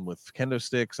barricades him with kendo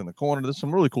sticks in the corner. There's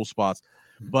some really cool spots.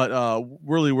 But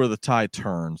really where the tide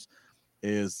turns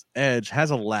is Edge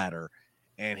has a ladder,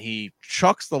 and he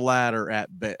chucks the ladder at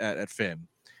Finn,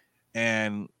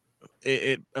 and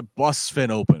it busts Finn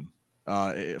open.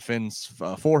 Finn's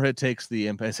forehead takes the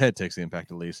impact. His head takes the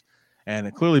impact, at least, and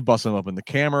it clearly busts him open. The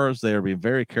cameras, they are being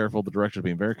very careful. The directors are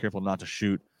being very careful not to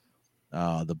shoot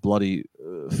the bloody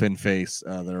Finn face.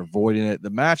 They're avoiding it. The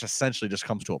match essentially just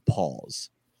comes to a pause,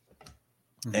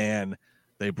 and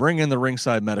they bring in the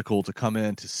ringside medical to come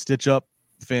in to stitch up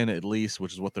Finn, at least,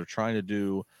 which is what they're trying to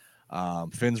do.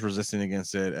 Finn's resisting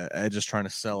against it. Edge is trying to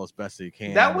sell as best he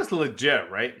can. That was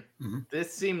legit, right? Mm-hmm.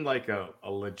 This seemed like a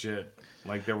legit,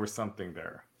 like there was something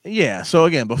there. Yeah. So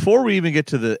again, before we even get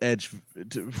to the Edge,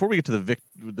 before we get to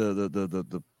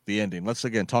the ending, let's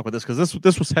again talk about this, because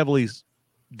this was heavily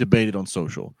debated on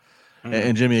social. Mm-hmm.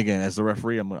 And Jimmy, again, as the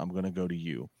referee, I'm going to go to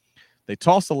you. They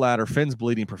toss the ladder. Finn's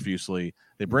bleeding profusely.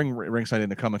 They bring ringside in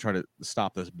to come and try to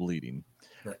stop this bleeding.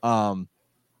 Right.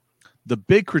 The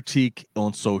big critique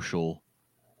on social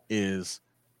is,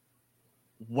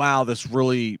 wow, this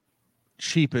really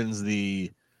cheapens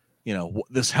the,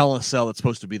 this Hell in a Cell that's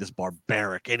supposed to be this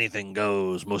barbaric, anything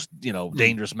goes, most,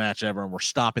 dangerous match ever, and we're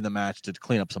stopping the match to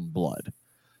clean up some blood.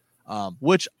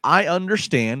 Which I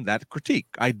understand that critique.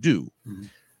 I do. Mm-hmm.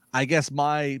 I guess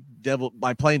my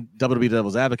playing WWE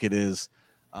devil's advocate is,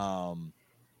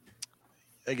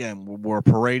 again, we're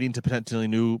parading to potentially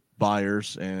new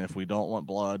buyers, and if we don't want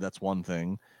blood, that's one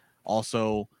thing.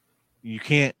 Also, you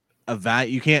can't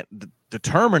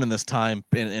determine in this time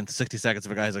in 60 seconds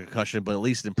if a guy has a concussion, but at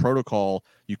least in protocol,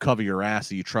 you cover your ass.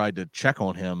 So you tried to check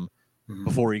on him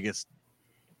before he gets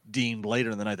deemed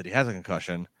later in the night that he has a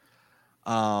concussion.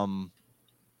 I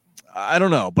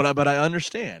don't know, but I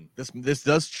understand this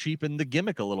does cheapen the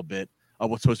gimmick a little bit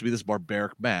of what's supposed to be this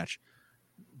barbaric match.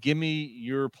 Give me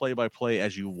your play-by-play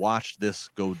as you watched this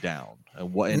go down,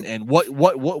 and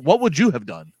what would you have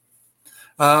done?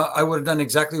 I would have done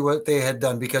exactly what they had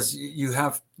done, because you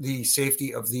have the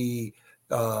safety of the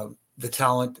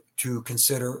talent to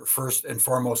consider first and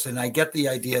foremost. And I get the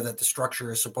idea that the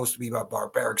structure is supposed to be a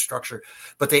barbaric structure,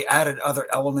 but they added other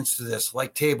elements to this,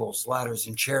 like tables, ladders,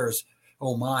 and chairs.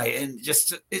 Oh my! And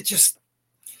it just.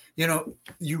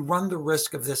 You run the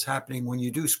risk of this happening when you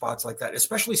do spots like that,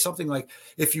 especially something like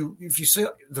if you see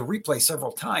the replay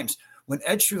several times, when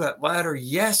Edge threw that ladder,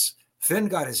 yes, Finn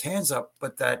got his hands up,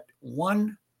 but that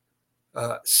one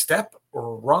step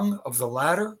or rung of the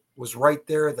ladder was right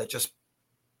there that just,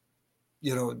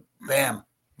 bam.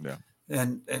 Yeah.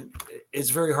 And it's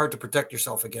very hard to protect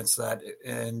yourself against that.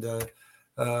 And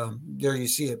there you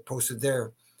see it posted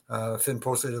there. Finn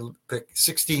posted a pick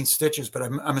 16 stitches, but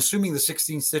I'm assuming the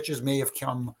 16 stitches may have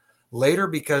come later,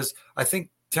 because I think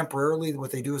temporarily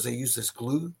what they do is they use this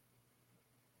glue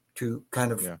to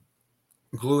kind of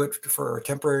glue it for a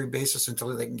temporary basis until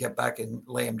they can get back and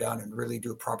lay him down and really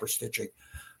do proper stitching.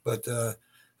 But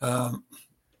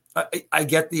I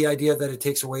get the idea that it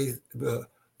takes away the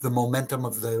momentum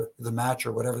of the match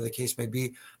or whatever the case may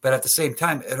be. But at the same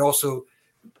time, it also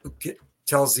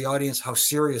tells the audience how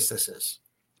serious this is.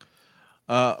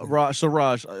 Raj,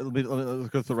 let's go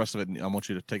through the rest of it, and I want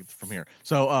you to take it from here.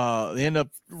 So they end up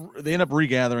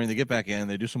regathering. They get back in.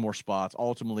 They do some more spots.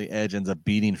 Ultimately, Edge ends up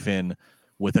beating Finn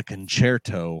with a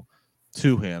concerto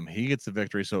to him. He gets the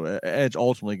victory. So Edge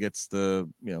ultimately gets the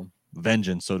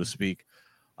vengeance, so to speak,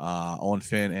 on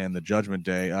Finn and the Judgment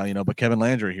Day. But Kevin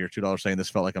Landry here, $2, saying this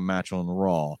felt like a match on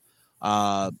Raw.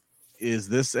 Is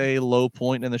this a low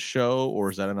point in the show,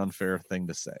 or is that an unfair thing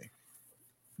to say?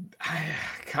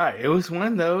 God, it was one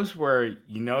of those where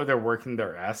they're working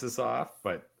their asses off,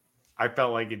 but I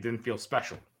felt like it didn't feel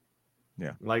special.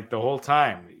 Yeah, like the whole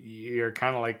time you're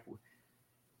kind of like,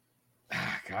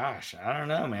 gosh, I don't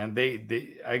know, man.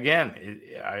 They again,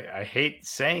 I hate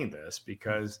saying this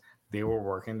because they were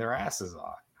working their asses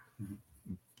off.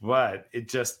 but it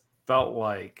just felt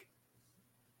like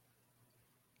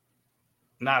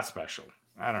not special.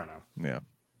 I don't know. Yeah.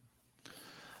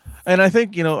 And I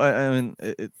think, I mean,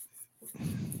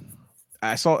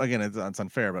 I saw, again, it's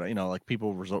unfair, but, like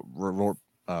people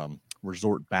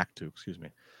resort back to,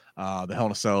 the Hell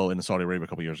in a Cell in Saudi Arabia a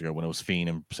couple years ago when it was Fiend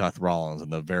and Seth Rollins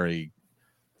and the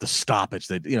stoppage.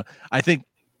 I think,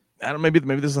 I don't, maybe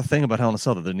this is a thing about Hell in a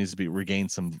Cell that there needs to be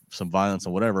regained some violence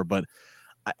and whatever. But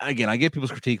I get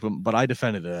people's critique, but I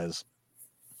defended it as,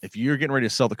 if you're getting ready to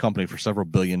sell the company for several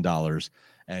 $1 billion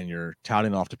and you're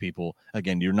touting off to people,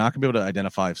 again, you're not going to be able to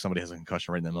identify if somebody has a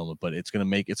concussion right in that moment, but it's going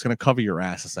to cover your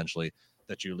ass, essentially,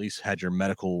 that you at least had your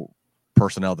medical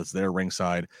personnel that's there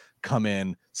ringside come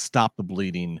in, stop the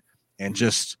bleeding, and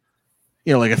just,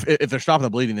 like if they're stopping the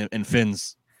bleeding and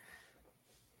Finn's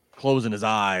closing his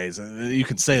eyes, you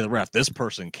can say to the ref, this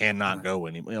person cannot go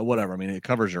anymore, whatever. I mean, it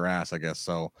covers your ass, I guess.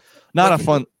 So not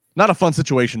a fun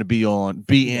situation to be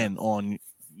in on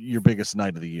your biggest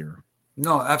night of the year.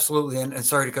 No, absolutely. And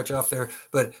sorry to cut you off there,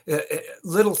 but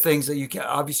little things that you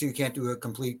can't do a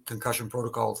complete concussion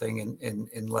protocol thing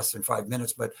in less than 5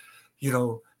 minutes, but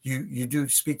you do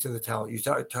speak to the talent. You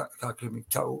talk to me.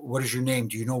 What is your name?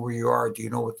 Do you know where you are? Do you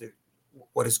know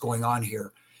what is going on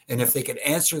here? And if they can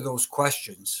answer those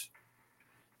questions,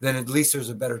 then at least there's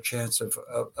a better chance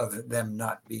of them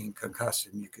not being concussed,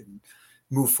 and you can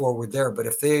move forward there. But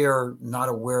if they are not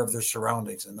aware of their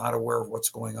surroundings and not aware of what's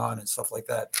going on and stuff like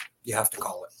that, you have to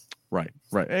call it. Right.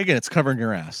 Again, it's covering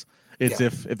your ass. It's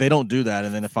if they don't do that,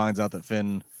 and then it finds out that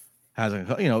Finn hasn't,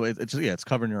 it's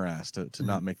covering your ass to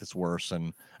not make this worse.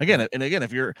 And again,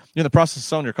 if you're in the process of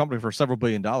selling your company for several $1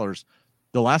 billion,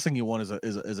 the last thing you want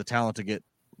is a talent to get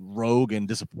rogue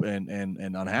and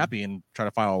unhappy and try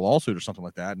to file a lawsuit or something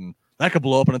like that, and that could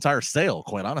blow up an entire sale,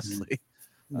 quite honestly.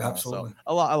 Absolutely. So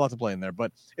a lot to play in there,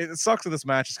 but it sucks that this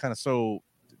match is kind of so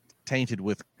tainted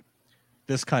with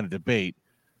this kind of debate,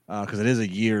 because it is a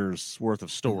year's worth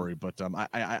of story. But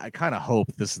I kind of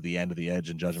hope this is the end of the Edge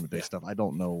and Judgment Day stuff. I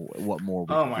don't know what more we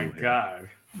can do here. God,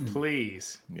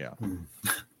 please. Yeah.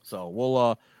 So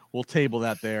we'll table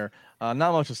that there.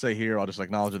 Not much to say here. I'll just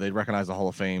acknowledge that they recognize the Hall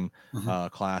of Fame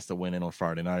class that went in on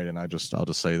Friday night, and I'll just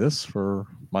say this for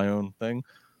my own thing: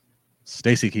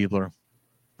 Stacy Keibler.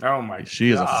 Oh my!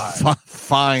 She God. is a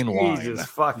fine wine. Jesus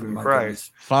fucking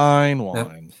Christ! Fine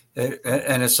wine.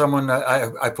 And as someone,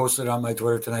 I posted on my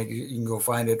Twitter tonight, you can go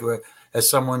find it. As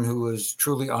someone who is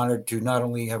truly honored to not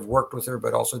only have worked with her,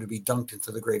 but also to be dunked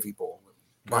into the gravy bowl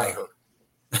by her.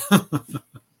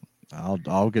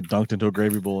 I'll get dunked into a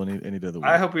gravy bowl any day of the week.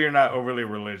 I hope you're not overly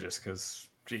religious, because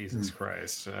Jesus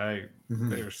Christ,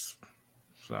 there's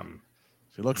some.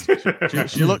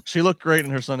 She looked great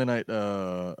in her Sunday night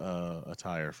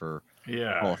attire for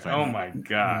Hall of Fame. Oh my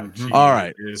God! All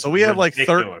right, so we have like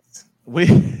we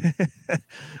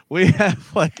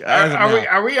have like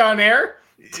are we on air?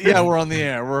 Yeah, we're on the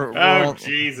air. We're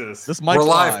Jesus! This mic's we're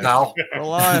live, pal. We're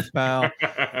live, pal.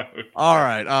 All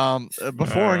right.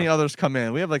 Before any others come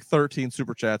in, we have like 13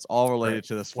 super chats all related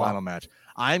to this final match.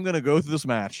 I'm gonna go through this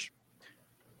match.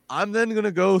 I'm then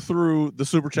gonna go through the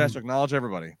super chats to acknowledge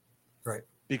everybody. Right.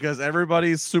 Because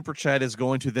everybody's super chat is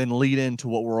going to then lead into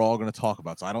what we're all going to talk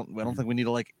about. So I don't think we need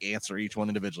to answer each one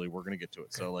individually. We're going to get to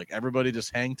it. So everybody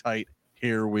just hang tight.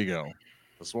 Here we go.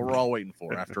 That's what we're all waiting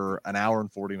for after an hour and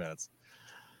 40 minutes.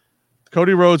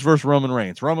 Cody Rhodes versus Roman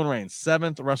Reigns. Roman Reigns,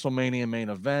 7th WrestleMania main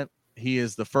event. He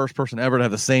is the first person ever to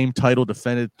have the same title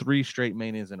defended 3 straight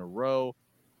Manias in a row.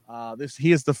 This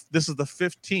is the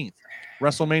 15th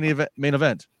WrestleMania main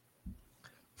event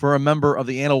for a member of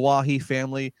the Anawahi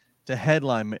family to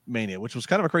headline Mania, which was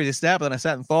kind of a crazy stat. But then I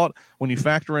sat and thought, when you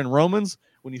factor in Romans,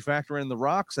 when you factor in The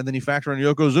Rocks, and then you factor in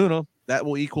Yokozuna, that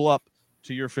will equal up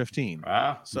to your 15.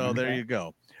 Wow. So there you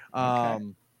go.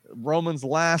 Roman's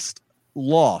last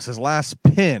loss, his last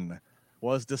pin,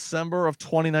 was December of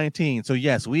 2019. So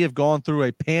yes, we have gone through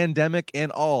a pandemic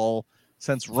and all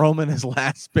since Roman has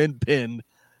last been pinned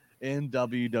in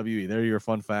WWE. There are your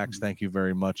fun facts. Thank you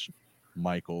very much,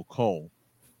 Michael Cole.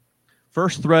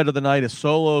 First thread of the night is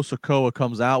Solo Sikoa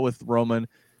comes out with Roman.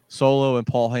 Solo and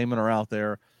Paul Heyman are out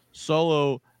there.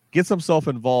 Solo gets himself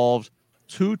involved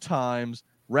 2 times.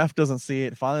 Ref doesn't see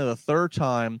it. Finally, the 3rd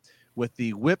time with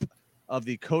the whip of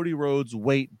the Cody Rhodes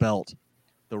weight belt.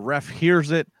 The ref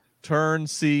hears it,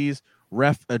 turns, sees,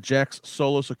 ref ejects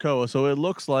Solo Sikoa. So it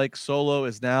looks like Solo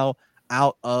is now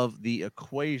out of the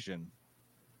equation.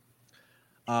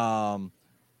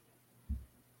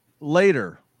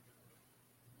 Later,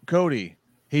 Cody,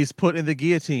 he's put in the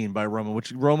guillotine by Roman,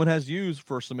 which Roman has used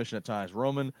for submission at times.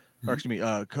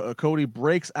 Cody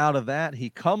breaks out of that. He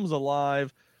comes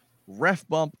alive. Ref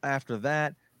bump after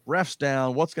that. Refs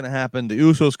down. What's going to happen? The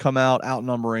Usos come out,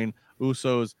 outnumbering.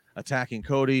 Usos attacking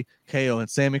Cody. KO and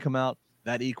Sammy come out.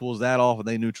 That equals that off, and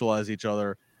they neutralize each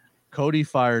other. Cody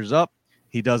fires up.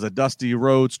 He does a Dusty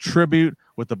Rhodes tribute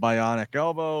with the bionic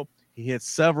elbow. He hits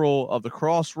several of the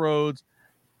crossroads.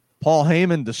 Paul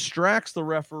Heyman distracts the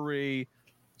referee.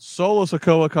 Solo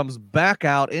Sikoa comes back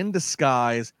out in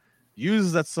disguise,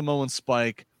 uses that Samoan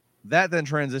spike. That then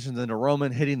transitions into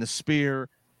Roman hitting the spear.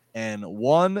 And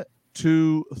 1,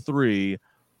 2, 3,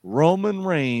 Roman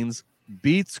Reigns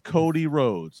beats Cody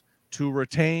Rhodes to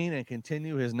retain and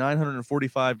continue his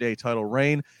 945-day title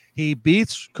reign. He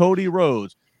beats Cody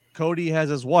Rhodes. Cody has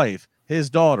his wife, his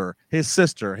daughter, his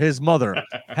sister, his mother,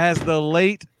 has the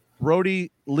late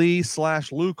Brody Lee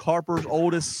 / Luke Harper's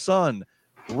oldest son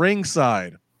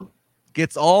ringside,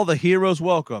 gets all the heroes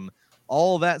welcome.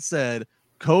 All that said,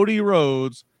 Cody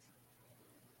Rhodes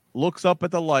looks up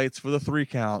at the lights for the 3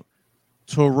 count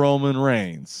to Roman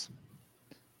Reigns.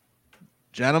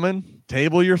 Gentlemen,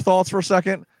 table your thoughts for a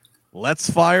second. Let's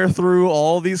fire through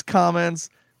all these comments.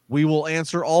 We will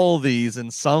answer all of these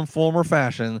in some form or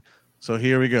fashion. So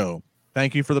here we go.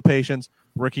 Thank you for the patience.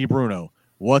 Ricky Bruno.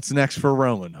 What's next for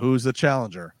Roman? Who's the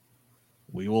challenger?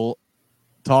 We will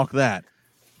talk that.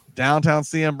 Downtown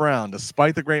CM Brown.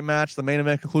 Despite the great match, the main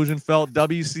event conclusion felt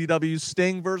WCW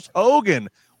Sting versus Hogan.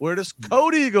 Where does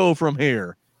Cody go from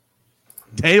here?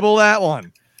 Table that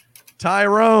one.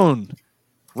 Tyrone.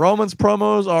 Roman's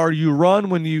promos are you run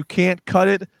when you can't cut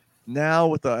it. Now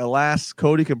with the last,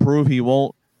 Cody can prove he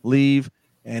won't leave,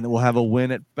 and we'll have a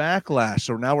win at Backlash.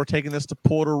 So now we're taking this to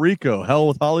Puerto Rico. Hell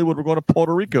with Hollywood, we're going to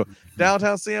Puerto Rico.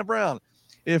 Downtown CM Brown.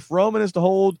 If Roman is to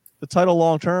hold the title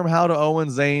long term, how do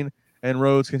Owens, Zayn, and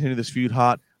Rhodes continue this feud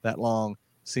hot that long?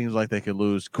 Seems like they could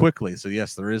lose quickly. So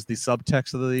yes, there is the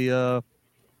subtext of the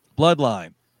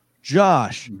bloodline.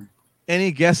 Josh,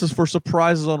 any guesses for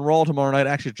surprises on Raw tomorrow night?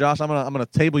 Actually, Josh, I'm gonna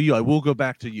table you. I will go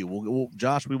back to you.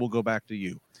 Josh, we will go back to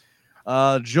you.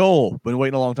 Joel, been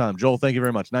waiting a long time. Joel, thank you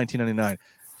very much. 1999.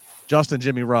 Justin,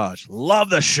 Jimmy, Raj, love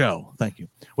the show. Thank you.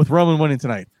 With Roman winning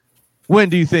tonight, when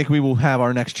do you think we will have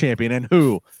our next champion and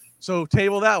who? So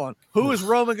table that one. Who is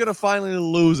Roman going to finally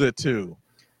lose it to?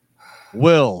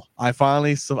 I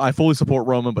fully support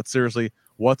Roman, but seriously,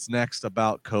 what's next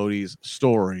about Cody's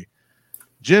story?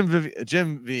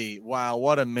 Jim V. Wow,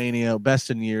 what a mania.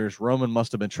 Best in years. Roman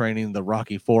must have been training the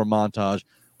Rocky IV montage.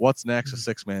 What's next? A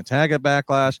 6-man tag at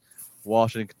Backlash.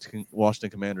 Washington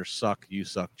Commanders suck. You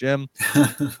suck, Jim.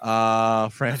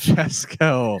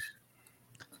 Francesco.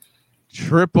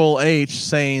 Triple H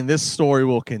saying this story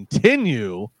will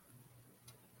continue.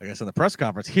 I guess in the press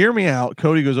conference. Hear me out.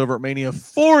 Cody goes over at Mania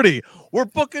 40. We're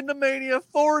booking to Mania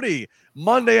 40.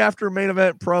 Monday after main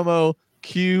event promo.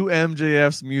 Cue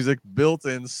MJF's music,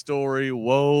 built-in story.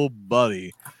 Whoa,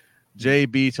 buddy.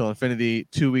 JB till infinity.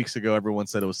 2 weeks ago, everyone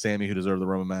said it was Sammy who deserved the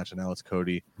Roman match, and now it's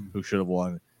Cody who should have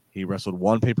won. He wrestled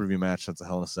one pay-per-view match since the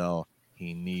Hell in a Cell.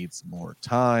 He needs more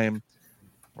time.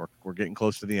 We're getting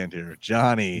close to the end here.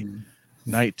 Johnny,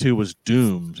 night 2 was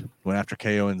doomed when after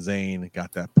KO and Zayn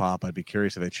got that pop. I'd be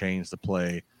curious if they changed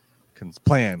the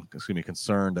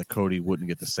concerned that Cody wouldn't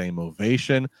get the same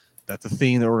ovation. That's a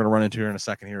theme that we're going to run into here in a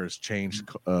second here is changed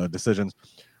decisions.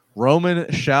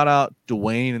 Roman, shout out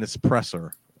Dwayne and his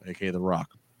presser, a.k.a. The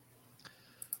Rock.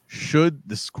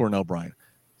 This is Cornell Bryan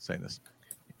saying this.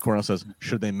 Cornell says,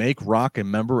 should they make Rock a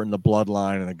member in the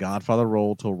bloodline in the Godfather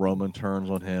role till Roman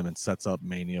turns on him and sets up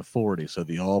Mania 40? So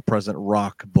the all-present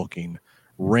Rock booking.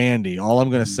 Randy, all I'm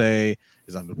going to say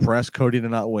is I'm depressed Cody did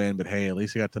not win, but hey, at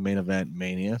least he got to main event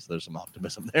Mania, so there's some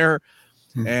optimism there.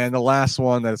 And the last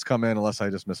one that has come in, unless I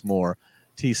just missed more,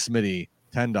 T. Smitty,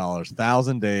 $10,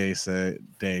 1,000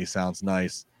 day sounds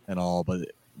nice and all, but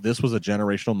this was a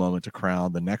generational moment to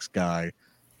crown the next guy.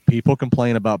 People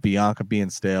complain about Bianca being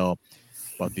stale,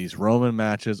 but these Roman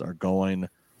matches are going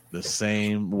the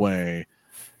same way.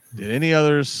 Did any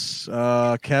others?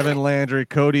 Kevin Landry,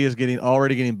 Cody is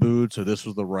already getting booed, so this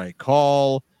was the right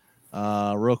call.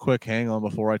 Real quick, hang on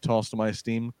before I toss to my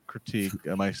esteemed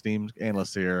my esteemed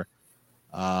analyst here.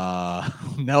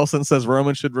 Nelson says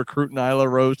Roman should recruit Nyla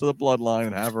Rose to the bloodline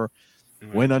and have her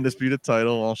win undisputed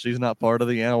title. Well, she's not part of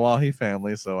the Anawahi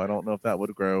family, so I don't know if that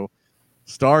would grow.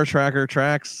 Star Tracker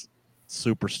Tracks,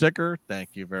 super sticker.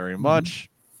 Thank you very much.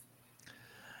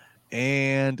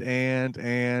 And I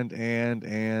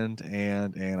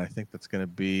think that's going to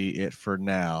be it for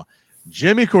now.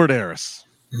 Jimmy Corderas,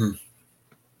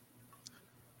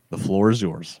 the floor is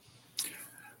yours.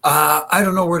 I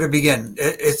don't know where to begin.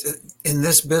 It's in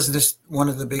this business, one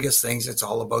of the biggest things, it's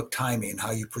all about timing,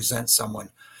 how you present someone.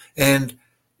 And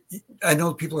I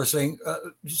know people are saying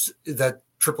that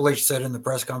Triple H said in the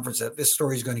press conference that this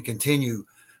story is going to continue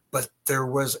but there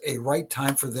was a right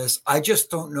time for this. I just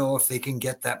don't know if they can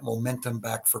get that momentum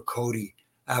back for Cody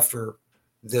after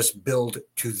this build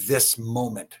to this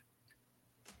moment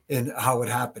and how it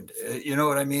happened. You know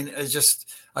what I mean?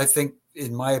 I think,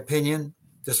 in my opinion,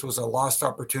 this was a lost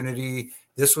opportunity.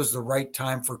 This was the right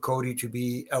time for Cody to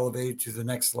be elevated to the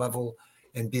next level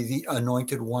and be the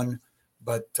anointed one.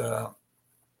 But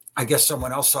I guess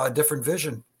someone else saw a different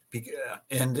vision.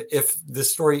 And if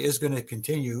this story is going to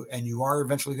continue and you are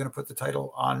eventually going to put the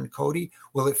title on Cody,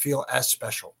 will it feel as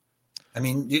special? I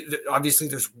mean, obviously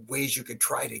there's ways you could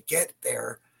try to get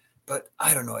there, but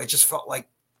I don't know. It just felt like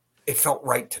it felt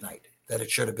right tonight that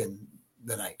it should have been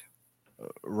the night.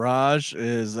 Raj,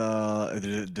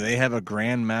 do they have a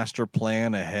grand master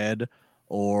plan ahead,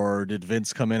 or did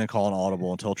Vince come in and call an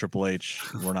audible and tell Triple H,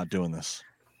 we're not doing this?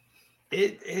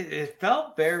 It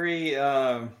felt very,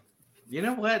 you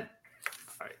know what?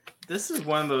 This is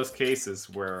one of those cases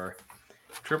where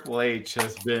Triple H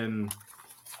has been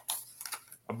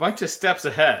a bunch of steps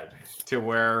ahead to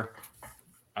where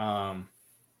I'm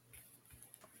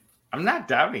not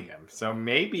doubting him. So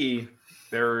maybe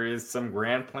there is some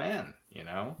grand plan, you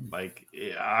know? Like,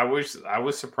 I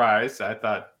was surprised. I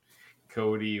thought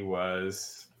Cody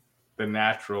was the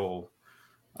natural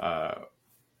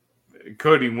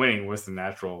Cody winning was the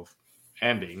natural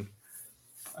ending.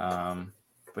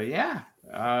 But yeah,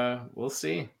 we'll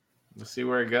see. We'll see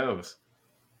where it goes.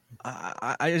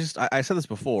 I said this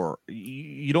before.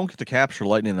 You don't get to capture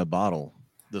lightning in a bottle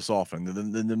this often.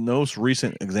 The most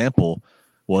recent example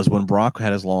was when Brock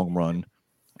had his long run.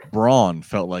 Braun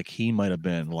felt like he might have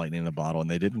been lightning in a bottle, and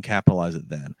they didn't capitalize it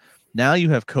then. Now you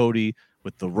have Cody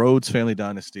with the Rhodes family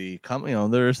dynasty.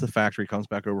 There's the factory, comes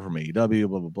back over from AEW,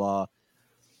 blah blah blah.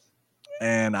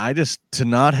 And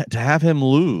to have him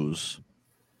lose.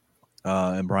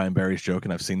 And Brian Barry's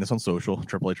joking. I've seen this on social.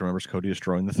 Triple H remembers Cody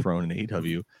destroying the throne in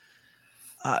AEW.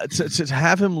 To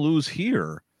have him lose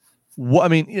here, now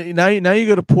you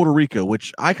go to Puerto Rico,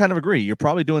 which I kind of agree. You're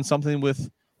probably doing something with.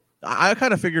 I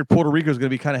kind of figured Puerto Rico is going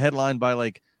to be kind of headlined by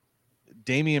like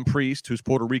Damian Priest, who's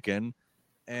Puerto Rican,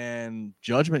 and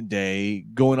Judgment Day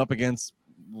going up against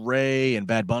Ray and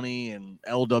Bad Bunny and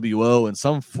LWO in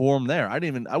some form there. I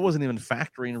wasn't even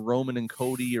factoring Roman and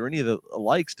Cody or any of the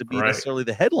likes to be necessarily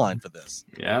the headline for this.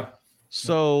 Yeah.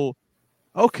 So,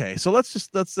 okay. So let's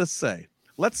say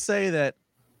let's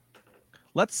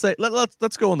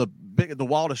go on the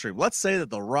wildest extreme. Let's say that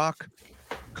The Rock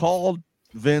called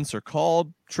Vince or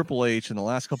called Triple H in the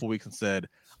last couple of weeks and said,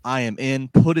 I am in,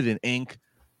 put it in ink.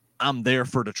 I'm there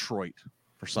for Detroit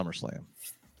for SummerSlam.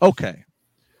 Okay.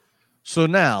 So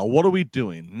now what are we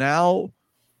doing? Now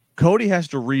Cody has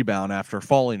to rebound after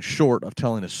falling short of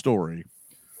telling his story.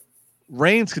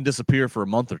 Reigns can disappear for a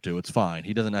month or two. It's fine.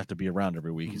 He doesn't have to be around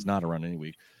every week. He's not around any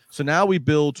week. So now we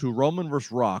build to Roman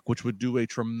versus Rock, which would do a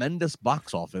tremendous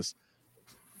box office.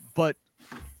 But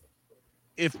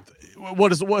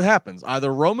what happens?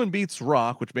 Either Roman beats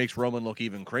Rock, which makes Roman look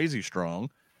even crazy strong,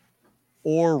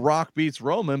 or Rock beats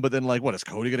Roman, but then what is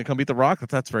Cody going to come beat The Rock?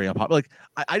 That's very unpopular.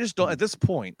 I just don't, at this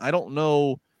point, I don't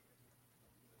know.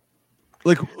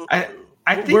 I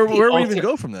think where we even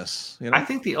go from this? You know? I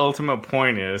think the ultimate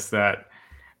point is that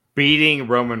beating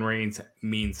Roman Reigns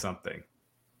means something.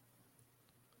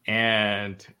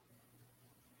 And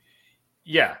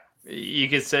yeah, you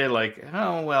could say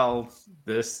oh, well,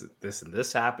 this and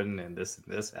this happened and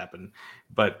this happened,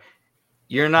 but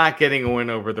you're not getting a win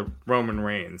over the Roman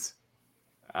Reigns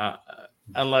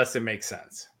unless it makes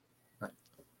sense.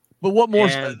 But what more?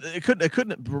 It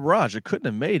couldn't, Raj. It couldn't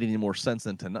have made any more sense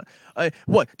than tonight.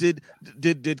 What did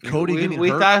Cody? We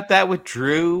hurt? thought that with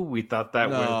Drew. We thought that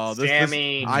with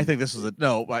Sammy. I think this is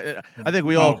no. I think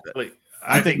we all.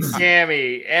 I think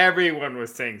Sammy. Everyone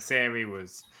was saying Sammy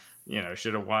was,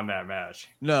 should have won that match.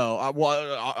 No,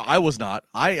 I was not.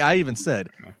 I even said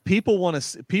people wanted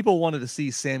to see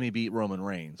Sammy beat Roman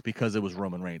Reigns because it was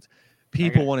Roman Reigns.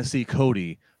 People want to see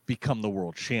Cody become the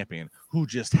world champion, who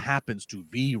just happens to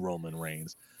be Roman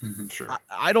Reigns. Mm-hmm, sure.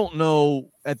 I don't know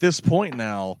at this point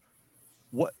now.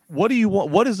 What do you want?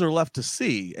 What is there left to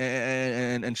see?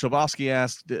 And Shabowski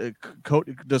asked,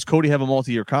 does Cody have a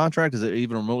multi-year contract? Is it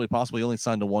even remotely possible he only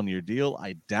signed a 1-year deal?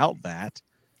 I doubt that.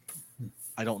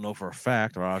 I don't know for a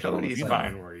fact. Cody's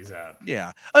fine where he's at.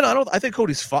 Yeah, I think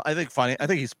Cody's fine. I think fine. I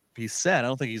think he's sad. I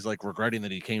don't think he's regretting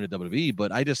that he came to WWE.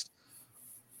 But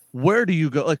where do you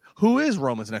go? Who is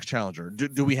Roman's next challenger?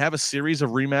 Do we have a series of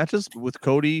rematches with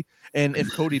Cody? And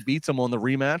if Cody beats him on the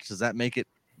rematch, does that make it?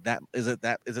 Is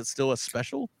it still a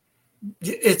special?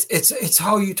 It's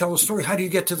how you tell a story. How do you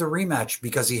get to the rematch?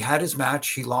 Because he had his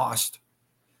match, he lost.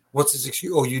 What's his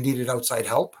excuse? Oh, you needed outside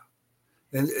help.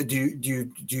 And do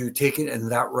you take it in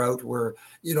that route where,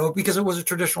 because it was a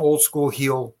traditional old school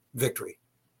heel victory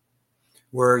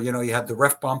where, you had the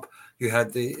ref bump, you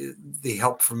had the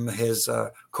help from his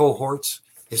cohorts,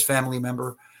 his family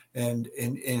member, and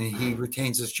he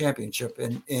retains his championship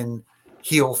in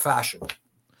heel fashion.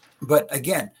 But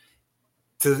again,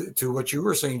 to what you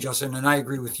were saying, Justin, and I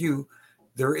agree with you,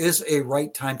 there is a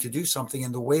right time to do something.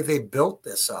 And the way they built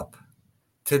this up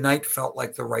tonight felt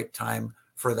like the right time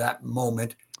for that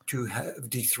moment to have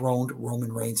dethroned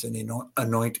Roman Reigns and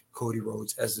anoint Cody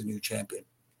Rhodes as the new champion.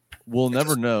 We'll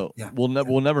never know. Yeah.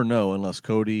 We'll never know unless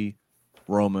Cody,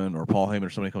 Roman, or Paul Heyman or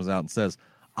somebody comes out and says,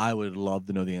 I would love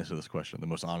to know the answer to this question. The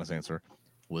most honest answer.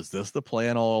 Was this the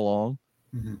plan all along?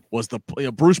 Mm-hmm. Was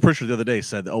Bruce Prichard the other day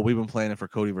said, we've been planning for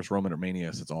Cody versus Roman at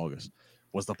Mania since August.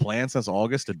 Was the plan since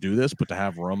August to do this, but to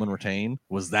have Roman retain?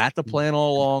 Was that the plan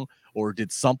all along? Or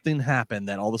did something happen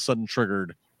that all of a sudden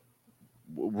triggered,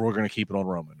 we're going to keep it on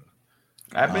Roman?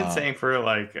 I've been saying for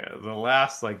the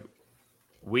last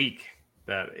week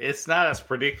that it's not as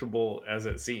predictable as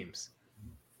it seems.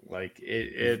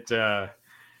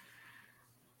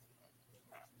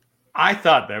 I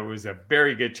thought there was a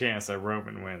very good chance that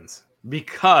Roman wins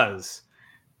because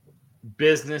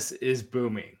business is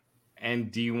booming.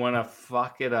 And do you want to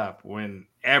fuck it up when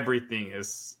everything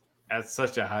is at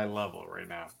such a high level right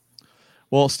now?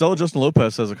 Well, Stella Justin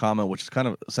Lopez says a comment, which kind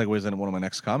of segues into one of my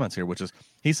next comments here, which is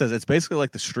he says it's basically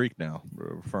like the streak now,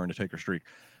 referring to Taker's streak.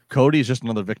 Cody is just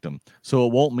another victim, so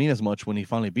it won't mean as much when he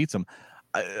finally beats him.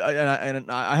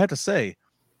 I have to say,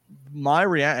 my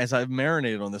reaction, as I've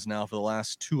marinated on this now for the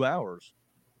last 2 hours,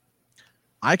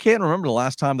 I can't remember the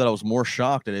last time that I was more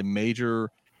shocked at a major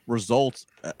result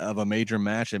of a major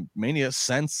match at Mania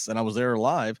since, and I was there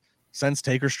live, since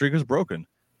Taker's streak was broken.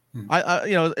 I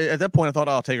at that point I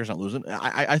thought, Taker's not losing.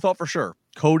 I thought for sure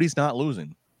Cody's not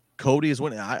losing. Cody is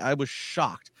winning. I was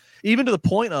shocked, even to the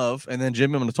point of, and then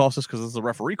Jimmy, I'm going to toss this because this is a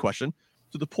referee question,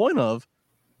 to the point of,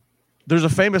 there's a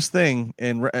famous thing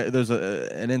and there's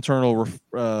an internal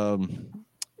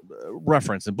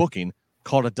reference in booking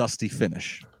called a dusty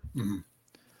finish,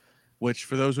 which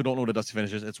for those who don't know what a dusty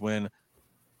finish is, it's when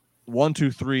 1,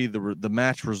 2, 3 the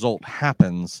match result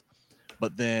happens,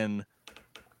 but then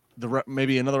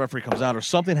maybe another referee comes out or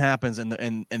something happens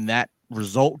and that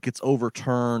result gets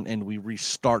overturned and we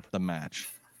restart the match,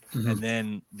 and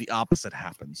then the opposite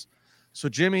happens. So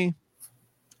Jimmy,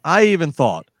 I even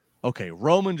thought, okay,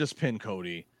 Roman just pinned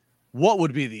Cody. What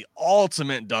would be the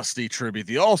ultimate Dusty tribute,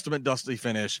 the ultimate Dusty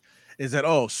finish is that,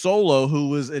 Solo, who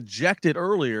was ejected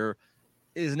earlier,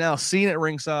 is now seen at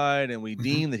ringside, and we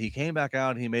deem that he came back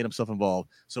out and he made himself involved.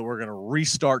 So we're going to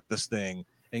restart this thing,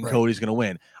 and Cody's going to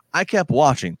win. I kept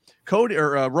watching.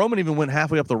 Roman even went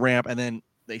halfway up the ramp, and then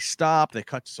they stopped. They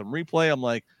cut to some replay. I'm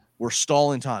like, we're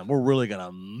stalling time. We're really going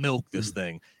to milk this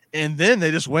thing. And then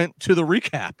they just went to the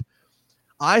recap.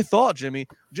 I thought, Jimmy,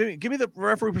 give me the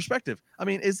referee perspective. I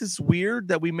mean, is this weird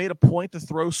that we made a point to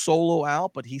throw Solo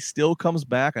out, but he still comes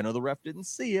back? I know the ref didn't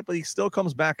see it, but he still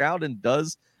comes back out and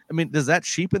does. I mean, does that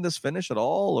cheapen this finish at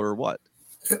all, or what?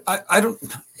 I don't.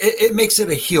 It makes it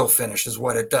a heel finish, is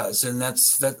what it does, and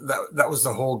that was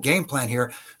the whole game plan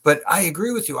here. But I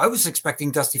agree with you. I was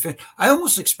expecting Dusty finish. I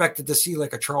almost expected to see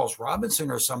like a Charles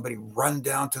Robinson or somebody run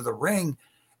down to the ring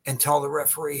and tell the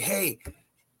referee, "Hey,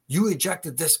 you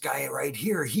ejected this guy right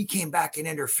here. He came back and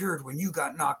interfered when you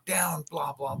got knocked down,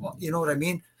 blah, blah, blah." You know what I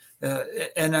mean?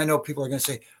 And I know people are going to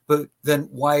say, but then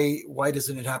why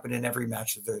doesn't it happen in every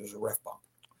match that there's a ref bump?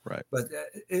 Right. But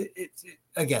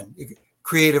again,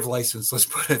 creative license, let's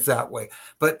put it that way.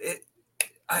 But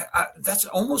that's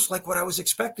almost like what I was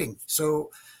expecting.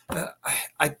 So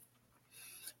I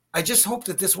just hope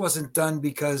that this wasn't done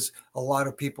because a lot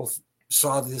of people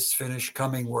saw this finish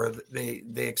coming where they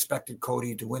expected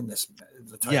Cody to win this.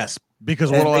 The title. Yes, because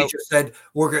they just said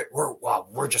we're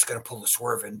just going to pull the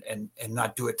swerve and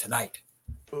not do it tonight.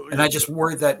 And I just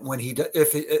worried that when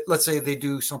let's say they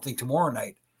do something tomorrow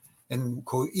night, and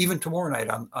even tomorrow night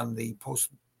on the post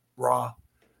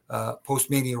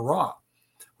Mania Raw,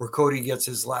 where Cody gets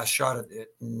his last shot at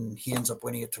it and he ends up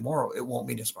winning it tomorrow, it won't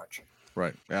mean as much.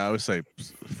 Right. Yeah, I would say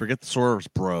forget the swerves,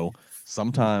 bro.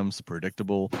 Sometimes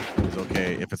predictable is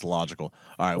okay if it's logical.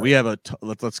 All right, we have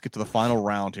let's get to the final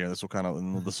round here. This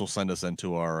will send us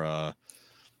into our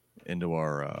final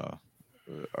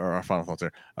thoughts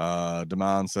there.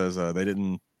 Damon says they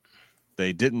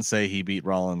didn't say he beat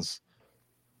Rollins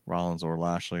or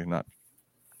Lashley. Not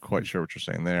quite sure what you're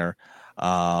saying there.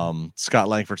 Scott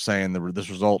Langford saying this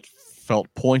result felt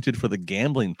pointed for the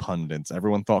gambling pundits.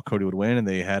 Everyone thought Cody would win, and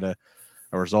they had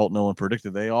a result no one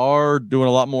predicted. They are doing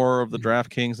a lot more of the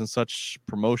DraftKings and such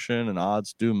promotion, and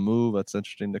odds do move. That's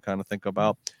interesting to kind of think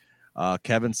about.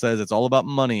 Kevin says it's all about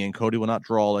money, and Cody will not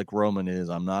draw like Roman is.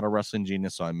 I'm not a wrestling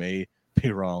genius, so I may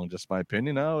be wrong. Just my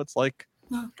opinion. No, it's like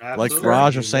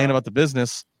Raj was saying about the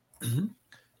business.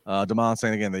 Mm-hmm. Damon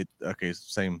saying again,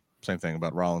 same thing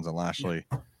about Rollins and Lashley.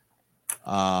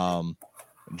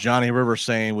 Johnny Rivers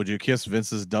saying, would you kiss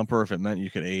Vince's dumper if it meant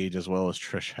you could age as well as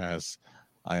Trish has?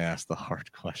 I asked the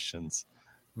hard questions.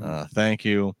 Thank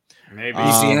you. Maybe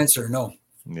easy answer. No.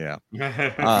 Yeah.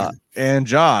 And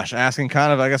Josh asking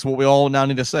kind of, I guess, what we all now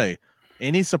need to say.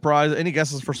 Any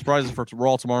guesses for surprises for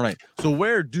Raw tomorrow night? So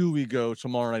where do we go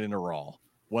tomorrow night into Raw?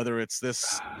 Whether it's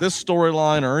this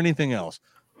storyline or anything else,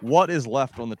 what is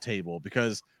left on the table?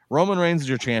 Because Roman Reigns is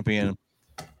your champion.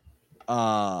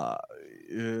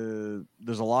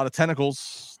 There's a lot of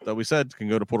tentacles that we said can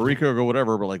go to Puerto Rico or go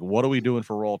whatever, but like, what are we doing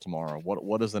for Raw tomorrow?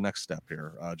 What is the next step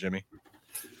here, Jimmy?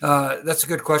 That's a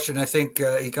good question. I think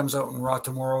he comes out in Raw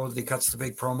tomorrow. He cuts the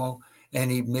big promo, and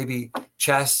he maybe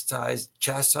chastises.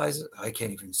 I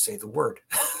can't even say the word.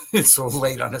 It's so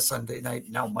late on a Sunday night,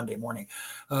 now Monday morning.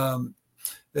 The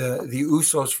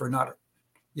Usos for not,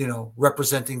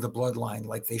 representing the bloodline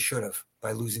like they should have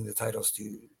by losing the titles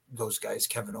to those guys,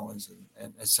 Kevin Owens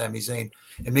and Sami Zayn.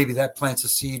 And maybe that plants a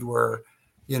seed where,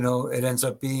 it ends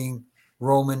up being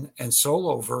Roman and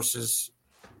Solo versus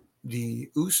the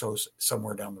Usos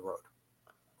somewhere down the road.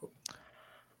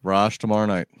 Raj, tomorrow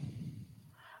night.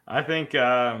 I think,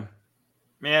 I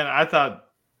thought,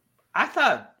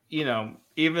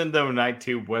 even though night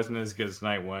 2 wasn't as good as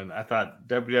night 1, I thought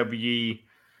WWE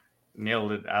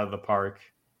nailed it out of the park.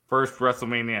 First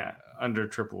WrestleMania under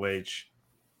Triple H.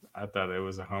 I thought it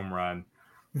was a home run.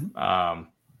 Mm-hmm.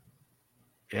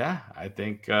 I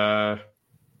think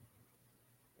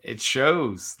it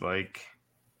shows like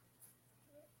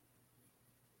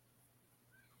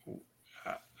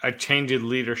a change in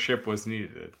leadership was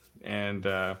needed, and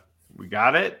we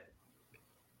got it.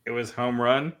 It was home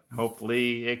run.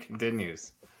 Hopefully it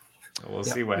continues. We'll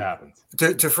see what happens.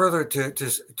 To further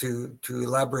to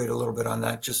elaborate a little bit on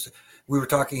that, we were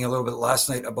talking a little bit last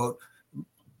night about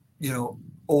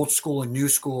old school and new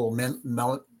school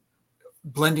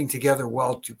blending together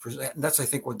well to present. And that's, I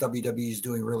think, what WWE is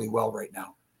doing really well right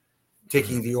now,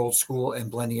 taking the old school and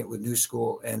blending it with new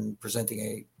school and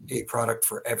presenting a product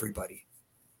for everybody.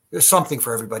 There's something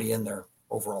for everybody in their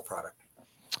overall product.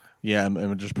 Yeah,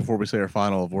 and just before we say our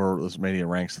final of where this media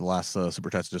ranks, the last super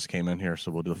chats just came in here,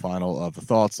 so we'll do the final of the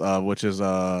thoughts, which is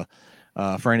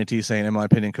Franny T saying, in my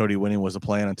opinion, Cody winning was a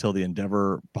plan until the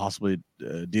Endeavor possibly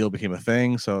deal became a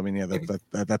thing. So I mean,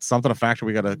 that's something, a factor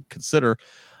we got to consider.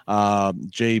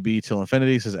 JB till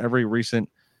infinity says every recent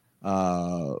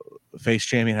face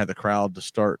champion had the crowd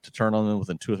to turn on them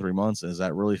within 2 or 3 months. Is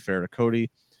that really fair to Cody?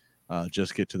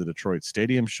 Just get to the Detroit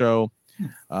Stadium show.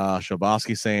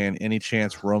 Shabosky saying, any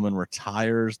chance Roman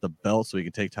retires the belt so he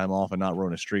can take time off and not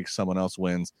ruin a streak, someone else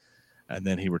wins and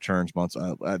then he returns months.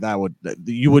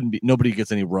 Nobody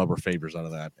gets any rub or favors out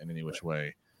of that in any which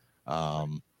way.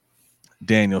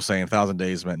 Daniel saying 1,000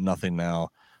 days meant nothing now,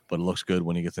 but it looks good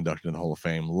when he gets inducted in the Hall of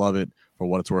Fame. Love it. For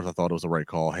what it's worth, I thought it was the right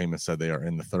call. Heyman said they are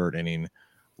in the 3rd inning.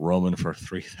 Roman for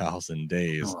 3,000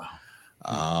 days. Oh,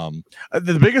 wow.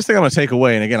 The biggest thing I'm going to take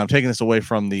away, and again, I'm taking this away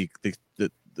from the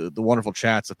wonderful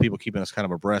chats of people keeping us kind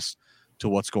of abreast to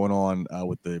what's going on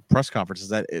with the press conference, is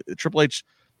that Triple H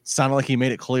sounded like he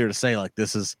made it clear to say, like,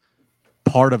 this is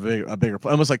part of a bigger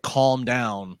plan. Almost like, calm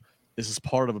down. This is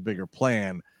part of a bigger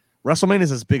plan. WrestleMania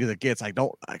is as big as it gets. I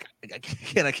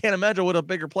can't imagine what a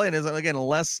bigger plan is. And again,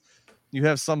 unless you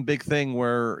have some big thing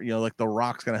where, like The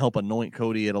Rock's going to help anoint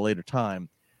Cody at a later time.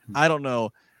 I don't know.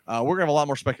 We're gonna have a lot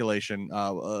more speculation.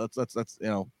 That's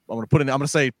I'm gonna put an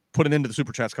end to the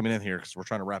super chats coming in here because we're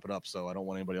trying to wrap it up. So I don't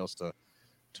want anybody else to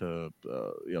throw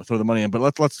the money in.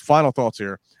 But let's final thoughts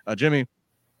here, Jimmy.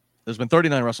 There's been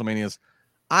 39 WrestleManias.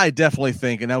 I definitely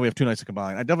think, and now we have 2 nights to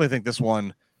combine. I definitely think this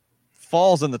one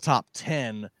falls in the top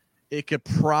 10. It could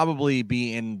probably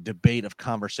be in debate of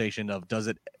conversation of, does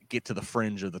it get to the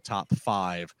fringe of the top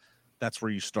 5? That's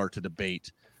where you start to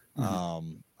debate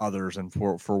others and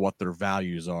for what their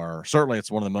values are. Certainly it's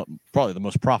one of probably the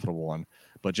most profitable one,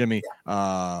 but Jimmy,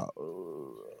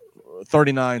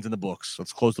 39's in the books.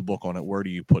 Let's close the book on it. Where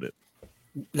do you put it?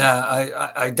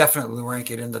 I definitely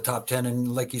rank it in the top 10.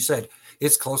 And like you said,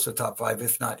 it's close to top 5,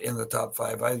 if not in the top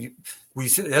 5.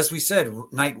 As we said,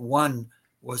 night 1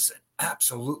 was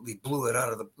absolutely blew it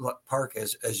out of the park.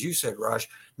 As you said, Raj,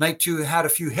 night 2 had a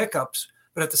few hiccups,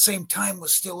 but at the same time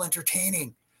was still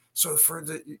entertaining. So for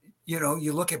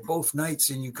you look at both nights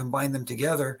and you combine them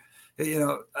together,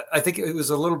 I think it was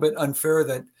a little bit unfair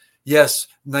that yes,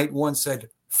 night one said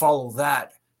follow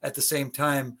that. At the same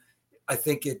time, I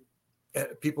think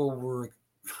people were,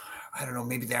 I don't know,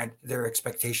 maybe their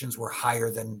expectations were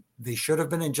higher than they should have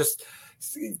been, and just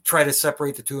try to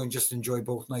separate the two and just enjoy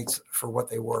both nights for what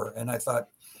they were. And I thought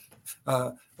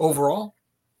overall,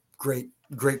 great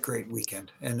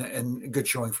weekend and good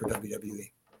showing for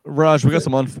WWE. Raj, we got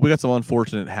some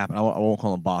unfortunate happen. I won't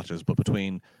call them botches, but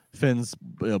between Finn's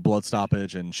blood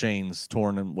stoppage and Shane's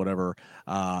torn and whatever,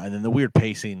 and then the weird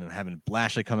pacing and having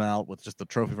Lashley come out with just the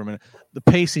trophy for a minute. The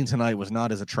pacing tonight was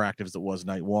not as attractive as it was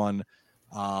night one,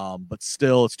 but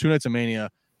still, it's 2 nights of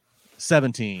Mania.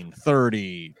 17,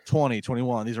 30, 20,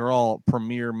 21. These are all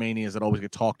premier manias that always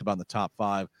get talked about in the top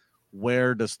 5.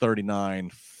 Where does 39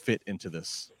 fit into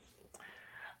this?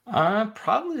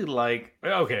 Probably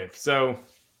okay, so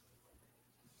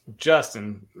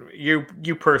Justin, you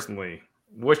personally,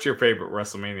 what's your favorite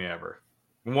WrestleMania ever?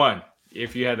 One,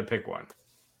 if you had to pick one.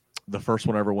 The first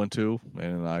one I ever went to,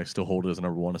 and I still hold it as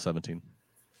number 1 to 17.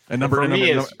 And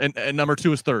number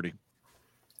 2 is 30.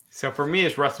 So for me,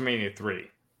 it's WrestleMania 3.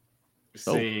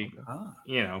 See,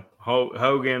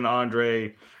 Hogan,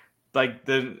 Andre, like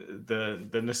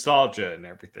the nostalgia and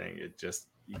everything. It just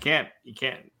you can't.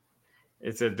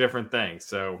 It's a different thing.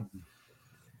 So,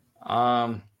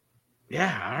 I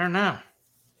don't know.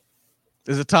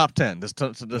 Is it top 10? Does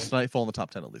tonight fall in the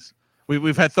top 10 at least?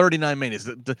 We've had 39 manias.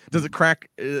 Does it crack?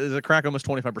 Is it crack almost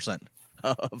 25%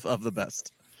 of the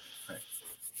best?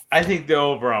 I think the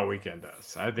overall weekend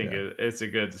does. I think it's a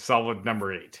good solid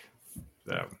number 8.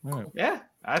 So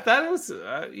I thought it was,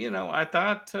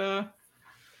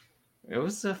 it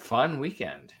was a fun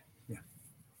weekend.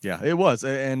 Yeah, it was.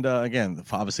 And again,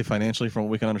 obviously financially, from what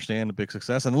we can understand, a big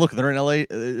success. And look, they're in LA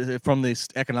from the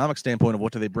economic standpoint of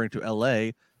what do they bring to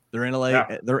LA. They're in LA.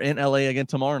 Yeah. They're in LA again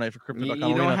tomorrow night for Crypto.com.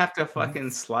 You don't have to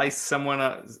fucking slice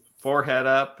someone's forehead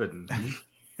up and.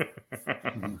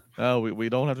 Oh, we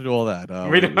don't have to do all that.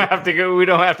 We don't have to go. We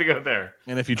don't have to go there.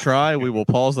 And if you try, we will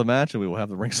pause the match and we will have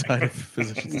the ringside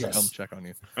physicians come check on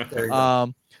you. There you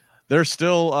go. There's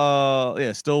still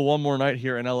one more night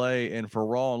here in LA, and for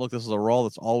Raw. And look, this is a Raw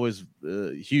that's always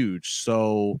huge.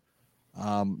 So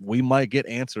we might get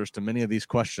answers to many of these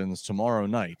questions tomorrow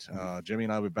night. Jimmy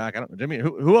and I will be back. Jimmy,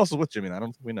 who else is with Jimmy? I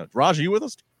don't think we know. Raj, are you with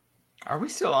us? Are we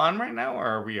still on right now, or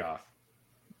are we off?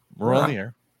 We're on the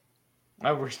air.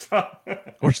 Oh, we're still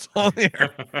on the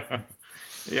air.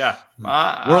 Yeah.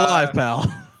 We're live, pal.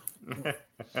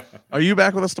 Are you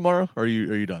back with us tomorrow, or are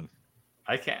you done?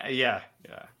 I can't. Yeah.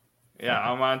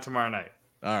 I'm on tomorrow night.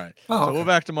 All right. So we're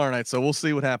back tomorrow night. So we'll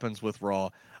see what happens with Raw.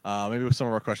 Maybe some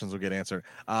of our questions will get answered.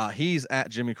 He's at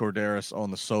Jimmy Corderas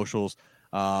on the socials.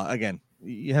 Again,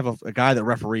 you have a guy that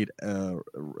refereed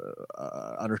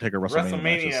Undertaker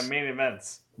WrestleMania main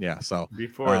events. Yeah. So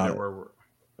before there were.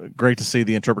 Great to see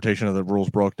the interpretation of the rules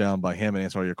broke down by him and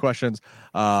answer all your questions.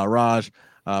 Raj,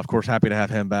 of course, happy to have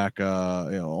him back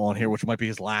on here, which might be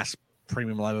his last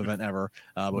premium live event ever.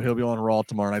 But he'll be on Raw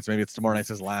tomorrow night. So maybe it's tomorrow night's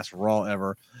his last Raw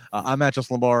ever. I'm at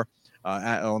Justin Lambar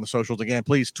on the socials. Again,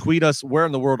 please tweet us. Where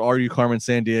in the world are you, Carmen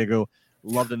Sandiego?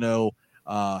 Love to know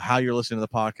how you're listening to the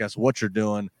podcast, what you're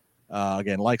doing.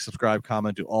 Again, like, subscribe,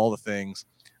 comment, do all the things.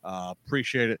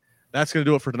 Appreciate it. That's going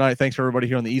to do it for tonight. Thanks for everybody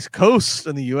here on the East Coast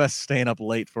and the U.S. staying up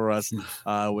late for us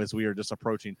as we are just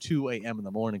approaching 2 a.m. in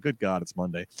the morning. Good God, it's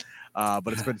Monday. But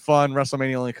it's been fun.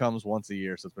 WrestleMania only comes once a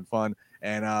year, so it's been fun.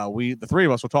 And the three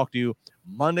of us, will talk to you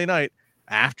Monday night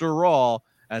after Raw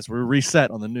as we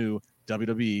reset on the new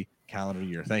WWE calendar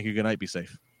year. Thank you. Good night. Be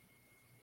safe.